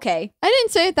 "Okay." I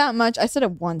didn't say it that much. I said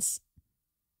it once.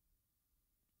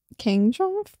 King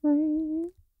Joffrey.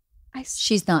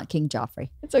 She's not King Joffrey.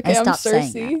 It's okay. I I'm stopped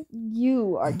saying Cersei.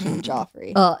 You are King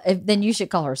Joffrey. Then you should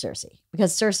call her Cersei,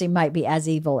 because Cersei might be as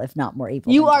evil, if not more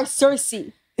evil. You than are Joffrey.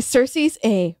 Cersei. Cersei's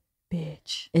a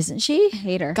bitch. Isn't she? I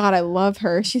hate her. God, I love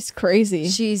her. She's crazy.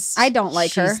 I don't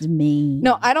like her. She's mean.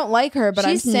 No, I don't like her, but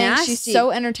She's I'm saying nasty. she's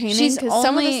so entertaining She's because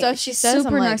some of the only- stuff she she's says,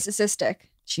 super I'm like, narcissistic.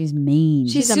 she's mean.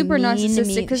 She's a super mean, narcissistic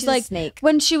mean- because she's a like snake.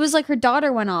 when she was like her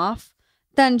daughter went off,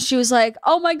 then she was like,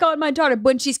 "Oh my god, my daughter!"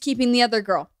 When she's keeping the other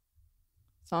girl,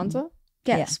 Sansa.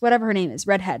 yes, whatever her name is,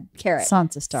 redhead, carrot.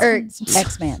 Sansa Stark. Or-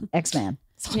 X-Man. X-Man.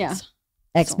 Yeah.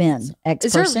 X-Men. Is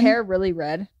X-person. her hair really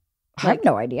red? I have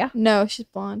no idea. No, she's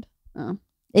blonde.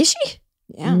 Is she?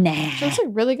 Yeah, Nah. she looks like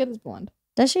really good as blonde.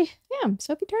 Does she? Yeah,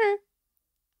 Sophie Turner.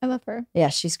 I love her. Yeah,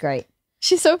 she's great.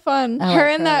 She's so fun. I like Her her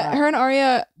and a that, lot. her and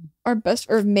Arya are best,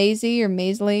 or Maisie or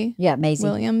Maisley Yeah, amazing.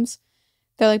 Williams.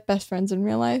 They're like best friends in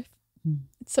real life. Hmm.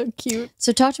 It's so cute.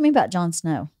 So talk to me about Jon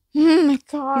Snow. Oh my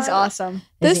god, He's awesome. Is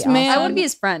This he man- I awesome? want to be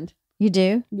his friend. You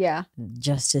do? Yeah.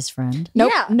 Just his friend?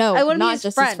 Nope, Yeah, no, I wanna be not his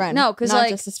just friend. his friend. No, 'cause, not like-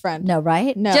 just his friend. No,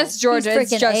 right? No, Just Georgia.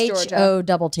 It's He's just freaking Georgia.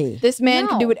 H-O-double-T. this man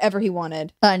could do No. whatever he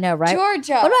wanted. I know, right?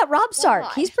 Georgia. What about Rob Stark?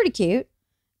 Why? He's pretty cute.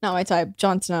 Not my type.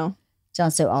 Jon Snow.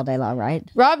 Jon Snow all day long, right?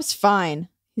 Rob's fine.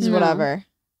 He's No. whatever.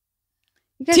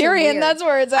 You guys are Tyrion. weird. That's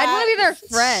where it's at. I'd want to be their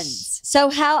friends. So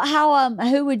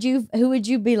who would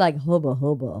you be like hubba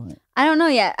hubba? I don't know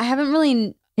yet. I haven't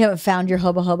really. You haven't found your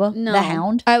hubba hubba? No. The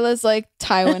Hound? Isla's like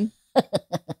Tywin.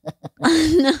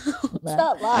 No.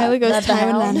 Stop Isla goes Not the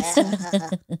Tywin Hound.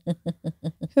 Lannister.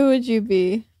 Who would you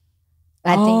be?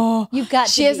 I think you've got.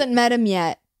 She hasn't met him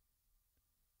yet.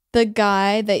 The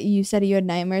guy that you said you had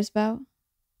nightmares about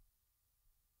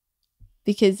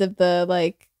because of the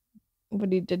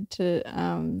what he did to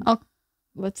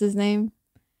what's his name?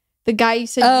 The guy you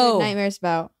said you had nightmares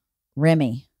about.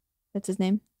 Remy. That's his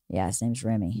name? Yeah, his name's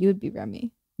Remy. You would be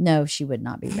Remy. No, she would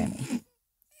not be Remy.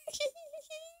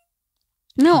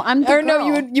 No, I'm the girl.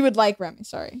 No, you would like Remy,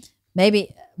 sorry.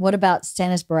 Maybe, what about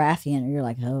Stannis Baratheon? Or you're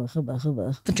like, oh, hubba,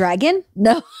 hubba. The dragon?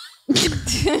 No.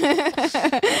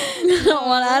 I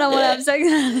don't want to have sex.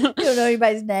 You don't know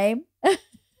anybody's name?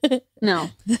 No,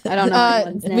 I don't know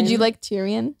anyone's name. Would you like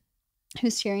Tyrion?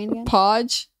 Who's Tyrion again?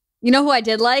 Podge? You know who I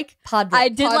did like? Podrick. I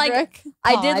did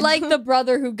Podrick? like the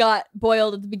brother who got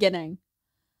boiled at the beginning.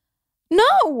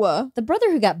 No! The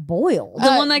brother who got boiled.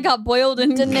 The one that got boiled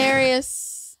in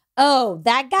Daenerys. Oh,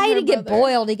 that guy Her didn't get brother.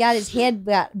 boiled. He got his head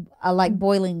got like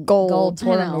boiling gold I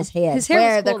poured on know. his head. His hair was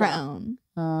Wear the cool, crown.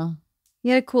 He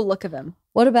had a cool look of him.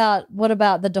 What about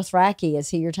the Dothraki? Is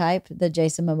he your type? The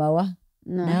Jason Momoa?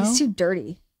 No, No? he's too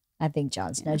dirty. I think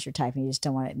Jon Snow's your type and you just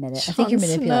don't want to admit it. I think you're Jon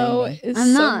manipulating Snow me. is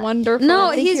I'm so not. wonderful. No,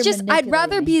 I think he's you're just. I'd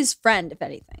rather manipulating be me. his friend, if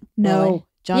anything. No. Really?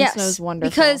 Jon Yes, Snow's wonderful.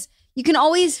 because you can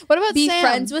always what about be Sam?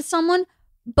 friends with someone,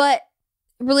 but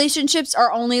relationships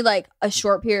are only like a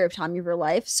short period of time of your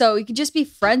life. So you can just be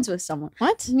friends with someone.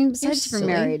 What? I mean, besides if you're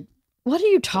silly. married, What are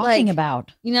you talking Like-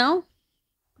 about? you know?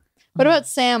 What about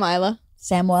Sam, Isla?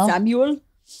 Samuel? Samuel.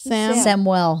 Sam.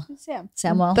 Samuel. Sam.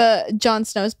 Samuel. The Jon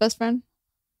Snow's best friend?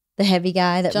 The heavy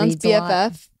guy that John's reads a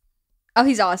lot. BFF? Oh,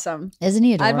 he's awesome. Isn't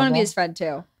he adorable? I'd want to be his friend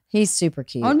too. He's super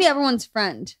cute. I want to be everyone's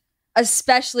friend,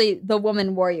 especially the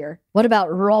woman warrior. What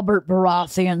about Robert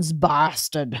Baratheon's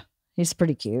bastard? He's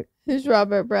pretty cute. Who's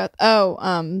Robert Breath? Oh,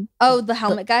 Oh, the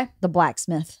helmet guy. The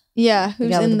blacksmith. yeah.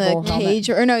 Who's guy with in the the bull helmet. cage?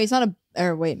 Or no, he's not a.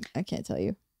 Or wait, I can't tell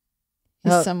you.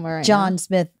 He's Oh, somewhere. Right John now.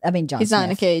 Smith. I mean, John He's Smith. not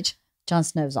in a cage. Jon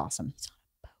Snow's awesome.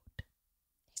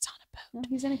 No,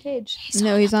 he's in a cage.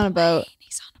 No, he's on a boat.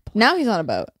 He's on a boat. Now he's on a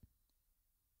boat.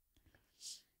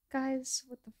 Guys,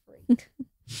 what the freak?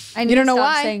 I You don't know to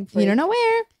stop why. saying You freak. don't know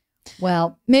where.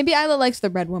 Well, Maybe Isla likes the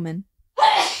red woman.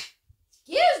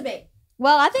 excuse me.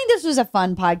 Well, I think this was a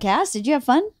fun podcast. Did you have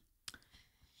fun?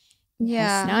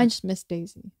 Yeah. Now I just miss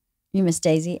Daisy. You miss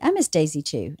Daisy. I miss Daisy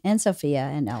too, and Sophia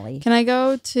and Ellie. Can I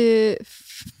go to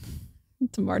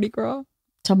Mardi Gras?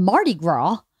 To Mardi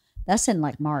Gras. That's in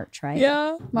like March, right?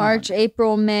 Yeah. March,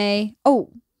 April, May.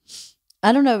 Oh,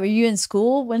 I don't know. Were you in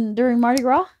school during Mardi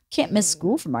Gras? Can't miss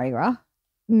school for Mardi Gras.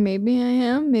 Maybe I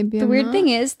am. Maybe the I'm weird not. thing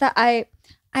is that I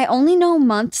only know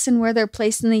months and where they're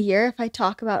placed in the year if I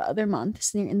talk about other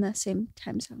months and they're in the same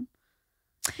time zone.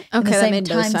 In the Okay, that same made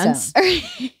no time sense.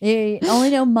 You only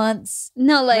know months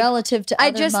No, like relative to I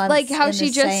other just months like how in she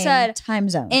the just same said time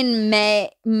zone. in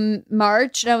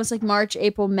March, and I was like March,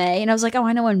 April, May, and I was like, oh,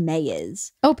 I know when May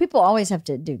is. Oh, people always have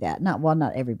to do that. Not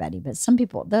everybody, but some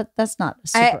people. That's not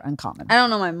super uncommon. I don't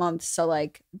know my months, so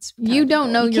like it's You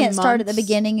don't know You your can't start at the months.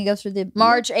 beginning and go through the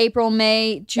March, April,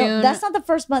 May, No, June. that's not the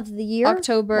first month of the year.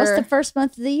 October. What's the first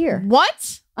month of the year?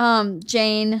 What?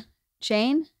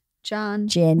 John,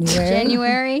 January.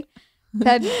 January,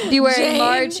 February, Jane.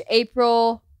 March,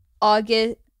 April,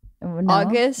 August,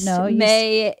 No, you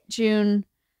May, June,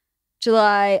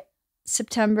 July,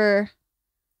 September,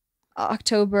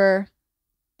 October,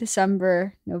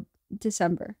 December. No,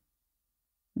 December.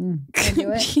 Mm. Can I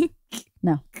do it?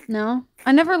 No. No,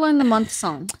 I never learned the month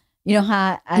song. You know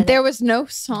how There was no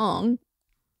song.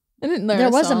 I didn't learn there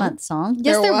a was song. a month song.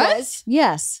 Yes, There there was? was.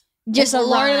 Yes. Just It's a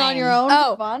learn it on rhyme. your own.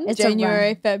 Oh, for fun. It's a January,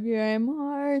 rhyme. February,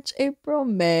 March, April,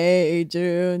 May,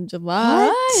 June, July,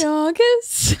 What?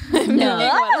 August. I'm No.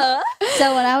 making one up.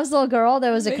 So when I was a little girl,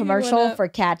 there was a Making one commercial up. for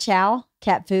cat chow,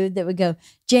 cat food that would go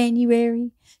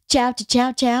January, chow chow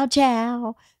chow chow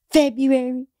chow,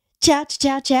 February, chow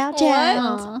chow chow chow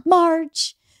chow, What?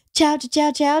 March, chow chow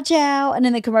chow chow chow, and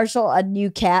in the commercial, a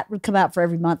new cat would come out for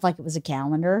every month, like it was a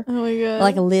calendar, Oh my god.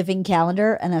 like a living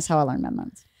calendar, and that's how I learned my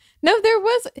months. No, there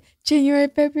was January,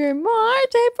 February, March,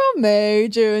 April, May,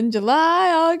 June,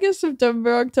 July, August,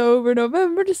 September, October,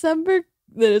 November, December.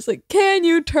 Then it's like, can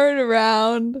you turn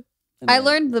around? And I then-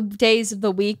 learned the days of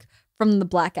the week from the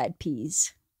Black Eyed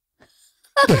Peas.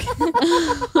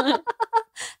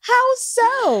 How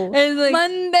so? It's like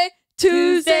Monday,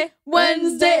 Tuesday,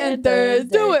 Wednesday, and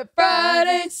Thursday. Do it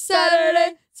Friday,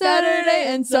 Saturday,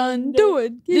 and Sunday. Do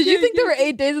it. Did you think there were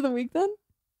 8 days of the week then?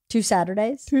 2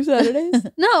 Saturdays. 2 Saturdays?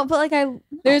 no, but like I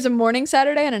There's a morning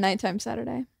Saturday and a nighttime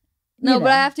Saturday. no, You but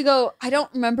know. I have to go. I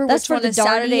don't remember That's which for one the is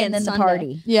Saturday darty and then Sunday. the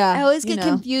party. Yeah. I always you get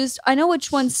know. confused. I know which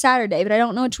one's Saturday, but I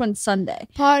don't know which one's Sunday.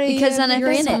 Party Because then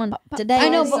every if You're in someone- it. Today I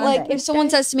know, is but like Sunday. if someone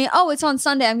says to me, "Oh, it's on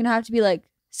Sunday," I'm gonna have to be like,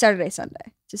 Saturday,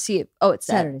 Sunday to see it. Oh, it's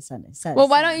Saturday, Sunday. Saturday, Well,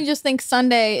 why Sunday. don't you just think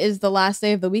Sunday is the last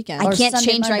day of the weekend? I Or can't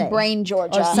Sunday, change my Monday. brain,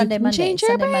 Georgia. Or Sunday, can Monday. change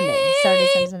your Sunday, Monday. Saturday, brain.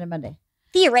 Sunday, Sunday, Monday.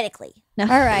 Theoretically. No. All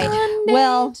right. Monday,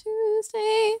 Well,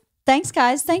 Tuesday. thanks,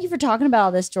 guys. Thank you for talking about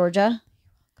all this, Georgia.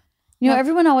 You know, Yep.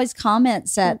 everyone always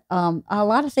comments at a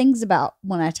lot of things about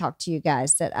when I talk to you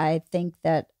guys that I think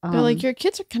that They're like, your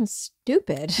kids are kind of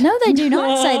stupid. no, they do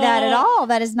not say that at all.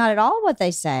 That is not at all what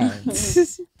they say.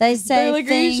 They say They're like, are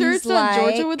you things sure it's not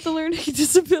Georgia like- with the learning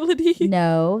disability?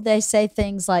 No, they say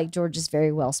things like Georgia's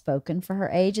very well spoken for her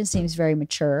age and seems very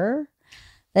mature.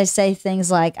 They say things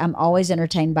like, I'm always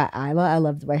entertained by Isla. I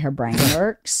love the way her brain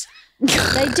works. They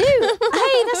do.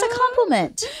 Hey, that's a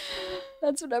compliment.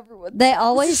 That's what everyone. They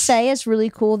always say it's really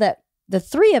cool that the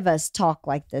three of us talk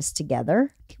like this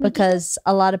together because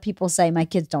a lot of people say my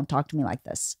kids don't talk to me like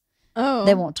this. Oh,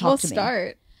 They won't talk we'll to me.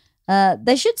 start.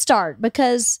 They should start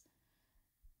because,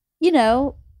 you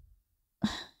know,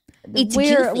 It's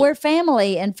goofy. we're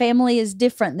family and family is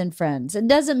different than friends. It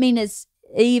doesn't mean it's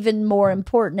even more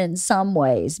important in some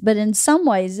ways, but in some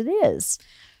ways it is.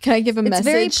 Can I give a It's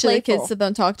very message to the playful. kids that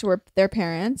don't talk to their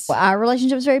parents? Well, our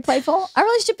relationship is very playful. Our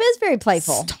relationship is very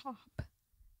playful. Stop. Do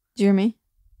you hear me?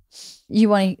 You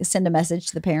want to send a message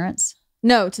to the parents?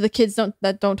 No, to the kids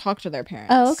that don't talk to their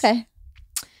parents. Oh, okay.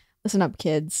 Listen up,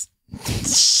 kids.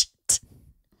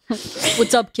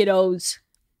 What's up, kiddos?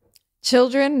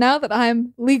 Children, now that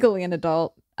I'm legally an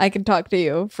adult, I can talk to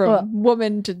you from Well,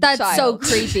 woman to That's child. so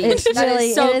creepy. It's That is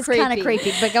really, so it is kind of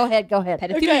creepy, but go ahead.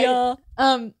 Pedophilia.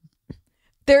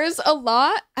 There's a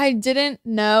lot I didn't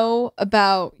know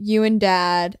about you and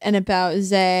Dad and about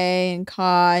Zay and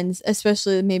Ka, and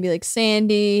especially maybe like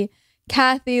Sandy,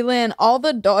 Kathy, Lynn, all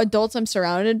the adults I'm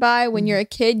surrounded by. When you're a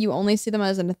kid, you only see them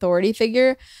as an authority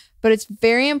figure. But it's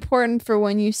very important for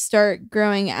when you start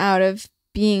growing out of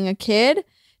being a kid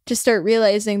to start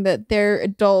realizing that they're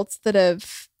adults that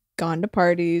have gone to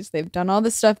parties. They've done all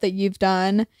the stuff that you've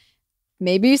done.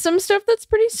 Maybe some stuff that's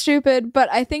pretty stupid, but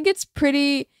I think it's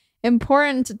pretty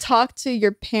important to talk to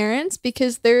your parents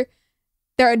because they're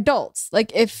adults.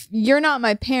 Like if you're not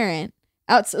my parent,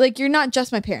 like you're not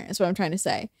just my parent is what I'm trying to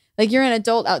say. Like you're an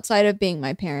adult outside of being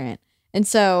my parent. And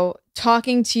so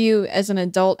talking to you as an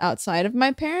adult outside of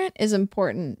my parent is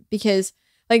important because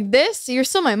like this, you're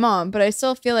still my mom, but I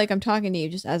still feel like I'm talking to you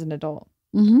just as an adult.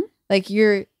 Mm-hmm. Like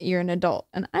you're an adult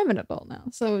and I'm an adult now.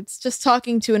 So it's just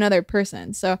talking to another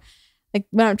person. So like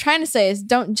what I'm trying to say is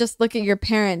don't just look at your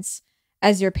parents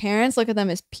as your parents, look at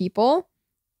them as people.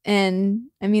 And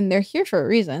I mean, they're here for a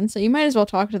reason. So you might as well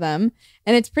talk to them.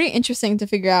 And it's pretty interesting to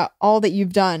figure out all that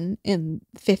you've done in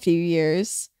 50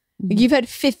 years. Like you've had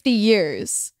 50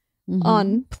 years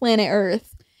on planet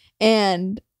Earth.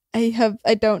 And I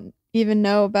don't even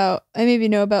know about, I maybe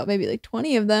know about maybe like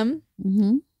 20 of them.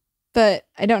 Mm-hmm. But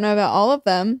I don't know about all of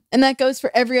them. And that goes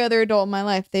for every other adult in my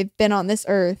life. They've been on this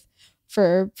earth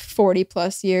for 40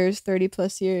 plus years, 30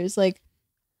 plus years. Like,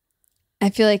 I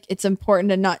feel like it's important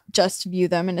to not just view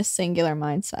them in a singular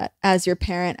mindset as your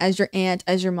parent, as your aunt,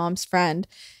 as your mom's friend.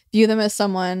 View them as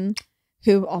someone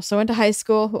who also went to high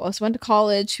school, who also went to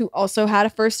college, who also had a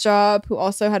first job, who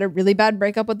also had a really bad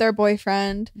breakup with their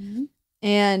boyfriend. Mm-hmm.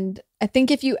 And I think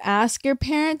if you ask your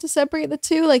parent to separate the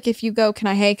two, like if you go, can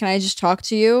I just talk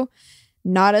to you?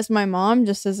 Not as my mom,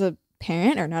 just as a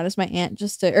parent, or not as my aunt,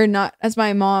 or not as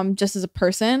my mom, just as a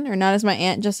person, or not as my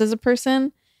aunt, just as a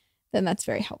person, then that's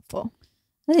very helpful.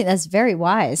 I think that's very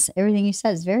wise. Everything you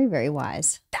said is very, very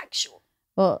wise. Factual.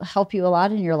 Will help you a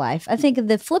lot in your life. I think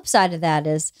the flip side of that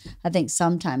is I think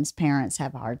sometimes parents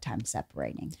have a hard time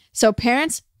separating. So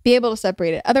parents, be able to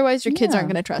separate it. Otherwise, your kids Yeah. aren't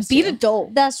going to trust Be you. an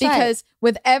adult. That's right. Because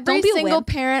with every Don't be a single wimp.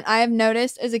 parent I have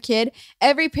noticed as a kid,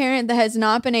 every parent that has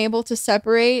not been able to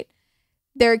separate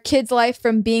their kid's life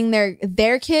from being their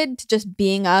kid to just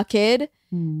being a kid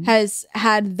Mhm. has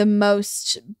had the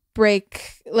most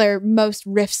most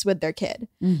rifts with their kid.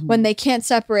 Mhm. When they can't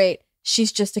separate,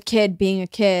 she's just a kid being a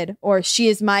kid, or she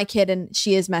is my kid and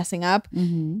she is messing up.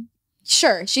 Mhm.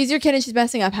 Sure, she's your kid and she's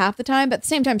messing up half the time, but at the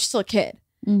same time, she's still a kid.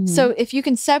 Mhm. So if you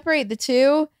can separate the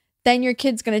two, then your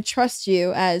kid's going to trust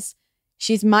you as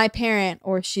she's my parent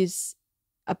or she's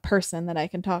a person that I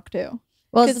can talk to.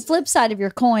 Well, it's the 'Cause- flip side of your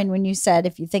coin when you said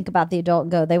if you think about the adult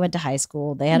and go, they went to high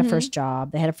school, they had Mhm. a first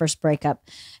job, they had a first breakup.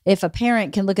 If a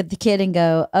parent can look at the kid and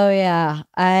go, oh, yeah,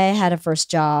 I had a first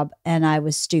job and I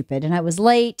was stupid and I was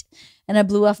late and I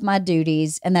blew off my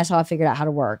duties and that's how I figured out how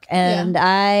to work. And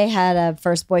I had a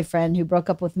first boyfriend who broke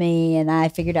up with me and I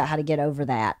figured out how to get over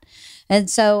that. And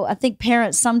so I think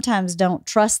parents sometimes don't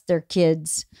trust their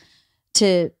kids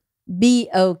to be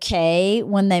okay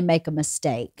when they make a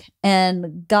mistake.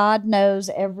 And God knows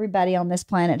everybody on this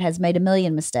planet has made a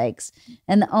million mistakes.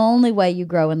 And the only way you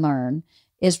grow and learn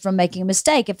is from making a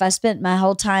mistake. If I spent my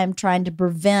whole time trying to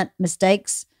prevent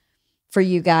mistakes for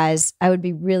you guys, I would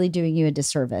be really doing you a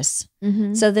disservice.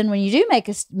 Mm-hmm. So then when you do make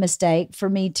a mistake, for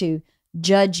me to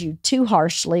judge you too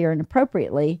harshly or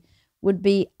inappropriately would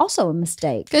be also a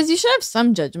mistake. Because you should have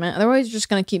some judgment. Otherwise, you're just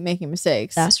going to keep making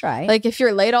mistakes. That's right. Like, if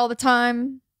you're late all the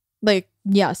time, like,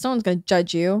 yeah, someone's going to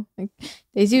judge you. Like,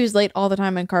 Daisy was late all the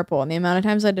time in carpool, and the amount of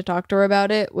times I had to talk to her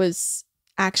about it was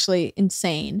actually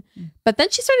insane. But then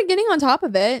she started getting on top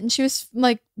of it, and she was,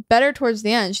 like, better towards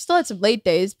the end. She still had some late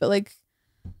days, but, like,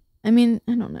 I mean,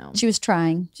 I don't know. She was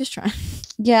trying. Just trying.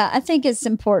 Yeah, I think it's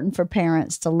important for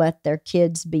parents to let their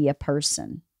kids be a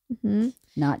person,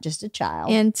 not just a child.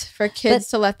 And for kids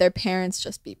to let their parents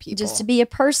just be people. Just to be a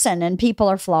person, and people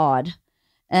are flawed.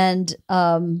 And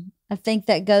I think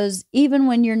that goes even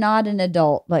when you're not an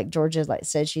adult, like Georgia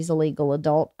said, she's a legal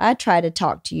adult. I try to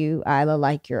talk to you, Isla,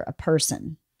 like you're a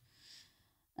person.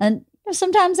 And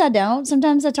sometimes I don't.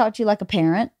 Sometimes I talk to you like a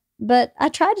parent. But I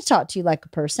try to talk to you like a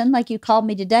person. Like you called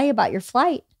me today about your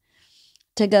flight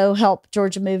to go help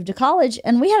Georgia move to college.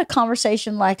 And we had a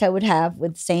conversation like I would have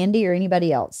with Sandy or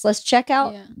anybody else. Let's check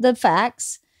out the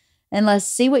facts and let's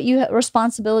see what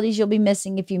responsibilities you'll be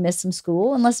missing if you miss some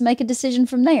school. And let's make a decision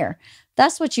from there.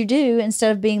 That's what you do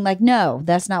instead of being like, no,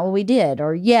 that's not what we did.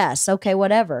 Or yes, okay,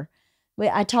 whatever.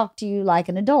 I talk to you like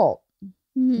an adult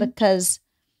because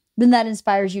then that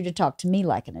inspires you to talk to me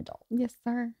like an adult. Yes,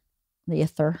 sir.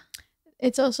 Yes, sir.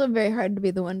 It's also very hard to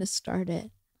be the one to start it.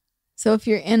 So if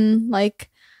you're in like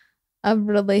a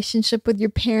relationship with your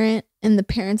parent and the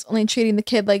parent's only treating the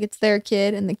kid like it's their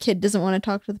kid and the kid doesn't want to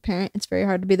talk to the parent, it's very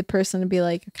hard to be the person to be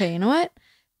like, okay, you know what?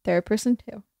 They're a person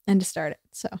too. And to start it.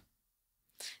 So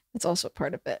it's also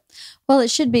part of it. Well, it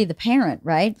should be the parent,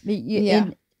 right?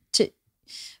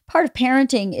 Part of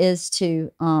parenting is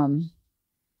to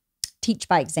teach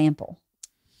by example,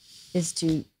 is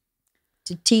to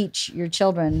teach your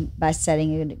children by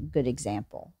setting a good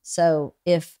example. So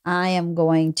if I am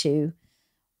going to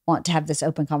want to have this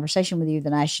open conversation with you,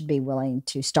 then I should be willing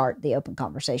to start the open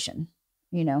conversation,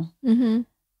 you know? Mm-hmm.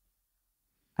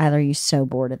 Isla, are you so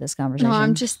bored of this conversation? No,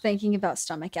 I'm just thinking about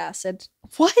stomach acid.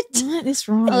 What? What is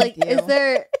wrong Like, with you? is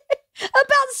there...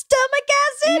 About stomach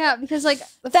acid? Yeah, because like...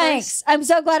 Thanks. I'm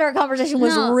so glad our conversation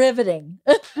was riveting.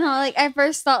 No, like I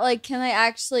first thought like,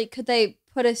 could they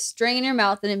put a string in your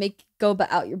mouth and it make go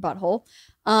out your butthole?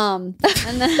 And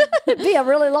then it'd be a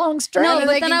really long string. No, but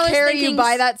they then can I was carry thinking, you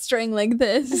by that string like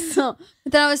this. But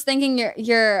then I was thinking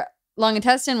your long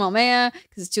intestine, well, meh,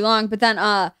 because it's too long. But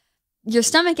then your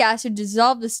stomach acid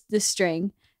dissolved this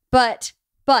string. But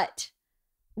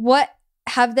what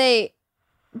have they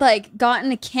like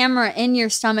gotten a camera in your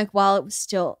stomach while it was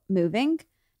still moving?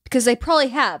 Because they probably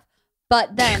have.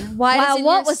 But then why?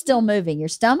 What was still moving? Your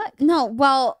stomach? No,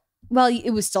 well,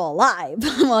 it was still alive.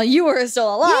 While you were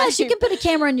still alive. Yes, you can put a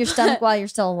camera in your stomach while you're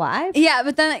still alive. Yeah,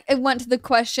 but then it went to the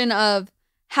question of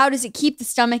how does it keep the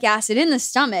stomach acid in the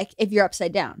stomach if you're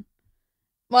upside down?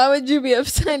 Why would you be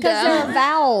upside down? Because there are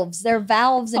valves. There are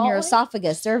valves in your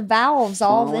esophagus. There are valves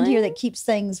all in here that keeps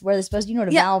things where they're supposed to. You know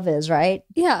what a valve is, right?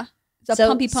 Yeah. It's a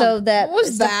pumpy pump. So that What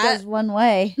was that? goes one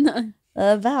way.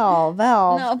 A valve.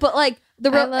 No, but like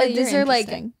these are like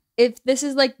if this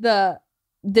is like the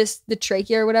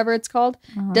trachea or whatever it's called,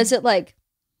 does it like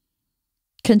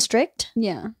constrict?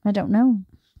 Yeah. I don't know.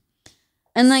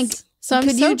 And like So I'm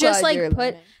could so you just glad like you're put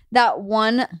learning. that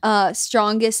one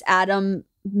strongest atom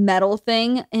metal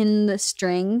thing in the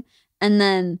string and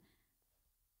then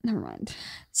never mind.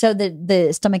 So the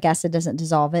stomach acid doesn't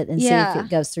dissolve it and see Yeah. if it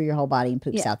goes through your whole body and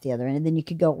poops out the other end. And then you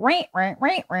could go Yeah,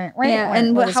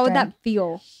 and how would that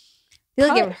feel? I feel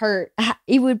like it would hurt.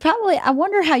 It would probably. I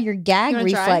wonder how your gag You wanna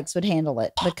try? reflex would handle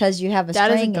it because you have a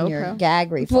That is a string in your GoPro.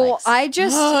 gag reflex. Well, I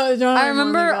just I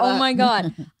remember, oh my my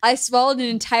god, I swallowed an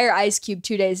entire ice cube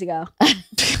 2 days ago.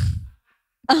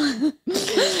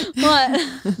 What?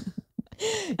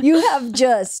 You have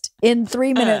just in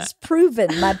 3 minutes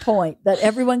proven my point that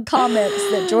everyone comments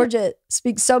that Georgia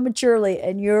speaks so maturely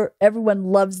and everyone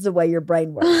loves the way your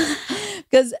brain works.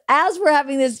 Because as we're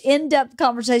having this in-depth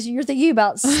conversation, you're thinking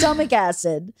about stomach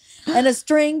acid and a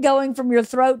string going from your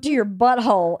throat to your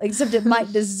butthole, except it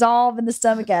might dissolve in the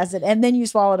stomach acid, and then you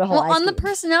swallowed a whole Well, ice on the cube.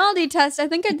 personality test, I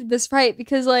think I did this right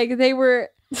because like they were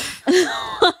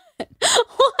what?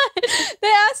 They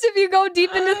asked if you go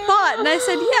deep into thought, and I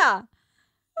said, yeah.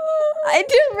 I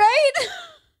did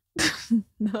right.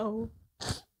 No.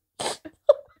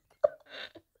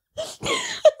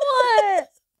 What?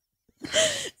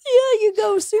 Yeah, you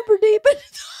go super deep.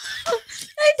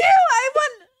 I do.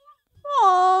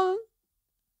 Mom.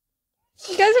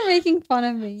 You guys are making fun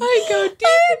of me. I go deep.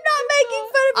 I'm not making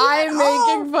fun of you.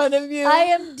 I'm making fun of you. I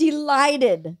am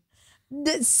delighted.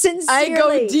 Sincerely. I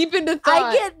go deep into thought.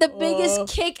 I get the biggest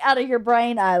kick out of your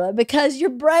brain, Isla, because your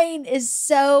brain is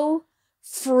so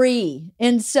free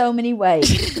in so many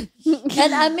ways.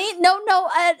 And I mean,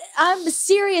 I'm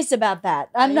serious about that.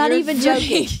 I'm not even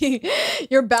joking.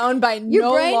 You're bound by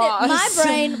no laws. My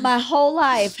brain, my whole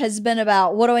life has been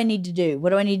about what do I need to do?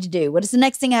 What do I need to do? What is the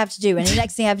next thing I have to do? And the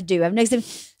next thing I have to do.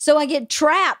 So I get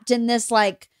trapped in this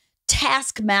like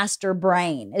taskmaster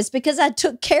brain. It's because I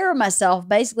took care of myself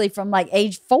basically from like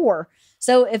age 4.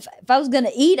 So if I was going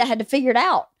to eat, I had to figure it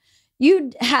out.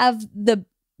 You'd have the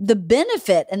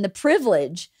benefit and the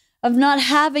privilege of not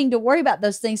having to worry about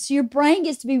those things. So your brain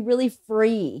gets to be really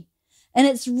free. And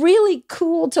it's really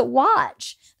cool to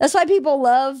watch. That's why people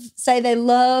say they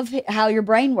love how your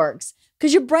brain works,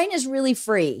 because your brain is really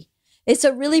free. It's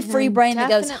a really free brain that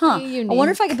goes, I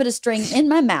wonder if I could put a string in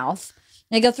my mouth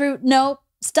and I go through, no,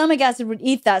 stomach acid would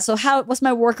eat that. So what's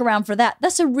my workaround for that?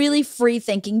 That's a really free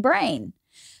thinking brain.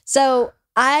 So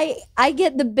I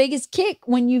get the biggest kick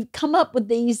when you come up with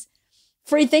these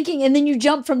free thinking, and then you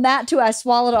jump from that to I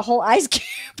swallowed a whole ice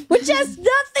cube, which has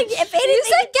nothing, if anything. You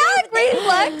said gag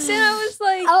reflex, and I was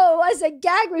like, oh, I said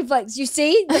gag reflex. You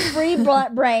see, the free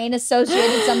brain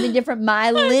associated something different. My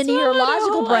linear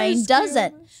logical brain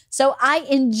doesn't. So I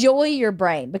enjoy your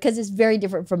brain because it's very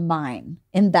different from mine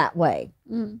in that way.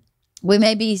 We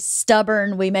may be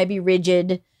stubborn, we may be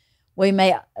rigid, we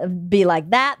may be like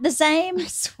that the same. I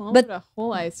swallowed a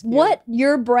whole ice cube. What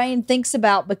your brain thinks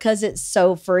about because it's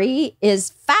so free is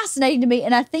fascinating to me,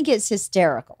 and I think it's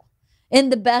hysterical in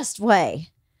the best way.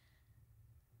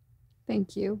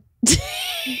 thank you.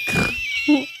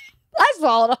 I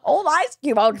swallowed a whole ice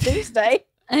cube on Tuesday.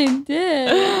 I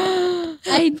did.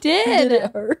 I did. Did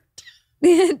it hurt?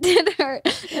 It did hurt.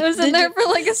 It was in there for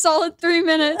like a solid 3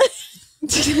 minutes.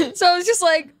 So I was just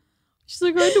like, she's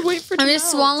like, I had to wait for. I'm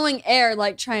just swallowing air,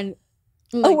 like trying.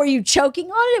 Oh, were you choking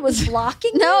on it? It was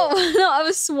blocking? No, I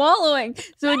was swallowing,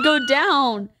 so it'd go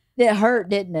down. It hurt,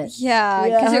 didn't it? Yeah,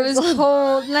 Yeah, because it it was hurt.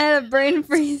 cold and I had a brain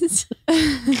freeze. Why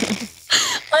you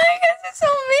guys are so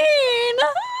mean?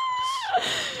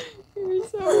 You're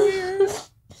so weird.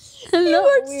 You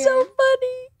are so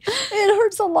funny. It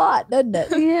hurts a lot, doesn't it?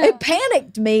 Yeah. It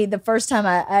panicked me the first time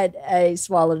I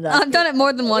swallowed it up. I've done it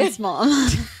more than once, Mom.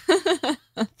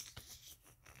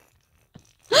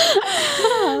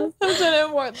 I've done it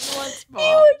more than once, Mom. You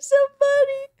are so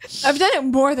funny. I've done it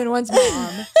more than once,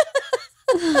 Mom.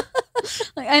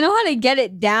 Like, I know how to get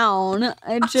it down.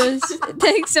 It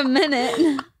takes a minute.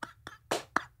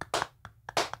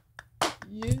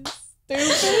 You stupid.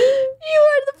 You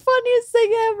are the funniest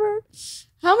thing ever.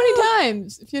 How many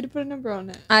times? If you had to put a number on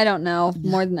it. I don't know.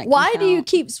 More than I can Why do you count.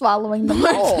 keep swallowing them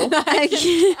whole? I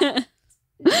can't.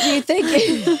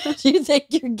 Do you think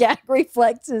your gag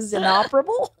reflex is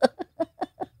inoperable?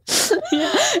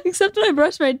 Yeah. Except when I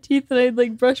brush my teeth and I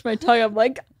like brush my tongue, I'm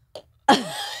like,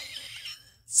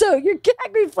 So your gag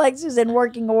reflex is in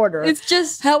working order. it's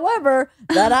just. However,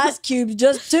 that ice cube's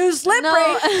just too slippery. No,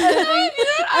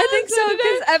 I think so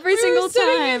because every single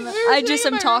time I just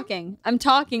am talking. I'm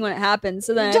talking when it happens.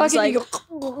 So then I'm just like,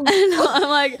 I'm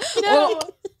like, No.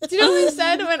 Do you know what we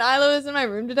said when Isla was in my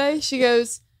room today? She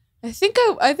goes, I think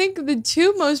the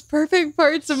two most perfect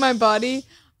parts of my body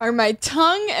are my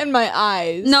tongue and my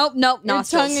eyes. nope, Your nostrils.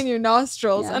 tongue and your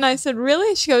nostrils. Yeah. And I said,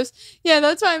 really? She goes, yeah,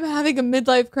 that's why I'm having a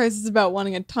midlife crisis about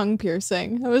wanting a tongue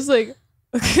piercing. I was like,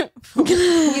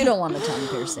 You don't want a tongue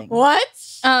piercing. what?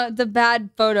 The bad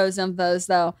photos of those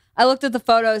though. I looked at the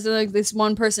photos and like this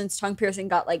one person's tongue piercing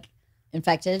got like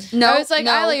Infected? no. I was like,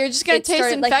 Isla, you're just gonna It taste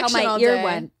started, like infection how my all ear day.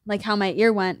 went, like how my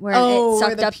ear went, where Oh, it sucked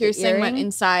where the up piercing the earring. went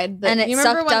inside. And it you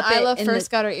remember sucked when up Isla in first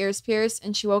the- got her ears pierced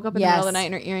and she woke up in the Yes. middle of the night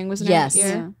and her earring was in Yes. her ear?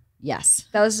 Yeah. Yes.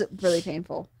 That was really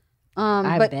painful.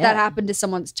 I But bet. that happened to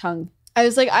someone's tongue. I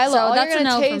was like, Isla, So all that's you're a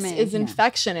gonna no for taste me. is Yeah.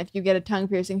 infection if you get a tongue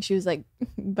piercing. She was like,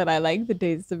 but I like the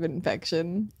taste of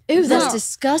infection. Ew, that's No.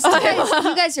 disgusting.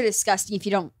 You guys are disgusting if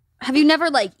you don't. Have you never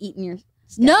like eaten your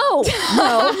No,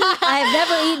 I have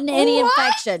never eaten any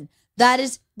infection. That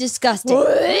is disgusting.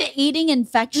 Eating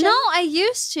infection? No, I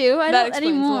used to. I That don't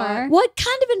explains anymore. why. What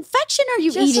kind of infection are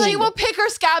you eating? She will pick her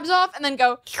scabs off and then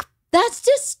go, That's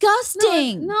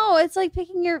disgusting. No, it's like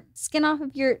picking your skin off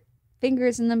of your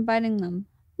fingers and then biting them.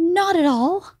 Not at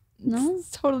all. No, it's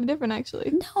totally different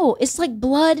actually. No, it's like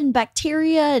blood and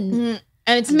bacteria and,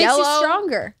 And it's it makes yellow. you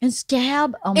stronger. and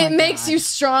scab. Oh my It makes God. you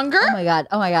stronger. Oh my god!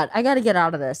 Oh my god! I got to get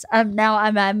out of this. I'm now I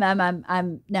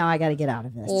got to get out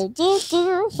of this.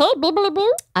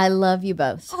 I love you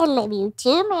both. I love you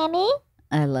too, mommy.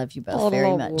 I love you both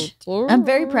very much. I'm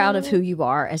very proud of who you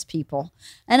are as people.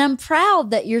 And I'm proud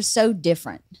that you're so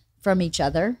different from each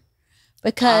other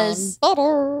because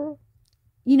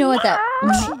you know what that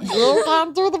means. You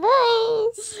can't do the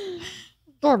voice.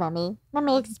 Go, mommy.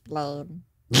 Mommy, explain.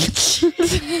 Stupid.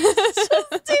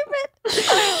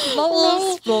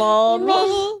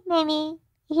 Mommy.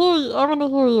 I want to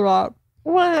hear you out.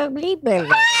 Well, bleep,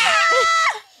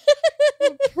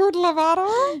 Put Lovato.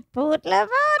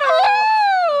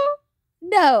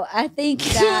 No, I think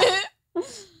that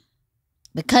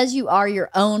because you are your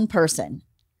own person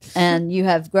and you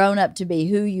have grown up to be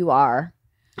who you are.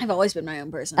 I've always been my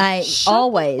own person.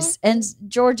 Always. And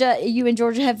Georgia, you and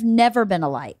Georgia have never been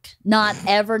alike. Not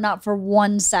ever, not for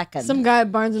 1 second. Some guy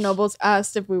at Barnes & Noble's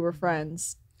asked if we were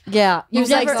friends. Yeah. He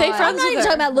was like, stay I'm friends not with even her.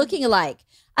 talking about looking alike.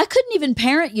 I couldn't even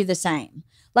parent you the same.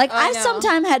 Like, I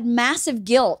sometimes had massive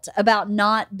guilt about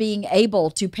not being able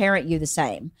to parent you the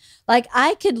same. Like,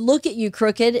 I could look at you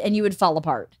crooked and you would fall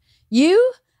apart.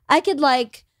 You, I could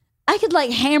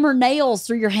hammer nails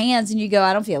through your hands and you go,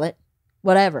 I don't feel it.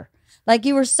 Whatever. Like,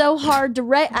 you were so hard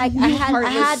to I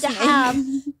had to have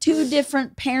 2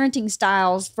 different parenting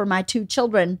styles for my 2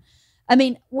 children. I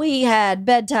mean, we had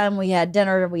bedtime, we had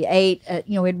dinner, we ate,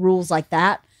 we had rules like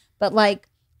that. But like,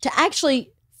 to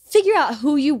actually figure out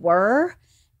who you were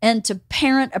and to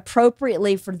parent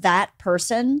appropriately for that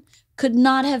person could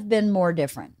not have been more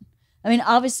different. I mean,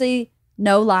 obviously,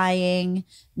 no lying,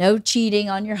 no cheating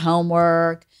on your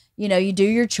homework. You do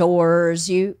your chores,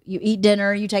 you eat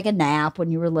dinner, you take a nap when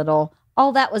you were little.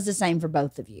 All that was the same for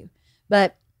both of you.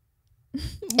 But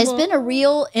it's been a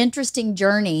real interesting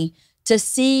journey to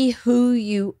see who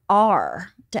you are,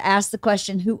 to ask the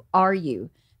question, who are you?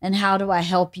 And how do I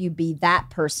help you be that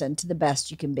person to the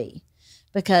best you can be?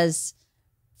 Because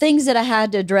things that I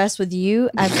had to address with you,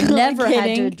 I've never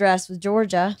had to address with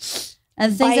Georgia.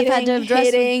 And things I've had to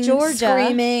address with Georgia.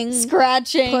 Screaming,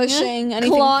 Scratching, pushing,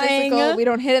 anything clawing. physical. We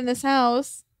don't hit in this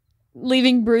house.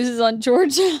 leaving bruises on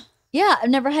Georgia. Yeah, I've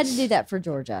never had to do that for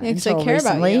Georgia. Yeah, 'cause I care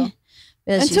about you.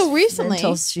 Until recently.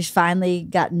 Until she's finally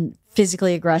gotten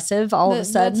physically aggressive all of a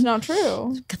sudden. That's not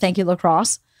true. Thank you,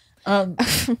 lacrosse.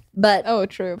 But Oh,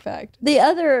 true fact. the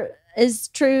other is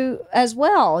true as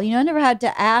well. I never had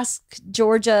to ask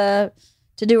Georgia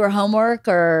to do her homework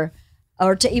or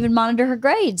to even monitor her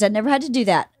grades. I never had to do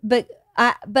that. But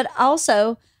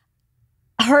also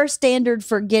her standard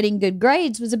for getting good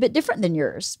grades was a bit different than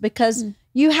yours because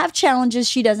you have challenges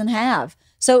she doesn't have.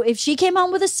 So if she came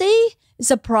home with a C,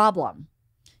 it's a problem.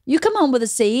 You come home with a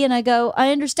C and I go,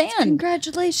 I understand.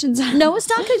 Congratulations. No, it's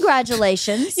not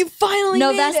congratulations. You finally No,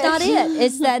 made that's it. not it.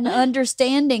 It's that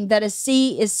understanding that a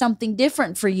C is something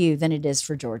different for you than it is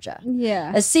for Georgia.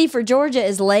 Yeah. A C for Georgia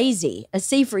is lazy. A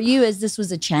C for you is this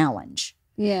was a challenge.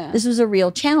 Yeah. This was a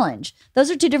real challenge. Those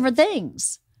are 2 different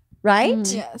things,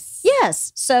 right? Yes.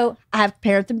 Yes. So I have to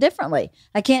parent them differently.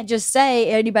 I can't just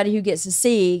say anybody who gets a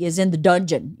C is in the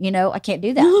dungeon. I can't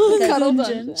do that. Cuddle because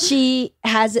dungeon. she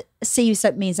has a C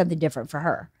means something different for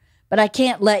her. But I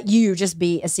can't let you just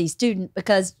be a C student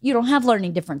because you don't have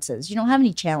learning differences. You don't have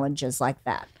any challenges like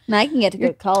that. And I can get to go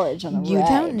to college on a You ride.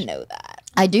 don't know that.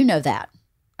 I do know that.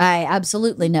 I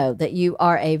absolutely know that you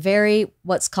are a very,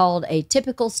 what's called a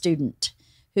typical student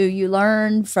who you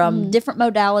learn from different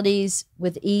modalities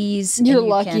with ease. and You're you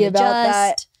lucky can about that.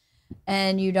 adjust,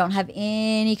 and you don't have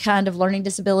any kind of learning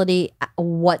disability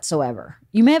whatsoever.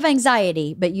 You may have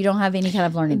anxiety, but you don't have any kind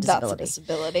of learning That's a disability.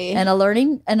 disability. And a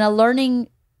learning,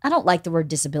 I don't like the word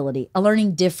disability, a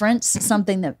learning difference,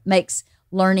 something that makes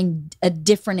learning a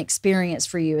different experience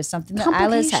for you is something that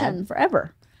Isla's had Complication.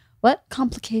 forever. What?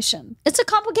 Complication. It's a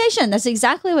complication. That's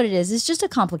exactly what it is. It's just a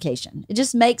complication. It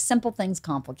just makes simple things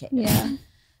complicated. Yeah.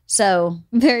 So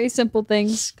Very simple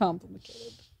things.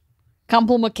 Complicated.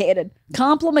 complicated,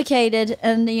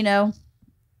 and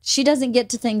she doesn't get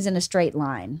to things in a straight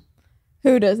line.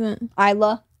 Who doesn't?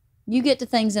 Isla. You get to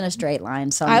things in a straight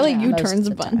line. So I like most U-turns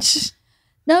of a the time. bunch.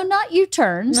 No, not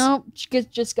U-turns. No,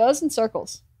 just goes in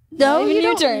circles. No, Not you even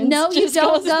don't. U-turns. No, you Just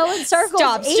don't goes- go in circles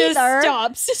Stops. either. Just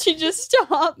stops. She just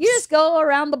stops. You just go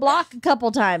around the block a couple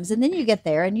times, and then you get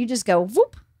there, and you just go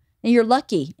whoop, and you're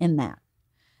lucky in that.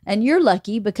 And you're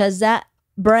lucky because that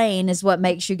brain is what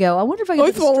makes you go, I wonder if I can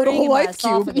I put a swallowed a string in whole my ice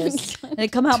cube. esophagus and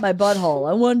it come out my butthole.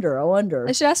 I wonder.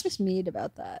 I should ask Miss Mead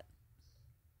about that.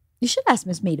 You should ask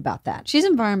Miss Mead about that. She's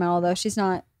environmental though. She's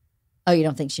not. Oh, you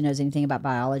don't think she knows anything about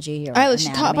biology or Isla, she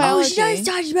taught anatomy? biology.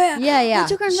 touch about. Yeah. I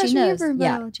took her in She freshman year knows. for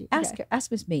Yeah. biology. Ask Okay. her.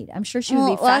 Ask Miss Mead. I'm sure she would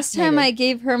Well, be last time I fascinated.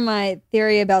 gave her my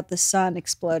theory about the sun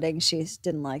exploding, she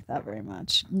didn't like that very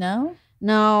much. No?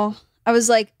 No, I was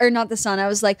like, or not the sun. I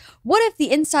was like, what if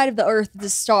the inside of the earth is a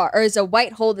star or is a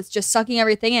white hole that's just sucking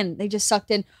everything in? They just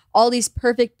sucked in all these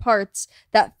perfect parts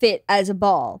that fit as a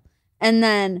ball. And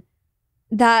then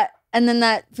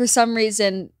that for some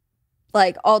reason,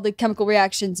 like all the chemical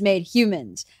reactions made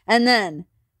humans. And then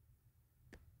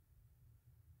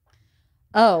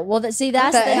Oh, well, that's the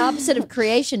opposite of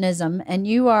creationism, and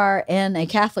you are in a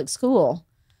Catholic school.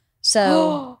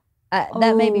 So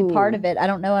that may be part of it. I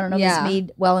don't know Miss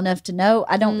Mead well enough to know.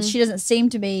 She doesn't seem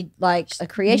to me like a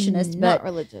creationist, not but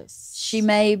religious. she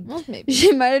may. Well, maybe.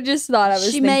 she might have just thought I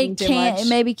was thinking too much.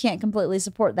 Maybe can't completely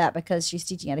support that because she's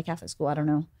teaching at a Catholic school. I don't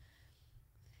know.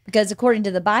 Because according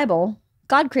to the Bible,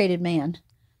 God created man.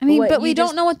 I mean, but we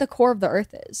don't know what the core of the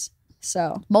earth is.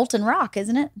 So molten rock,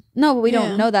 isn't it? No, but we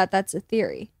don't know that. That's a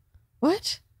theory.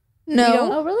 What? We don't-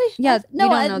 No. Oh, really? Yeah, No,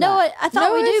 we I don't know that. I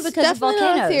thought we do it's because of definitely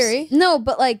not a volcanoes. theory. No,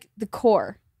 but like the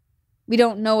core. We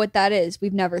don't know what that is.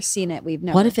 We've never seen it.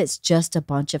 What if it's just a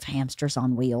bunch of hamsters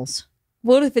on wheels?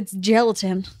 What if it's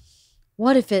gelatin?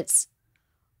 What if it's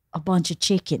a bunch of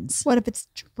chickens? What if it's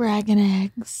dragon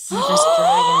eggs? What if it's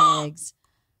dragon eggs?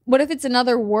 What if it's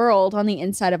another world on the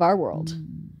inside of our world?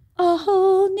 A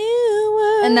whole new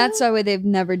world. And that's why they've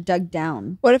never dug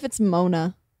down. What if it's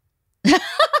Mona?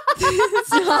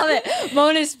 Stop it.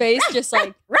 Mona's face just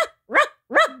like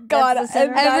God, That's the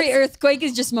center. every earthquake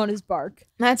is just Mona's bark.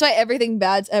 That's why everything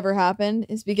bad's ever happened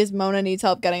is because Mona needs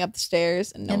help getting up the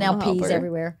stairs and no And one now will help pees her.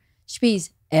 everywhere. She pees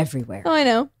everywhere. Oh, I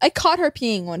know. I caught her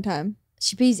peeing one time.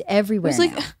 She pees I everywhere. was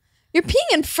like, now. "You're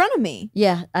peeing in front of me."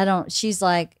 Yeah, I don't. She's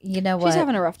like, you know what? She's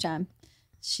having a rough time.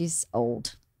 She's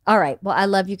old. All right. Well, I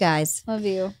love you guys. Love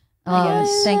you.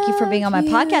 Thank you for being on my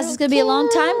podcast. It's going to be a long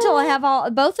time till I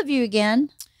have both of you again.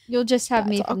 You'll just have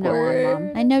me That's from now on, Mom.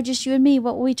 awkward. I know, just you and me.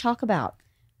 What will we talk about?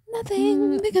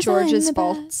 Nothing because George's I'm the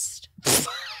faults. best.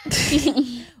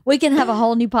 We can have a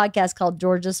whole new podcast called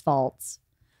George's Faults.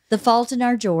 The Fault in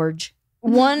Our George.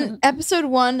 Episode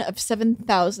 1 of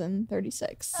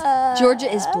 7,036.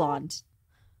 Georgia is blonde.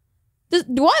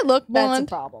 Do I look That's a blonde?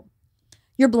 problem.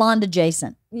 You're blonde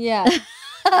adjacent. Yeah. You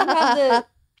have the-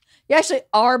 You actually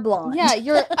are blonde. yeah,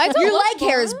 your I don't your look leg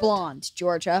hair is blonde. blonde,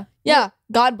 Georgia. Yeah.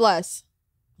 God bless.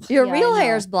 Your Yeah, real I know.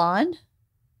 hair's blonde.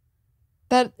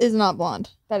 That is not blonde.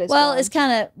 That is Well, blonde. it's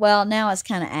now it's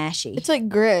kind of ashy. It's like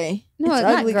gray. No, it's it's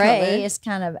not ugly gray. color. It's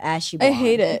kind of ashy I blonde.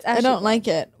 hate it. It's I ashy don't blonde. like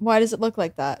it. Why does it look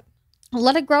like that?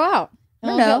 let it grow out. I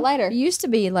don't It'll know. get lighter. It used to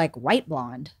be like white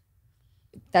blonde.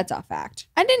 That's a fact.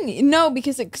 I didn't know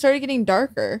because it started getting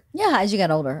darker. Yeah, as you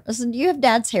got older. Listen, you have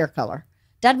Dad's hair color.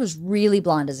 Dad was really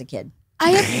blonde as a kid.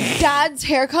 I have Dad's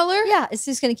hair color. Yeah, it's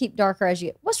just going to keep darker as you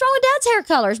get. What's wrong with Dad's hair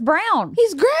color? It's brown.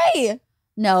 He's gray.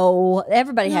 No,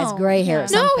 everybody has No, gray hair yeah. at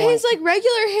some No, point. his like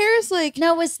regular hair is like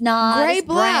No, it's not. Gray It's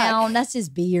black. brown. That's his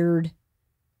beard.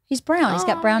 He's brown. He's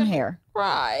got brown hair.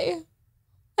 cry.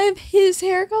 I have his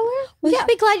hair color. Well, you should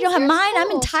be glad you don't have His hair's mine. I'm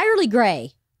cool. entirely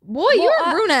gray. Boy, you're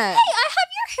a brunette.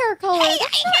 Hair color.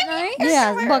 That's not nice.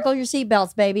 Yeah, buckle your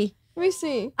seatbelts, baby. Let me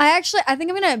see. I think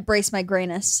I'm gonna embrace my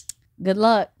grayness, Good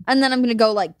luck. and then I'm gonna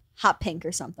go like hot pink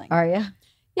or something. Are you?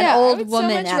 Yeah, old I would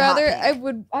woman so at much hot rather.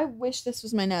 pink. I wish this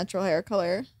was my natural hair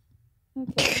color.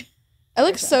 Okay. I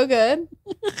look so good.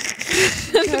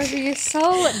 Georgia, you're so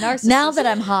narcissistic. Now that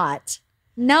I'm hot.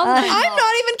 now that I'm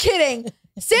not even kidding.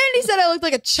 Sandy said I looked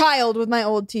like a child with my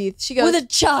old teeth. She goes, With a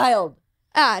child.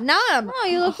 now I'm. Oh,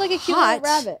 you look like a cute hot.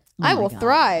 little rabbit. I Oh my will God.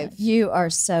 thrive. You are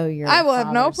so your I will have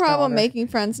no father's problem daughter. making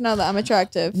friends now that I'm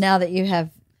attractive. Now that you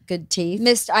have good teeth.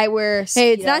 Mist eyewear.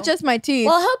 Hey, it's not just my teeth.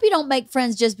 Well, I hope you don't make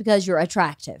friends just because you're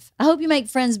attractive. I hope you make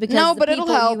friends because No, the but it'll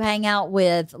people help. you hang out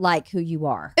with like who you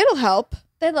are. It'll help.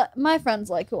 my friends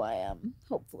like who I am.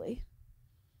 Hopefully,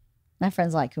 My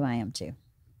friends like who I am too.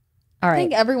 All I right.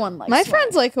 think everyone likes My who I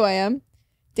friends like who I am.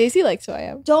 Daisy likes who I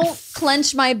am. am. Don't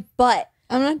clench my butt.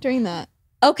 I'm not doing that.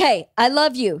 Okay, I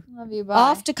love you. Love you. Bye.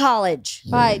 Off to college.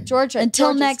 Bye, Georgia. Until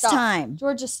Georgia, next stop. time.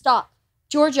 Georgia, stop.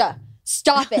 Georgia,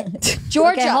 stop it.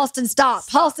 Georgia. Okay, Halston, stop.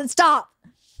 Halston, stop.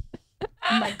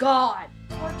 Oh my God.